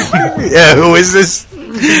game. Yeah, who is this?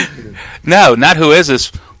 No, not who is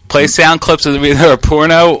this. Play sound clips of either a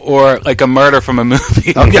porno or like a murder from a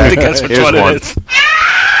movie. You have to guess which one it is.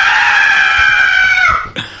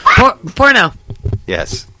 Porno.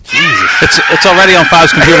 Yes. Jesus. It's already on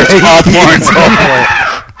Five's computer. It's all porn.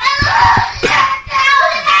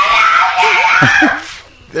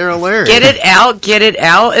 They're hilarious. Get it out, get it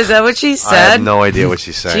out. Is that what she said? I have no idea what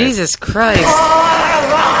she's saying. Jesus Christ.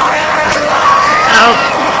 Oh,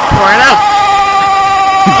 porno.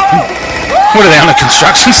 What are they on a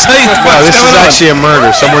construction site? No, this is actually a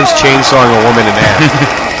murder. Someone's chainsawing a woman in half.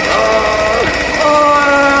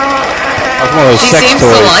 That's one of those She sex seems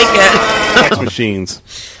toys. to like it. Sex machines.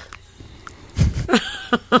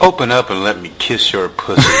 Open up and let me kiss your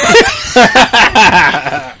pussy.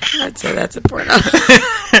 I'd say that's a porno.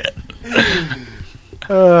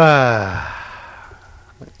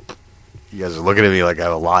 You guys are looking at me like I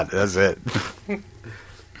have a lot. That's it.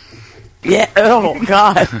 Yeah. Oh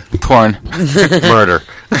God. Porn. Murder.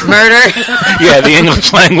 Murder. Yeah, the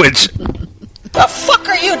English language. The fuck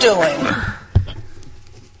are you doing?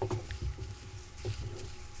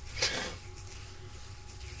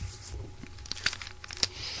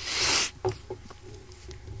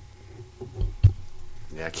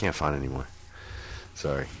 Yeah, I can't find any more.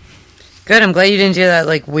 Sorry. Good, I'm glad you didn't do that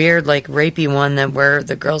like weird, like rapey one that where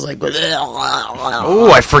the girl's like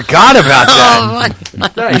Oh, I forgot about that. Oh my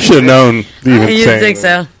God. You should have known. You didn't think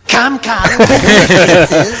so? Come.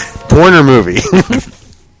 Porn movie.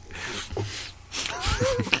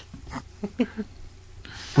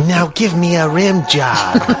 Now give me a rim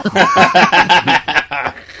job.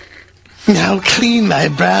 Now clean my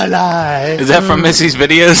brown eye. Is that from Missy's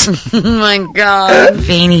videos? Oh my God.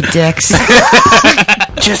 Veiny dicks.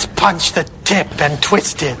 Just punch the tip and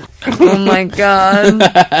twist it. Oh my God.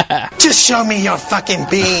 Just show me your fucking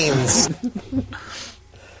beans.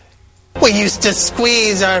 We used to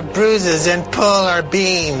squeeze our bruises and pull our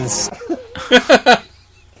beans.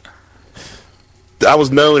 I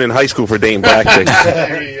was known in high school for dating black chicks.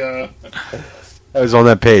 I was on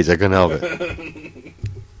that page. I couldn't help it.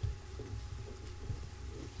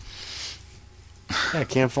 I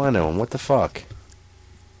can't find that one. What the fuck?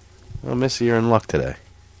 Oh, Missy, you're in luck today.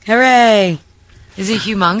 Hooray. Is it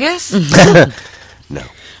humongous? No.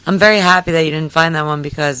 I'm very happy that you didn't find that one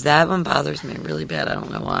because that one bothers me really bad. I don't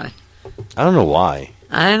know why. I don't know why.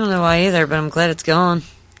 I don't know why either, but I'm glad it's gone.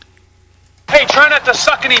 Hey, try not to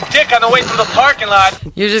suck any dick on the way to the parking lot.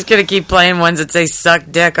 You're just going to keep playing ones that say suck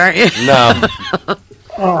dick, aren't you? No.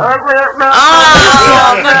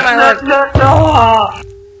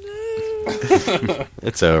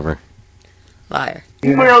 It's over. Liar.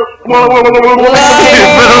 Woman.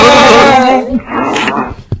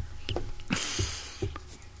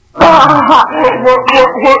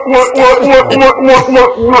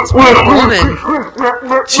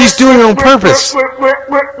 She's doing it on purpose.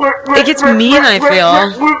 It gets mean, I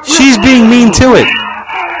feel. She's being mean to it.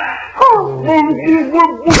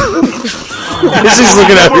 This is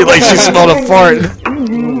looking at me like she smelled a fart.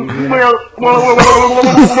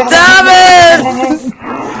 Stop it!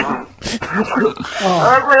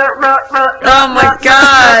 Oh my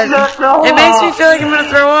God! It makes me feel like I'm gonna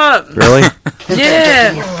throw up. Really?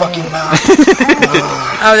 Yeah.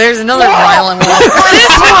 Oh, there's another violent one. This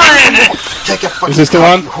one! Is this the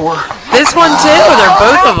one? This one too. They're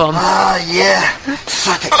both of them. Yeah.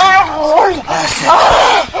 Suck it.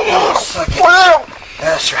 Suck it.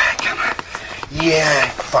 That's right. Come on. Yeah,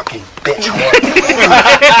 fucking bitch. Oh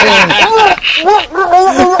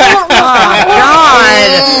God!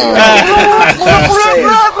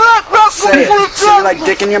 Say it. So you like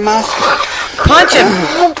dick in your mouth? Punch him!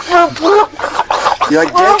 You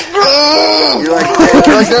like dick? You like dick?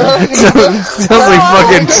 You like that? Sounds like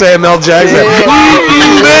fucking Samuel Jackson.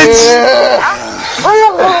 Bitch!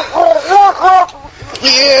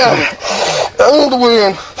 Yeah! All the way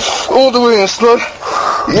in. All the way in, slut.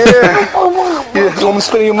 Yeah. Yeah. You want me to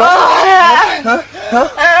spit in your mouth? Huh?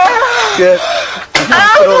 Yeah.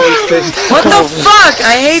 What the fuck?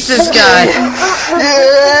 I hate this guy.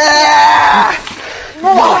 Yeah.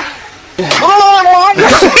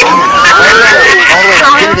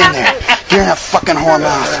 Get it in there. Get in that fucking whore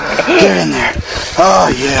mouth. Get it in there. Oh,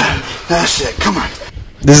 yeah. That's it. Come on.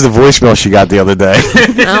 This is the voicemail she got the other day.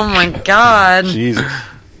 Oh my god. Jesus.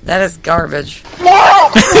 That is garbage.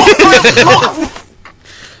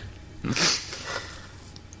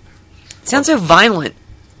 It sounds so violent.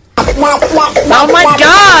 Oh my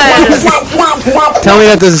god! Tell me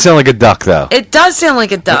that doesn't sound like a duck, though. It does sound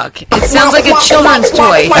like a duck. It sounds like a children's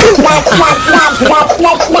toy.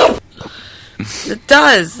 It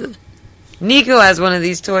does. Nico has one of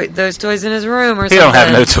those toys in his room or something. He don't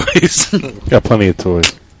have no toys. Got plenty of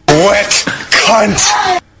toys. Wet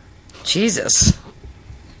cunt. Jesus.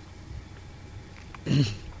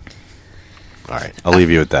 All right, I'll leave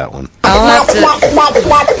you with that one. I'll have to. It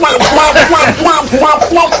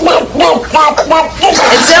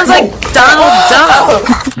sounds like Donald Duck.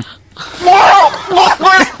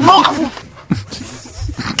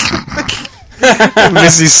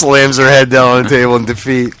 Missy slams her head down on the table in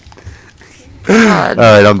defeat. God. All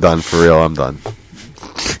right, I'm done. For real, I'm done.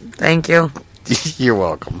 Thank you. You're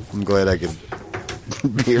welcome. I'm glad I could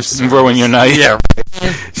be your ruin your night. Yeah,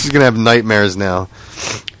 right. She's gonna have nightmares now.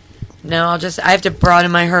 No, I have to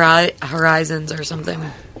broaden my horizons or something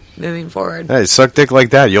moving forward. Hey, suck dick like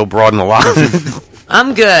that, you'll broaden a lot.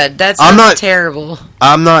 I'm good. That's terrible.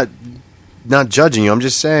 I'm not judging you. I'm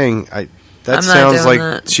just saying that sounds like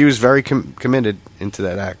that. she was very committed into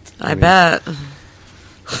that act. I bet.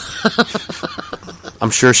 I'm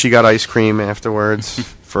sure she got ice cream afterwards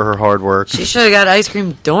for her hard work. She should have got ice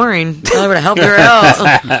cream during. That would have helped her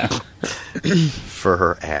out. For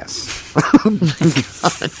her ass.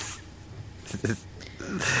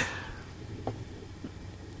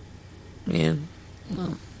 Yeah.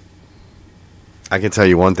 Well. I can tell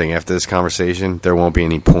you one thing. After this conversation, there won't be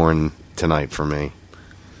any porn tonight for me.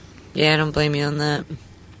 Yeah, I don't blame you on that.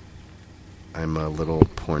 I'm a little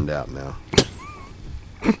porned out now.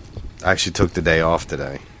 I actually took the day off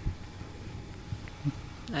today.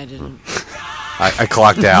 I didn't. I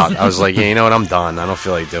clocked out. I was like, yeah, you know what? I'm done. I don't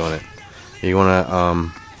feel like doing it. You want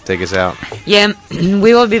to take us out? Yeah,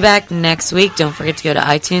 we will be back next week. Don't forget to go to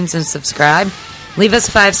iTunes and subscribe. Leave us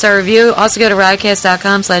a 5-star review. Also go to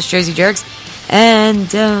riotcast.com/JerseyJerks and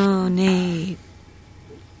donate.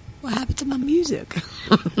 What happened to my music?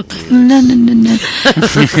 No.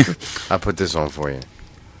 I put this on for you.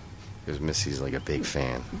 Because Missy's like a big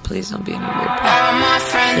fan. Please don't be any weird.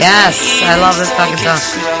 Yes, I love this fucking song.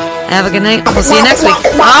 Have a good night. We'll see you next week.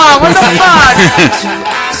 Oh, what the fuck?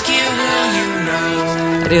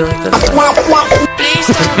 I do like this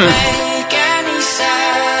song.